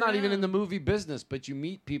not, I'm not even in the movie business, but you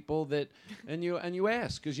meet people that, and you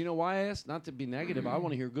ask, because why I ask? Not to be negative, I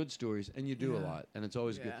want to hear good stories, and you do a lot, and it's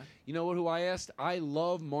always good. You know what? Who I asked? I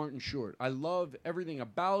love Martin Short. I love everything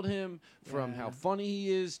about him, from how funny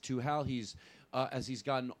he is to how he's, as he's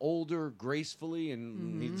gotten older, gracefully,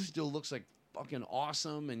 and he still looks like fucking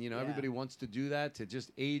awesome, and everybody wants to do that, to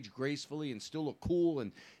just age gracefully and still look cool,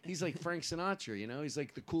 and he's like Frank Sinatra, he's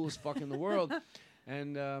like the coolest fuck in the world.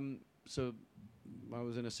 And so I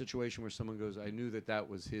was in a situation where someone goes, I knew that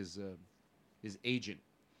was his agent,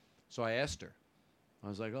 so I asked her. I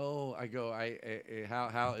was like,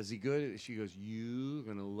 how is he good? She goes, you're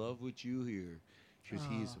gonna love what you hear. She goes,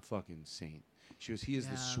 he's a fucking saint. She goes, he is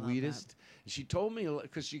the sweetest. And she told me,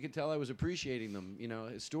 because she could tell I was appreciating them,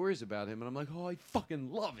 stories about him. And I'm like, oh, I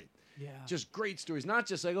fucking love it. Yeah. Just great stories. Not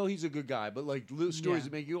just like, oh, he's a good guy, but like stories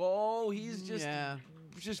that make you, he's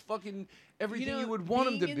just fucking everything you would want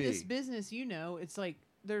him to be. In this business, it's like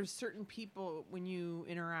there's certain people, when you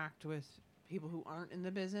interact with people who aren't in the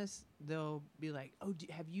business, they'll be like, oh,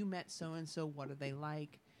 have you met so-and-so? What are they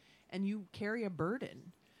like? And you carry a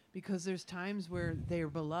burden, because there's times where they're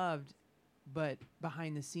beloved, but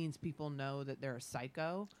behind the scenes, people know that they're a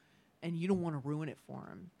psycho, and you don't want to ruin it for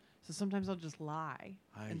them. So sometimes I'll just lie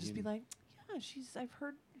and just be like, "Yeah, I've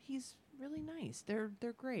heard he's really nice. They're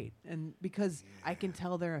great," and because I can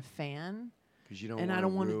tell they're a fan, because you don't, and I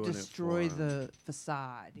don't want to destroy the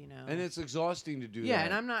facade, And it's exhausting to do. Yeah, that.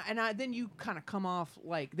 and I'm not, and then you kind of come off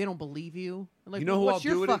like they don't believe you. Like, who what's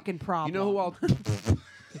I'll your do fucking problem? You know who I'll.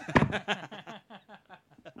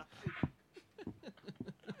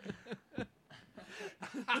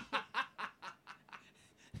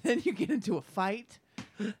 Then you get into a fight,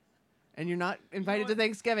 and you're not invited to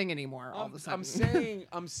Thanksgiving anymore. All of a sudden,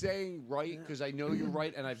 I'm saying right, because I know you're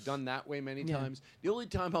right, and I've done that way many times. The only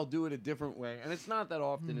time I'll do it a different way, and it's not that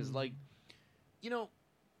often, is like,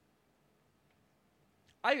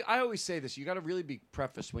 I always say this. You got to really be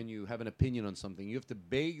prefaced when you have an opinion on something. You have to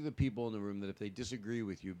beg the people in the room that if they disagree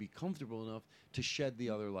with you, be comfortable enough to shed the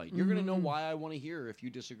other light. You're going to know why I want to hear if you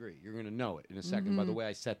disagree. You're going to know it in a second by the way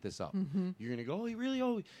I set this up. You're going to go,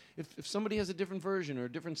 if somebody has a different version or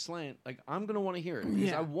a different slant, like I'm going to want to hear it.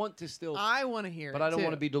 Because I want to still. I want to hear it, but I don't too.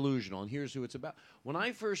 want to be delusional. And here's who it's about. When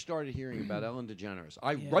I first started hearing about Ellen DeGeneres,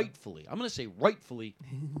 I'm going to say rightfully,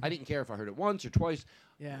 I didn't care if I heard it once or twice.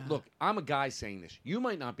 Yeah. Look, I'm a guy saying this. You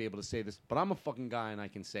might not be able to say this, but I'm a fucking guy and I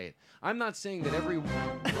can say it. I'm not saying that every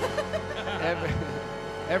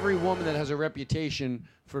woman that has a reputation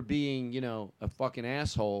for being, a fucking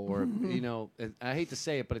asshole or, I hate to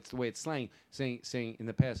say it, but it's the way it's saying in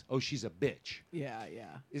the past, oh, she's a bitch. Yeah.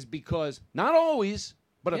 Is because, not always,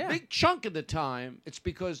 but Yeah. a big chunk of the time, it's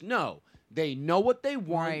because, no, they know what they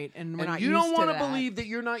want, Right, and we're not you used don't to want to that. believe that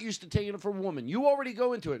you're not used to taking it for a woman. You already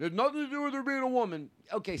go into it. There's nothing to do with her being a woman.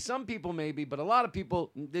 Okay, some people maybe, but a lot of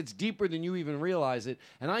people, it's deeper than you even realize it,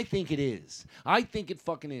 and I think it is. I think it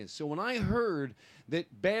fucking is. So when I heard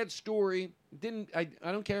that bad story, I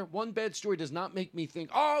don't care. One bad story does not make me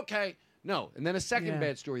think, oh, okay, no. And then a second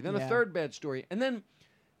bad story, then a third bad story, and then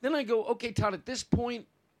I go, okay, Todd, at this point,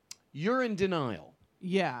 you're in denial.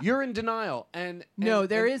 Yeah. You're in denial. And no,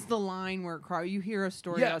 there is the line where you hear a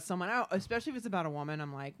story Yeah. about someone, especially if it's about a woman,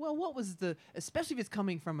 I'm like, well, what was especially if it's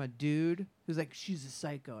coming from a dude who's like, she's a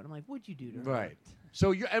psycho. And I'm like, what'd you do to her? Right. So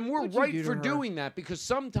we're What'd you right do to for her? doing that, because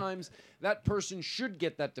sometimes that person should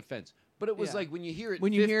get that defense. But it was Yeah. like when you hear it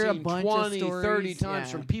When you 15, hear a bunch of 20, 30 stories, times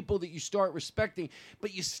yeah. from people that you start respecting,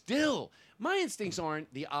 but you still, my instincts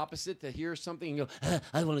aren't the opposite, to hear something and go,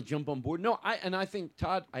 I want to jump on board. No, I think,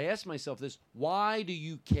 Todd, I asked myself this, why do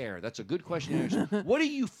you care? That's a good question to answer. What do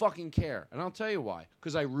you fucking care? And I'll tell you why.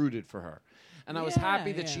 Because I rooted for her. And I was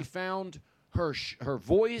happy that she found her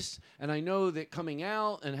voice, and I know that coming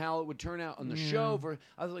out and how it would turn out on the show,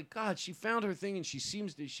 I was like, God, she found her thing, and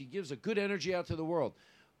she gives a good energy out to the world.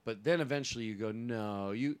 But then eventually you go,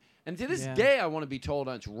 no, you. And to this Yeah. day, I want to be told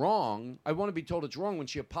it's wrong. I want to be told it's wrong when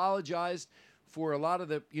she apologized for a lot of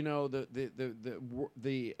the,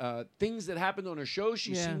 the things that happened on her show.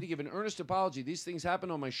 She Yeah. seemed to give an earnest apology. These things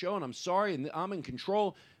happened on my show, and I'm sorry, and I'm in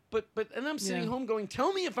control. But and I'm sitting Yeah. home going,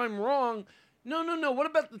 tell me if I'm wrong. No. What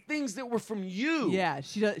about the things that were from you? Yeah,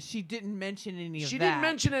 she didn't mention any of that. She didn't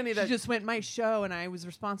mention any of that. She just went my show, and I was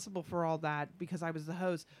responsible for all that because I was the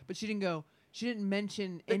host. But she didn't go. She didn't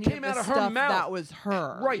mention That any came of out the of her stuff mouth. that was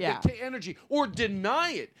her. Right, Yeah. the energy. Or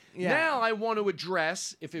deny it. Yeah. Now I want to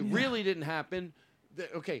address, if it really didn't happen,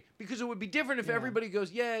 okay, because it would be different if everybody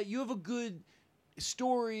goes, yeah, you have a good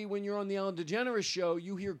story when you're on the Ellen DeGeneres show.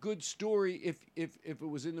 You hear good story if it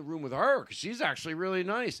was in the room with her, because she's actually really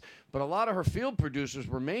nice. But a lot of her field producers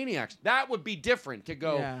were maniacs. That would be different to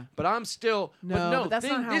go, Yeah. but I'm still, No, but that's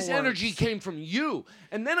not how this it energy works. came from you.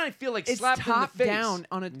 And then I feel like It's slapped in the top face. down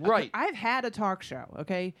on a Right. I've had a talk show,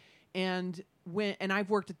 okay, and I've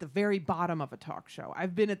worked at the very bottom of a talk show.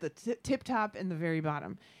 I've been at the tip top and the very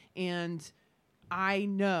bottom, and I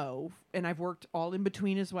know, and I've worked all in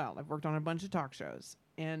between as well. I've worked on a bunch of talk shows,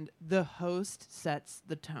 and the host sets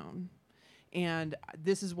the tone. And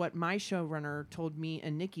this is what my showrunner told me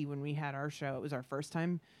and Nikki when we had our show. It was our first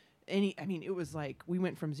time. It was like we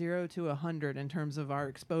went from 0 to 100 in terms of our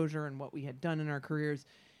exposure and what we had done in our careers.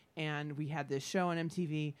 And we had this show on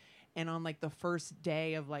MTV. And on like the first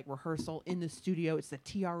day of like rehearsal in the studio, it's the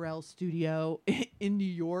TRL studio in New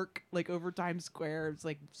York, like over Times Square. It's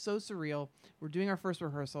like so surreal. We're doing our first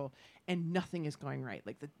rehearsal and nothing is going right.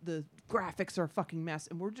 Like the graphics are a fucking mess,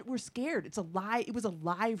 and we're scared. It was a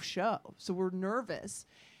live show, so we're nervous,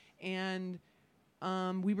 and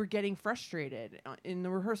we were getting frustrated in the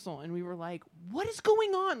rehearsal, and we were like, "What is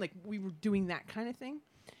going on?" Like we were doing that kind of thing,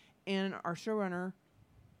 and our showrunner,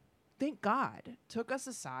 thank God, took us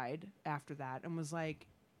aside after that and was like,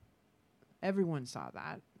 everyone saw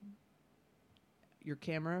that. Your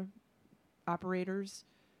camera operators,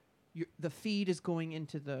 the feed is going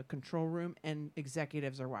into the control room and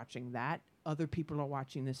executives are watching that. Other people are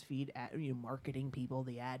watching this feed, marketing people,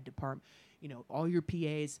 the ad department, all your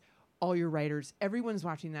PAs, all your writers, everyone's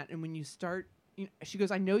watching that. And when you start, she goes,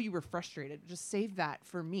 I know you were frustrated. Just save that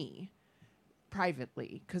for me.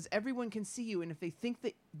 Privately, because everyone can see you, and if they think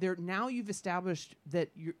that now you've established that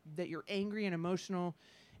you're angry and emotional,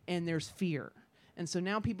 and there's fear, and so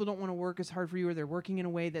now people don't want to work as hard for you, or they're working in a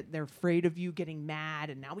way that they're afraid of you getting mad,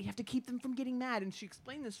 and now we have to keep them from getting mad. And she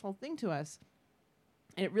explained this whole thing to us,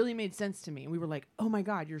 and it really made sense to me. And we were like, oh my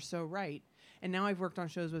God, you're so right. And now I've worked on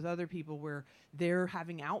shows with other people where they're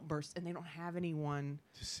having outbursts, and they don't have anyone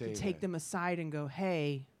to take them aside and go,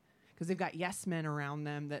 hey, because they've got yes men around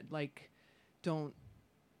them that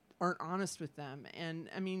aren't honest with them. And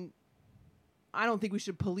I mean, I don't think we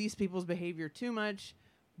should police people's behavior too much,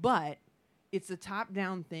 but it's a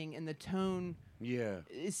top-down thing, and the tone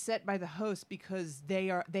is set by the host because they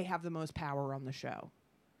have the most power on the show.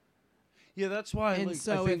 Yeah, that's why. And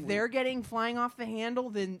so if they're getting flying off the handle,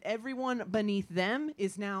 then everyone beneath them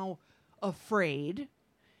is now afraid,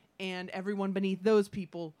 and everyone beneath those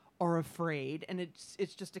people are afraid, and it's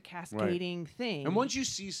just a cascading thing. And once you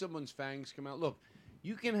see someone's fangs come out, look,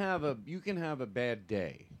 you can have a bad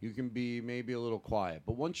day. You can be maybe a little quiet,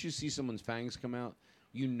 but once you see someone's fangs come out,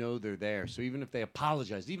 you know they're there. So even if they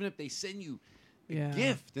apologize, even if they send you a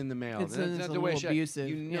gift in the mail, it's that's not a the way little abusive.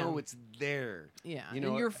 you know it's there. Yeah, you know,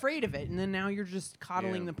 and you're afraid of it, and then now you're just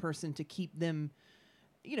coddling Yeah. the person to keep them.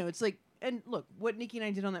 It's like, and look, what Nikki and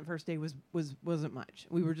I did on that first day wasn't much.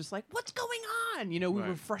 We were just like, "What's going on?" We were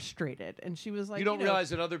Right. frustrated, and she was like, you don't realize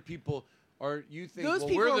that other people are. You think, those well,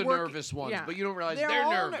 people we're are the working- nervous ones, yeah. but you don't realize They're they're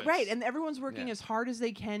all nervous, right? And everyone's working Yeah. as hard as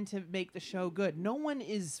they can to make the show good. No one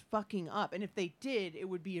is fucking up, and if they did, it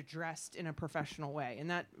would be addressed in a professional way, and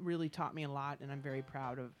that really taught me a lot. And I'm very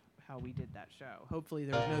proud of how we did that show. Hopefully,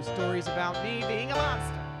 there's no stories about me being a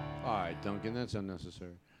monster. All right, Duncan, that's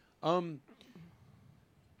unnecessary.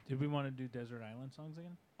 Did we want to do Desert Island songs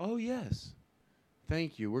again? Oh, yes.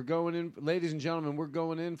 Thank you. We're going in, ladies and gentlemen, we're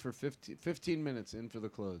going in for 15 minutes in for the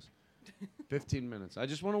close. 15 minutes. I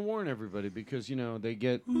just want to warn everybody because, they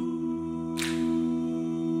get...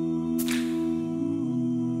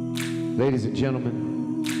 Ladies and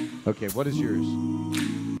gentlemen. Okay, what is yours?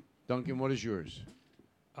 Duncan, what is yours?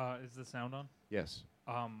 Is the sound on? Yes.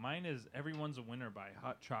 Mine is Everyone's a Winner by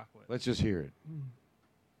Hot Chocolate. Let's just hear it.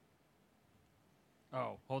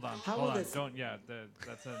 Oh, hold on. How hold will on. this- Don't,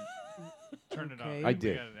 that's a... Turn it on. Okay. I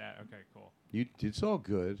did. Okay, cool. It's all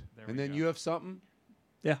good. There And we then go. you have something?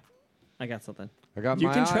 Yeah, I got something. I got You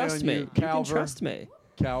my can eye trust on me. you, You can Calver. trust me.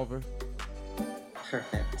 Calver.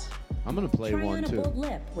 Perfect. I'm gonna play Try one on too. a bold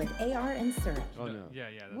lip with AR and syrup. Oh no. Yeah.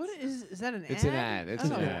 What is that an ad? It's an ad. It's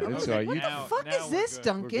an ad. It's all right. What You- the fuck is this, We're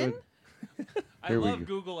Duncan? good. I Here we love go.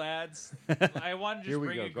 Google ads. I want to Here just we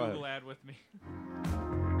bring go. a Go Google ahead. ad with me.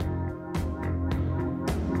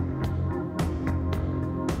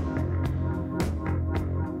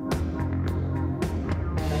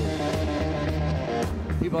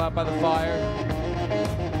 People out by the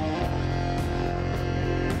fire.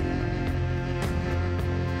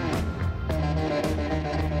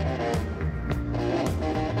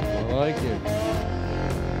 I like it.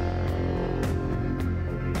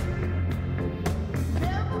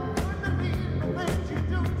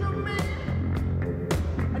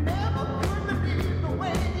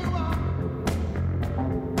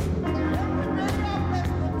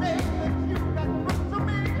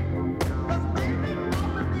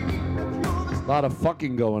 A lot of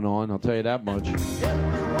fucking going on, I'll tell you that much.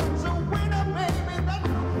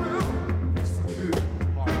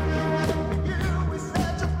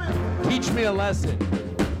 Teach me a lesson.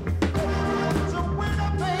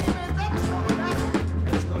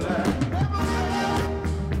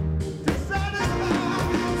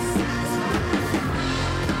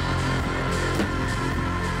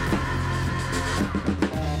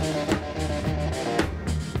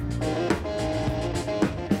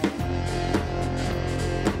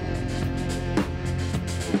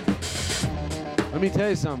 Let me tell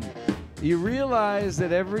you something. You realize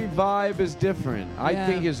that every vibe is different. I Yeah.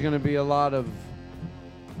 think there's going to be a lot of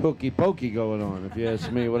hooky pokey going on, if you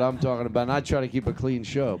ask me what I'm talking about. And I try to keep a clean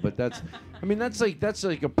show, but that's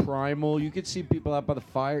like a primal. You could see people out by the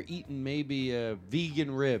fire eating maybe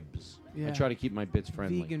vegan ribs. Yeah. I try to keep my bits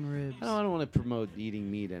friendly. Vegan ribs. I don't want to promote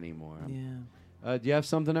eating meat anymore. Yeah. Do you have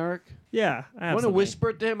something, Eric? Yeah, I have want to something. whisper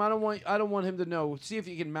it to him? I don't want him to know. See if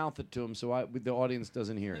you can mouth it to him so the audience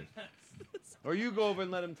doesn't hear it. Or you go over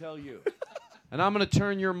and let him tell you. And I'm going to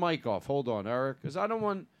turn your mic off. Hold on, Eric, because I don't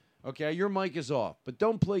want. Okay, your mic is off, but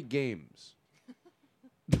don't play games.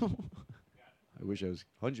 I wish I was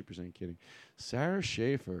 100% kidding. Sara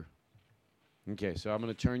Schaefer. Okay, so I'm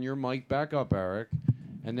going to turn your mic back up, Eric.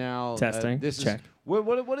 And now Testing. This Check. is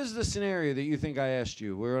what is the scenario that you think I asked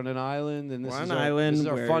you? We're on an island, and this We're is on an our, island this is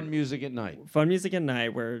our where- fun music at night. Fun music at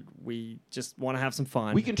night where we just want to have some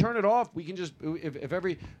fun. We can turn it off. We can just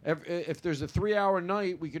if there's a 3-hour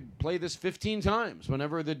night, we could play this 15 times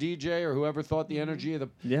whenever the DJ or whoever thought the energy of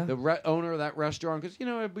the owner of that restaurant, because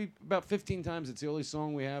it'd be about 15 times. It's the only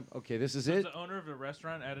song we have. Okay, this is it. The owner of a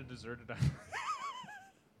restaurant at a deserted island.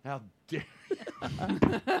 How dare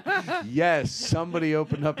Yes, somebody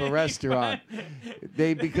opened up a restaurant.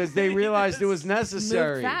 Because they realized it was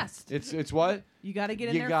necessary. Move fast. It's what? You got to get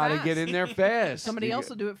in there You got to fast. get in there fast. Somebody else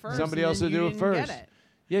will do it first. Somebody and else will then do you it didn't first. Get it.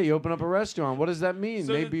 Yeah, you open up a restaurant. What does that mean?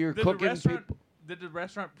 So Maybe you're did cooking the restaurant, people. Did the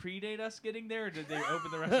restaurant predate us getting there, or did they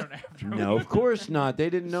open the restaurant after? No, of course not. They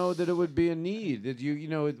didn't know that it would be a need.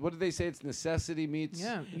 That what did they say? It's necessity meets.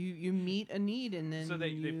 Yeah, you meet a need and then So they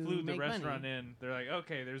you flew the make restaurant money. in. They're like,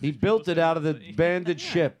 okay, there's. He these built people it out of the sitting- banded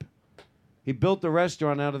ship. He built the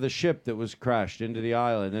restaurant out of the ship that was crashed into the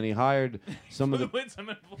island, and he hired some of the. With some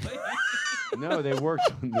employees. No, they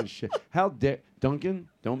worked on the ship. How dare Duncan?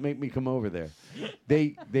 Don't make me come over there.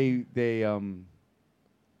 They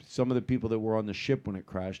some of the people that were on the ship when it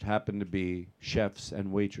crashed happened to be chefs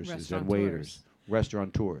and waitresses and waiters,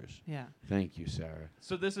 restaurateurs. Yeah. Thank you, Sarah.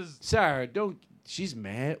 So this is Sarah. Don't. She's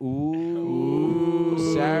mad. Ooh.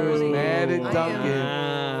 Sarah's mad at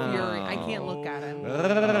Duncan. Fury. I can't look at him.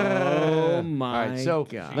 Oh my All right, so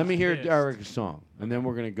God. let me hear Eric's song, and then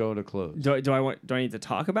we're gonna go to close. Do I need to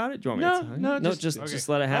talk about it? Do you want me to talk? No, just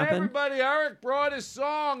let it Hey, happen. everybody, Eric brought his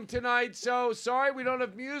song tonight, so sorry we don't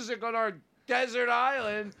have music on our desert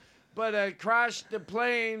island, but crashed the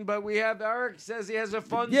plane. But we have Eric says he has a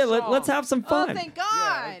fun Yeah, song. let's have some fun. Oh, thank God.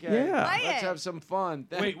 Yeah, okay. Yeah. Play Let's it. have some fun.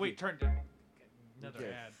 Thank Wait, you. turn to another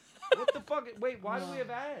ad. What the fuck? Wait, why do we have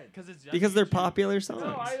ads? Because they're popular songs.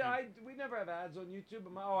 No, we never have ads on YouTube.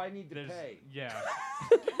 I need to pay. Yeah.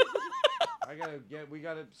 We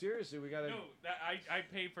gotta seriously. We gotta. No, I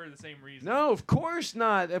pay for the same reason. No, of course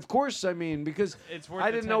not. Of course, I mean, because It's worth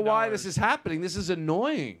I the didn't know why $10. this is happening. This is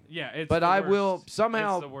annoying. Yeah, it's but the I worst. will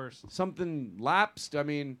somehow It's the worst. something lapsed. I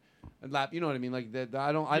mean, you know what I mean? Like that.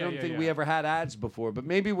 I don't think we yeah. ever had ads before. But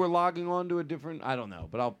maybe we're logging on to a different. I don't know.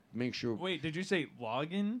 But I'll make sure. Wait, did you say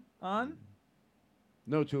login on?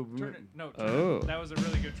 No, to. Turn it. No. Oh. That was a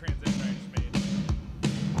really good transition I just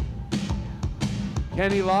made.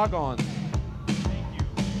 Kenny, log on.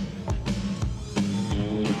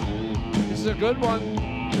 This is a good one.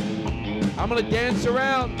 I'm going to dance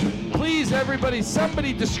around. Please, everybody,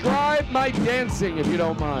 somebody describe my dancing, if you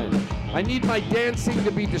don't mind. I need my dancing to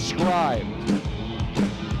be described.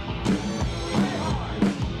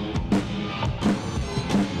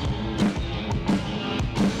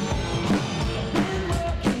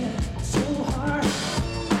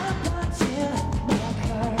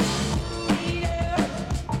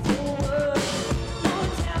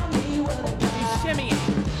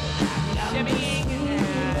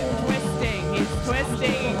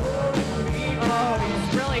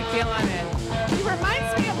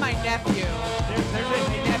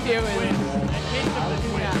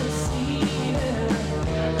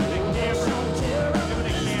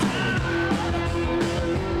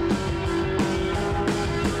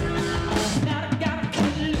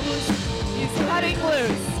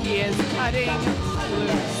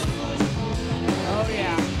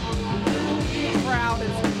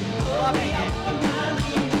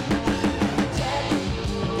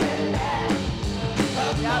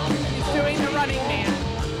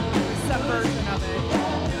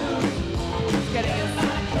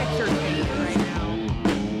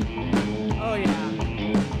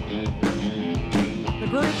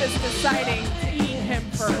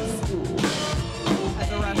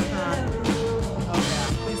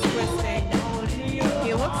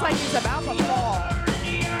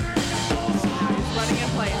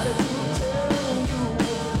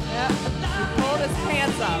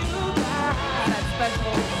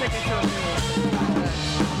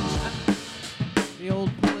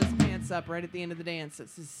 Right at the end of the dance.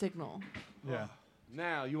 That's his signal. Yeah.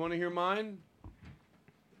 Now, you want to hear mine?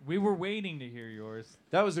 We were waiting to hear yours.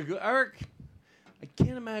 That was a good... Eric, I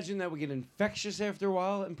can't imagine that would get infectious after a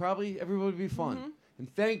while, and probably everybody would be fun. Mm-hmm.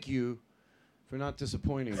 And thank you for not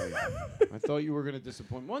disappointing me. I thought you were going to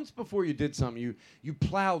disappoint. Once before you did something, you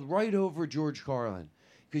plowed right over George Carlin.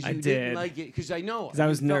 Because you didn't like it. Because I know. Because I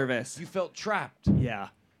was nervous. You felt trapped. Yeah.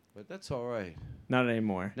 But that's all right. Not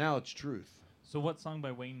anymore. Now it's truth. So what song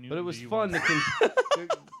by Wayne Newton? But it was do you fun. want?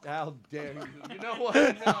 How dare you? You know what?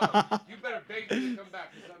 No. You better beg me to come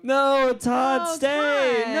back. No, Todd, No,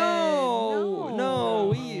 stay. Todd. No.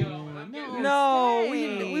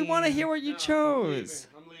 We want to hear what you chose.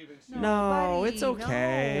 I'm leaving. No, it's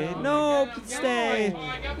okay. No, stay.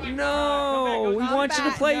 No, we want you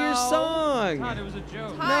to play your song. Todd, it was a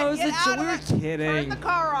joke. No, it was a joke. We were kidding. Turn the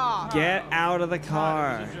car off. Get out of the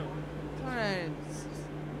car.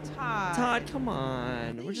 Todd, come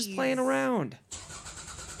on. We're just playing around.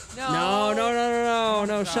 No.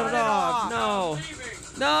 No. Shut it off.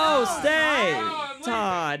 No, stay.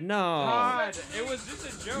 Todd, no. Todd, it was just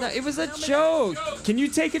a joke. No, it was a joke. Can you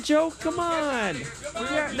take a joke? Come on.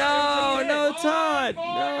 No, Todd.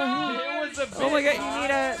 No. It was a bit. Oh my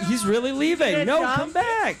God. He's really leaving. No, come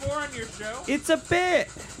back. On your show. It's a bit.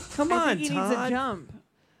 Come on, he Todd. needs a jump.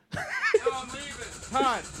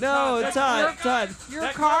 Todd. No, Todd. Your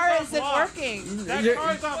car isn't working. That You're-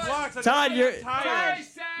 car's on blocks. That's Todd, you're- tires.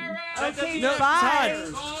 Okay, No, bye.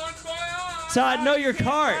 Todd, no, your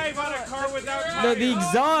car. Drive on a car without tires. No, the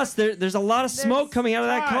exhaust. There's a lot of smoke coming out of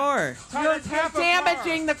that car. Todd, You're that's half a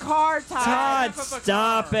damaging the car, Todd. Todd,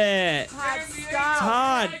 stop it. Todd, stop.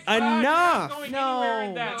 Todd, enough. No.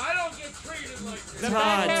 I don't get treated like this. The Todd.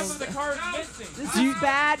 back half of the car is missing. This is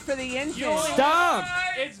bad for the engine. Stop.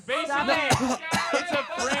 It's basically Stop it's a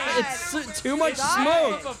frame. It's too much Half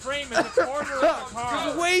smoke. of a frame is a quarter of a car.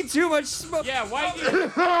 There's way too much smoke. Yeah, why do you?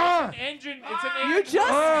 It's an engine. It's an engine.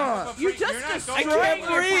 You just You're not destroyed going your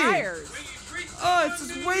breathe. tires. Oh, it's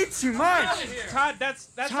just way too much. Todd, that's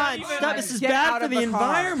Todd, not even. stop. This is Get bad out for of the the car.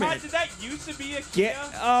 environment. Todd, did that used to be a Kia?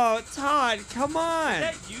 Todd, come on. Did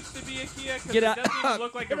that used to be a Kia? 'Cause Get it out, doesn't even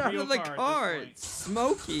look like get a out real of the car. car. At this It's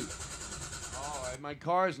smoky. Oh, my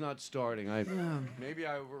car's not starting. Maybe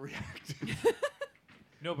I overreacted.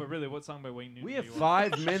 No, but really, what song by Wayne Newton? We do have you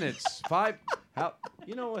want? 5 minutes.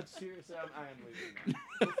 You know what? Seriously, I am leaving.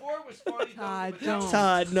 Before it was funny. Todd, but now don't.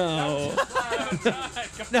 Todd, no. Todd,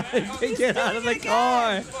 Get out of the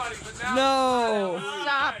car. No.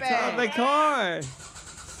 Stop Get out of the it. car.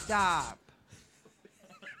 Stop.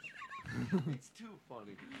 It's too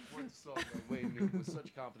funny. One song by Wayne Newton with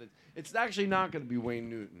such confidence. It's actually not going to be Wayne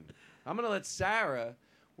Newton. I'm going to let Sarah.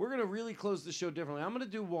 We're going to really close the show differently. I'm going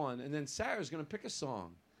to do one, and then Sarah's going to pick a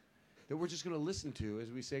song that we're just going to listen to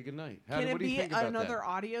as we say goodnight. Can it what do you be think about another that?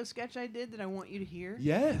 audio sketch I did that I want you to hear?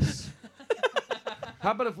 Yes.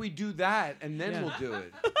 How about if we do that and then we'll do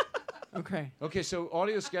it? Okay. Okay, so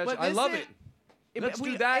audio sketch. But I this love is- it. Let's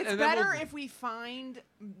do that, It's and then better we'll... if we find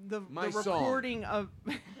the My song. recording of.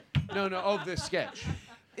 No, of the sketch.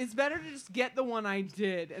 It's better to just get the one I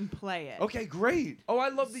did and play it. Okay, great. Oh, I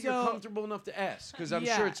love that you're comfortable enough to ask because I'm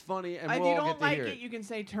sure it's funny and if we'll you all don't get to hear like it, you can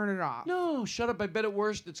say turn it off. No, shut up. I bet at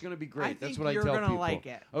worst it's going to be great. I That's think what I you're tell gonna people. like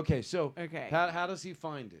it. Okay, so Okay. how does he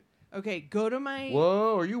find it? Okay, go to my...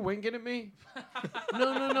 Whoa, are you winking at me?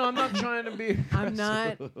 No, I'm not trying to be I'm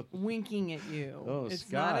not aggressive. winking at you. Oh, it's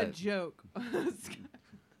Scott. not a joke.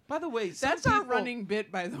 By the way, that's our running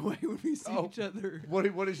bit, by the way, when we see each other.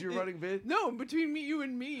 What is your running bit? No, between you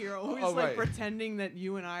and me, you're always right. pretending that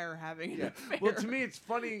you and I are having an affair. Well, to me, it's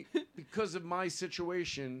funny because of my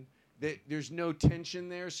situation that there's no tension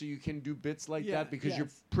there, so you can do bits like that because you're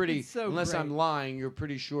pretty. It's so unless great. I'm lying, you're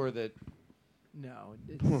pretty sure that. No,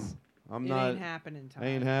 I'm it not. ain't happening, Tom.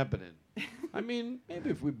 Ain't happening. I mean, maybe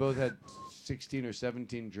if we both had 16 or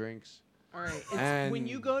 17 drinks. All right. And when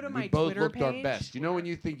you go to my we both Twitter looked page, our best. You know when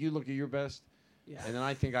you think you look at your best? Yeah. And then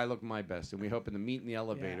I think I look my best. And we hope in the meet in the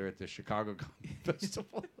elevator at the Chicago Comedy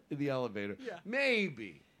Festival in the elevator. Yeah.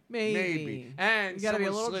 Maybe. Maybe. And you gotta be a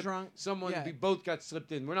someone little slipped, drunk. Someone, Yeah. we both got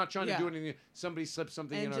slipped in. We're not trying to Yeah. do anything. Somebody slipped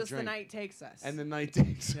something And in our just drink. the night takes us. And the night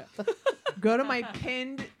takes us. Go to my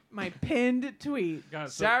pinned tweet.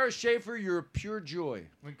 Sara Schaefer, you're a pure joy.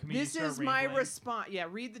 When comedians This start is my rambling- response. Yeah,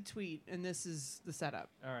 read the tweet, and this is the setup.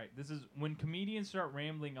 All right, this is when comedians start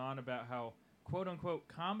rambling on about how quote unquote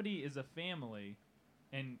comedy is a family,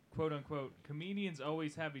 and quote unquote comedians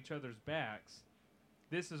always have each other's backs.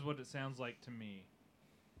 This is what it sounds like to me.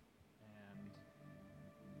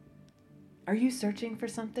 Are you searching for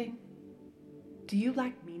something? Do you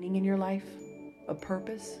lack meaning in your life? A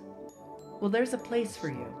purpose? Well, there's a place for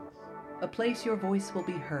you. A place your voice will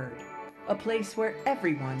be heard. A place where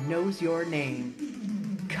everyone knows your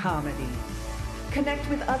name. Comedy. Connect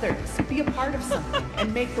with others, be a part of something,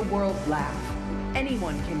 and make the world laugh.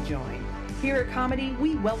 Anyone can join. Here at Comedy,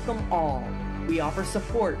 we welcome all. We offer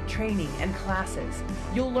support, training, and classes.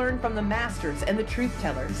 You'll learn from the masters and the truth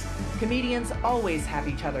tellers. Comedians always have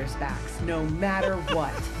each other's backs, no matter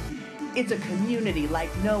what. It's a community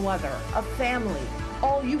like no other, a family.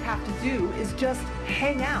 All you have to do is just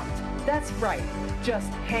hang out. That's right, just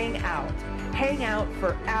hang out. Hang out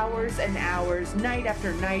for hours and hours, night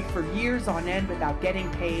after night, for years on end without getting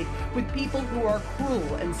paid, with people who are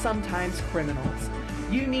cruel and sometimes criminals.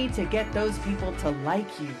 You need to get those people to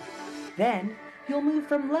like you. Then, you'll move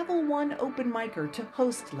from level 1 open micer to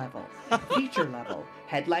host level, feature level,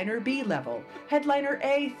 headliner B level, headliner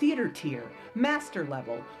A theater tier, master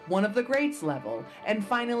level, one of the greats level, and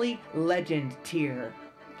finally, legend tier.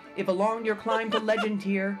 If along your climb to legend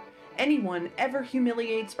tier, anyone ever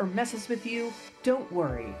humiliates or messes with you, don't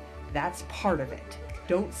worry. That's part of it.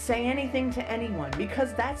 Don't say anything to anyone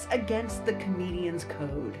because that's against the comedian's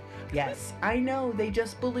code. Yes, I know they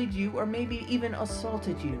just bullied you or maybe even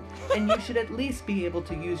assaulted you, and you should at least be able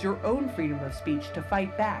to use your own freedom of speech to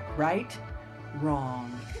fight back, right?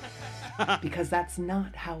 Wrong. Because that's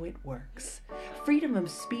not how it works. Freedom of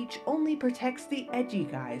speech only protects the edgy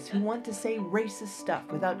guys who want to say racist stuff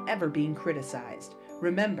without ever being criticized.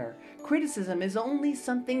 Remember, criticism is only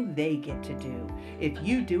something they get to do. If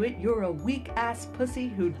you do it, you're a weak-ass pussy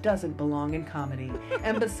who doesn't belong in comedy.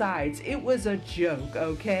 And besides, it was a joke,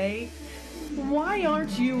 okay? Why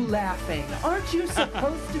aren't you laughing? Aren't you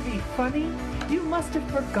supposed to be funny? You must have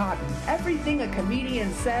forgotten. Everything a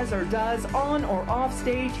comedian says or does on or off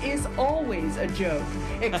stage is always a joke,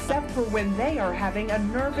 except for when they are having a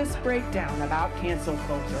nervous breakdown about cancel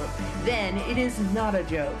culture. Then it is not a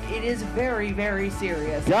joke. It is very, very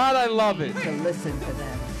serious. God, I love it. To listen to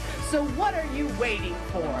them. So what are you waiting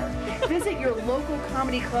for? Visit your local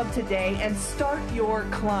comedy club today and start your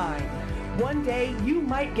climb. One day, you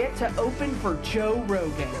might get to open for Joe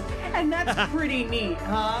Rogan. And that's pretty neat,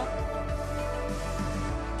 huh?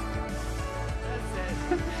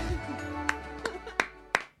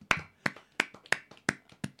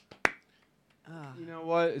 You know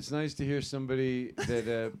what? It's nice to hear somebody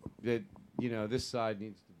that that this side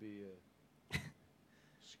needs to be.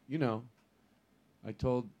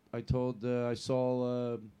 I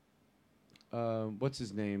saw. What's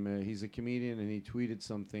his name? He's a comedian, and he tweeted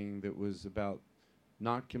something that was about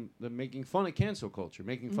not making fun of cancel culture,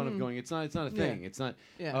 making fun of going. It's not a thing. Yeah. It's not.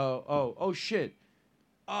 Yeah. Oh shit.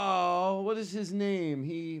 Oh, what is his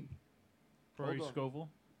name? Rory Hold on. Scovel.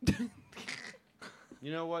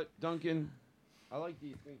 You know what, Duncan? I like that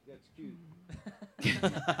you think that's cute.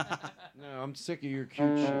 No, I'm sick of your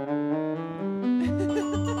cute shit.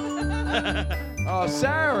 Oh,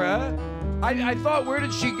 Sarah! I thought, where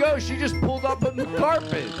did she go? She just pulled up on the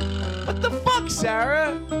carpet. What the fuck,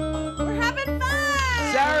 Sarah? We're having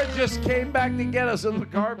fun! Sarah just came back to get us on the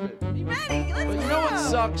carpet. You ready? Let's But you know what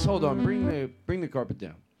sucks? Hold on, bring the carpet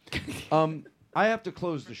down. I have to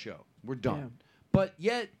close the show. We're done. Yeah. But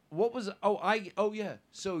yet, what was? Oh yeah.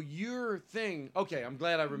 So your thing. Okay, I'm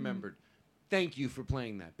glad I remembered. Thank you for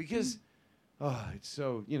playing that because. Oh, it's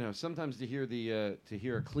so sometimes to hear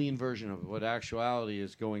a clean version of what actuality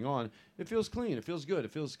is going on, it feels clean, it feels good,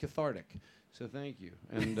 it feels cathartic. So thank you,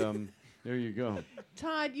 and there you go.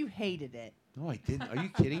 Todd, you hated it. No, I didn't. Are you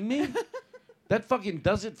kidding me? That fucking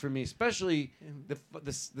does it for me, especially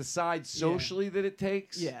the side socially that it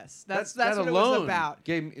takes. Yes, that's that what alone it was about.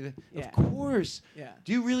 Gave me, Yeah. Of course. Yeah.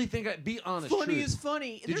 Do you really think be honest? Funny truth. is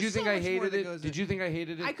funny. Did There's you think so I much more hated that it? goes Did you think I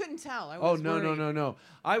hated it? I couldn't tell. I Oh was no. worried.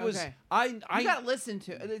 I was. Okay. I You gotta listen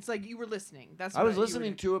to it. It's like you were listening. That's. I was what you were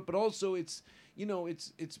listening to it, but also it's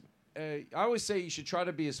I always say you should try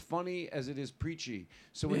to be as funny as it is preachy.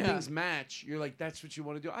 So when things match, you're like, that's what you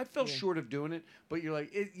want to do. I fell short of doing it, but you're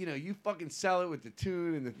like, you fucking sell it with the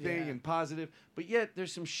tune and the thing and positive. But yet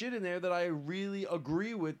there's some shit in there that I really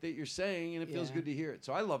agree with that you're saying, and it feels good to hear it.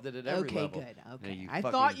 So I loved it at every level. Okay, good. Okay. You I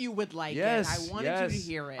thought you would like it. I wanted you to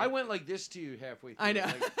hear it. I went like this to you halfway through. I know.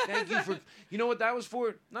 Like, thank you for. You know what that was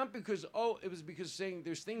for? Not because it was because saying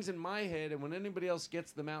there's things in my head, and when anybody else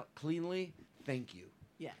gets them out cleanly, thank you.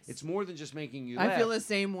 Yes. It's more than just making you laugh. I feel the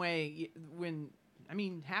same way when,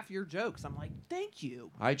 half your jokes, I'm like, thank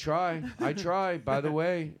you. I try. By the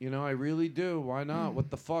way, I really do. Why not?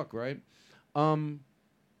 What the fuck, right? So,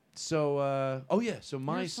 so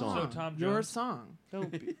my song. So Tom Jones. Your song.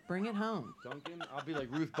 Don't be, Bring it home. Duncan, I'll be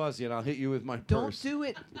like Ruth Buzzy and I'll hit you with my Don't purse. do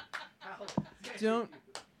it. Don't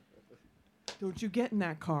you get in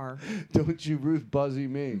that car. Don't you Ruth Buzzy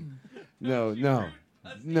me. No,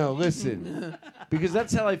 listen. Because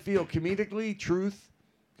that's how I feel comedically, truth.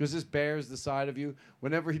 Because this bears the side of you.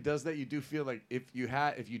 Whenever he does that, you do feel like if you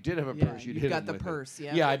did have a purse, you'd hit him got the with it. purse,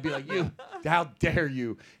 yeah. Yeah, I'd be like, how dare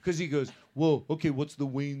you? Because he goes, whoa, okay, what's the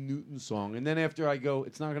Wayne Newton song? And then after I go,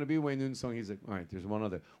 it's not going to be a Wayne Newton song. He's like, all right, there's one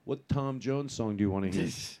other. What Tom Jones song do you want to hear?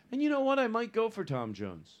 And you know what? I might go for Tom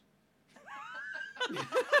Jones.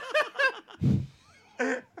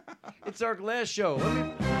 It's our last show.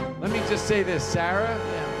 Let me just say this, Sarah.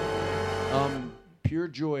 Pure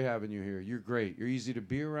joy having you here. You're great. You're easy to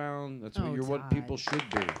be around. That's what what people should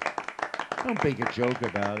be. Don't make a joke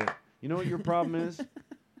about it. You know what your problem is?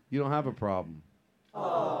 You don't have a problem.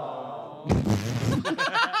 Duncan,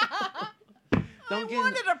 I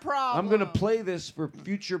wanted a problem. I'm going to play this for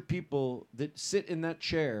future people that sit in that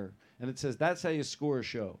chair, and it says that's how you score a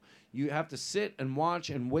show. You have to sit and watch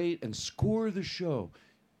and wait and score the show.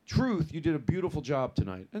 Truth, you did a beautiful job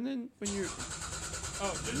tonight. And then when you're...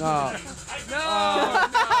 No,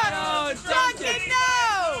 Duncan,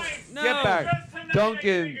 no! Get back.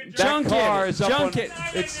 Duncan, that car is up on...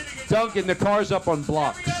 It's Duncan, the car's up on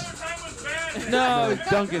blocks. No,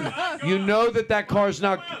 Duncan, you know that car's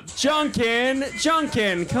not... Junkin,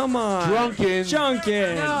 come on. Drunken,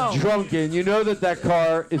 you know that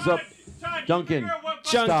car is up... Duncan,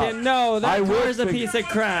 stop. No, that car's a piece of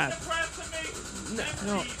crap.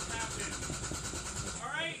 No.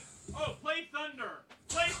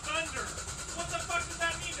 Play Thunder. What the fuck does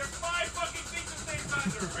that mean? There's 5 fucking things that say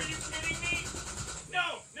Thunder. Are you kidding me?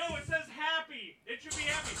 No, it says happy. It should be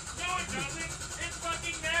happy. No, it doesn't. It's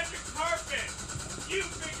fucking magic carpet. You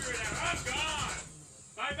figure it out. I'm gone.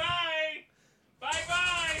 Bye-bye.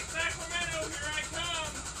 Bye-bye. Sacramento, here I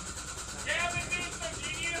come. Gavin Newsom,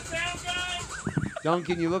 do you need a sound guy?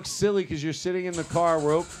 Duncan, you look silly because you're sitting in the car.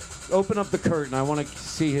 Open up the curtain. I want to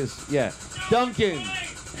see his... Yeah. Duncan.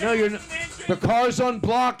 No, you're not... The car's on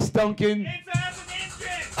blocks, Duncan. It has an engine.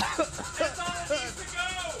 That's all it needs to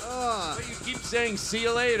go. But you keep saying "see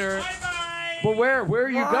you later." Bye-bye. But where are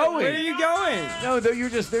you going? Where are you going? No, they're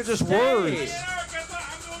just words. Guess what?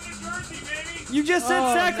 I'm going to Jersey, baby. You just said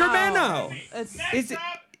Sacramento. Next Is it?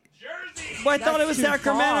 stop, Jersey. Well, I thought it was too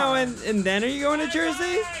Sacramento, far. and then are you going to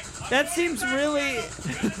Jersey? That seems really.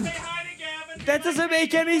 That doesn't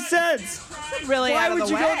make any sense. Really Why out of would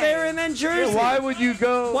the you go way. there and then Jersey? Yeah, why would you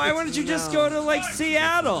go? Why wouldn't you just go to like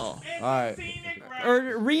Seattle All right,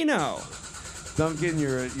 or Reno? Duncan,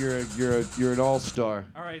 you're an all-star.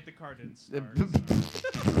 All right, the car didn't start.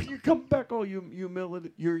 You come back all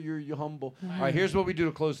humility. You're humble. All right, here's what we do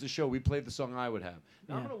to close the show. We play the song I would have.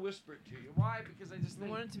 Now I'm gonna whisper it to you. Why? Because I just I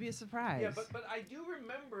think. want it to be a surprise. Yeah, but I do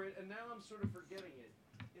remember it, and now I'm sort of forgetting it.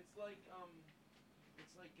 It's like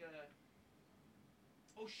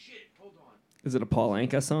oh shit! Hold on. Is it a Paul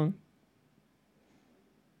Anka song?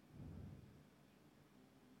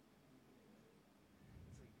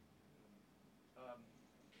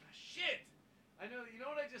 Shit! I know. You know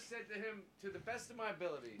what I just said to him? To the best of my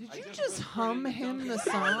ability. Did I you just just whispered hum into him the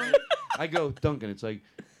Duncan's song? ear. I go, Duncan. It's like,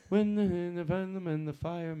 When the fireman, the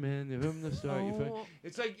fireman, the room, the star.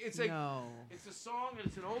 It's like it's a song. And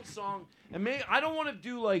it's an old song, and I don't want to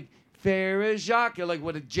do like Farrah Jacques, like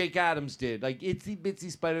what Jake Adams did, like Itsy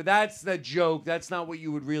Bitsy Spider. That's the joke. That's not what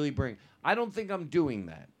you would really bring. I don't think I'm doing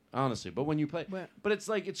that, honestly. But when you play, but it's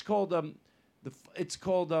like it's called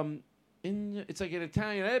it's like an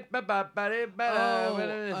Italian. Oh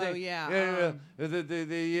yeah.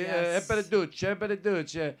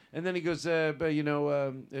 And then he goes, what are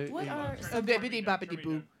bippity boppity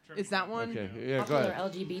boo? Is that one? Okay, yeah, go ahead.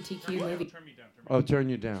 LGBTQ movie. Oh, turn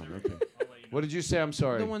you down. Okay. What did you say? I'm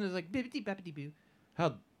sorry. The one that's like bippity boppity boo.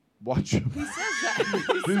 How? Watch him. He says that.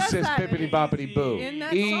 Who says bippity boppity boo? In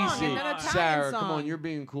that Easy. song, in that Italian Sarah, song. come on, you're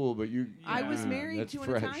being cool, but you. I was married that's to an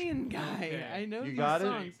fresh. Italian guy. I know You these got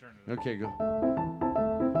songs. it? Okay, go.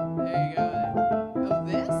 There you go. Oh,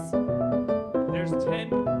 this? There's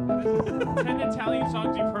 10 Italian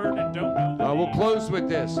songs you've heard and don't know. We'll close with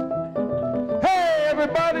this. Hey,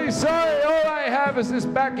 everybody, sorry, all I have is this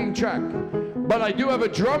backing track. But I do have a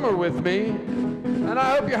drummer with me, and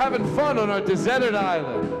I hope you're having fun on our deserted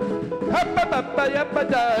island. Nah,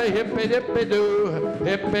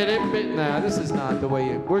 this is not the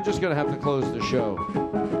way we're just going to have to close the show.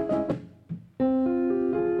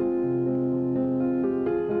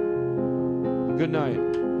 Good night.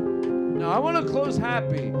 No, I want to close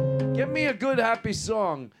happy. Give me a good happy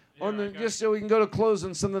song just so we can go to close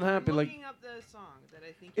on something happy. Like Up the song that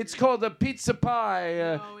I think it's called a pizza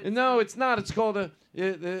pie. No, it's not. It's called a.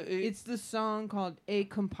 It's the song called E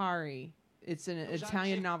Compari. It's an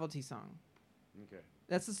Italian novelty song. Okay.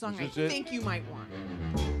 That's the song I Is this it? think you might want.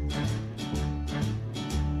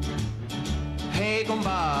 Hey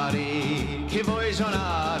compari, che vuoi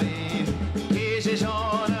suonare? Che si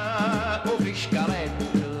suona un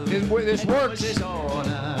friscaletto. This works.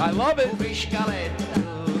 I love it.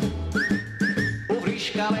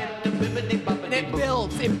 And it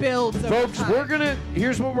builds. Folks,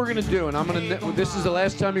 here's what we're gonna do, and this is the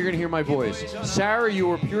last time you're gonna hear my voice. Sarah, you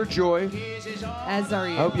were pure joy. As are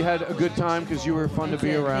you. I hope you had a good time because you were fun to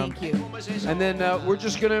be around. Thank you. And then we're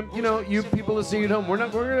just gonna, you people listening at home, we're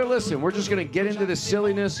gonna listen. We're just gonna get into the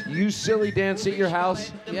silliness. You silly dance at your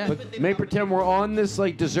house, but may pretend we're on this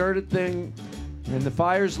like deserted thing, and the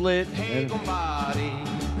fire's lit. And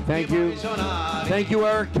thank you,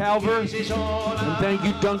 Eric Calver, and thank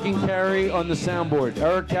you, Duncan Carey on the soundboard.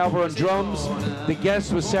 Eric Calver on drums. The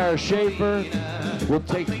guest was Sara Schaefer.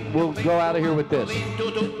 We'll go out of here with this.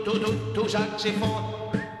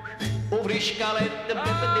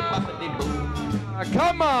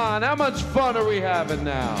 Come on, how much fun are we having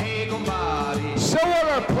now? So what?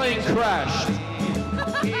 Our plane crashed.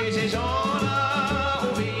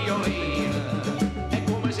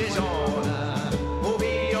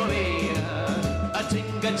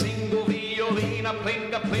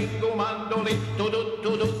 Plingo, mandolin,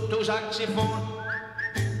 to saxophone.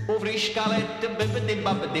 Over scalette, bippity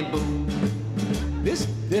boppity boo. This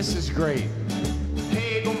is great.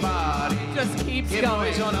 Hey, compari. Just keeps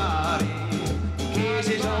going. Che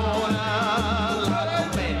si suona la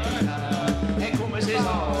trombetta. E come si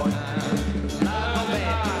suona la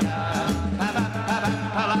trombetta.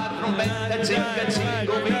 La trombetta, zinga,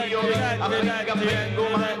 zingo, violino. Aplinga, plingo,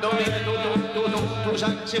 mandolin, to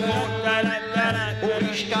saxophone.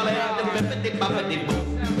 Over scalette, bippity boppity boo.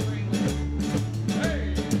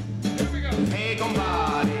 Hey,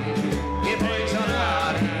 compari, che puoi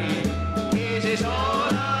suonare, che si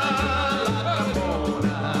suona la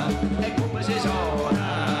trombona, e come si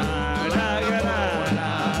suona la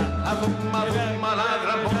trombona, a fumma fumma la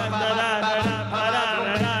trombona, la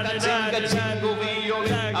trombetta, zinga zingo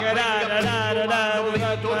violino, a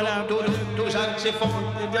plinga plingo, tu saxophone,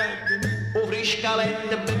 over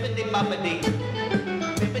scalette, bippity boppity,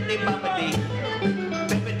 bippity boppity,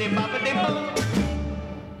 bippity boppity boo.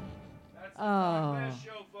 Oh. Last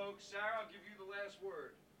show, folks. Sarah, I'll give you the last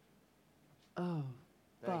word. Oh.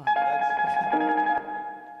 Fuck.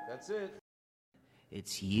 That's it.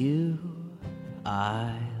 It's you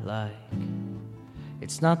I like.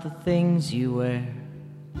 It's not the things you wear,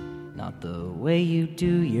 not the way you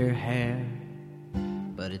do your hair,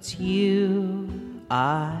 but it's you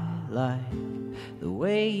I like. The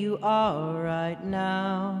way you are right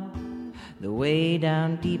now, the way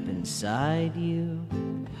down deep inside you.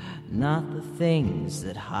 Not the things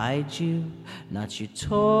that hide you, not your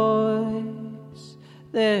toys,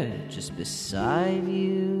 they're just beside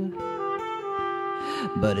you.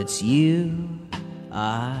 But it's you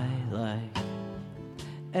I like,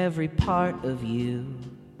 every part of you.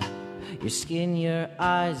 Your skin, your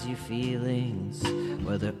eyes, your feelings,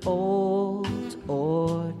 whether old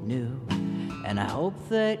or new. And I hope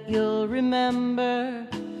that you'll remember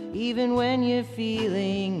even when you're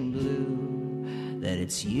feeling blue. That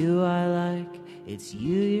it's you I like, it's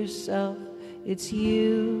you yourself, it's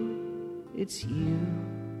you, it's you,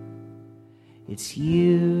 it's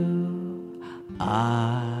you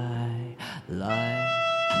I like.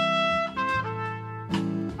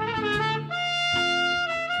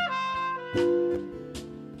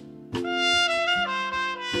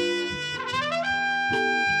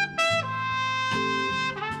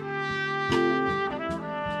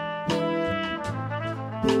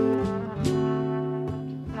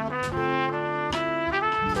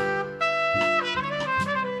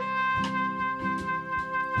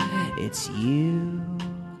 It's you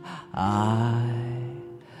I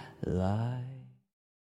like.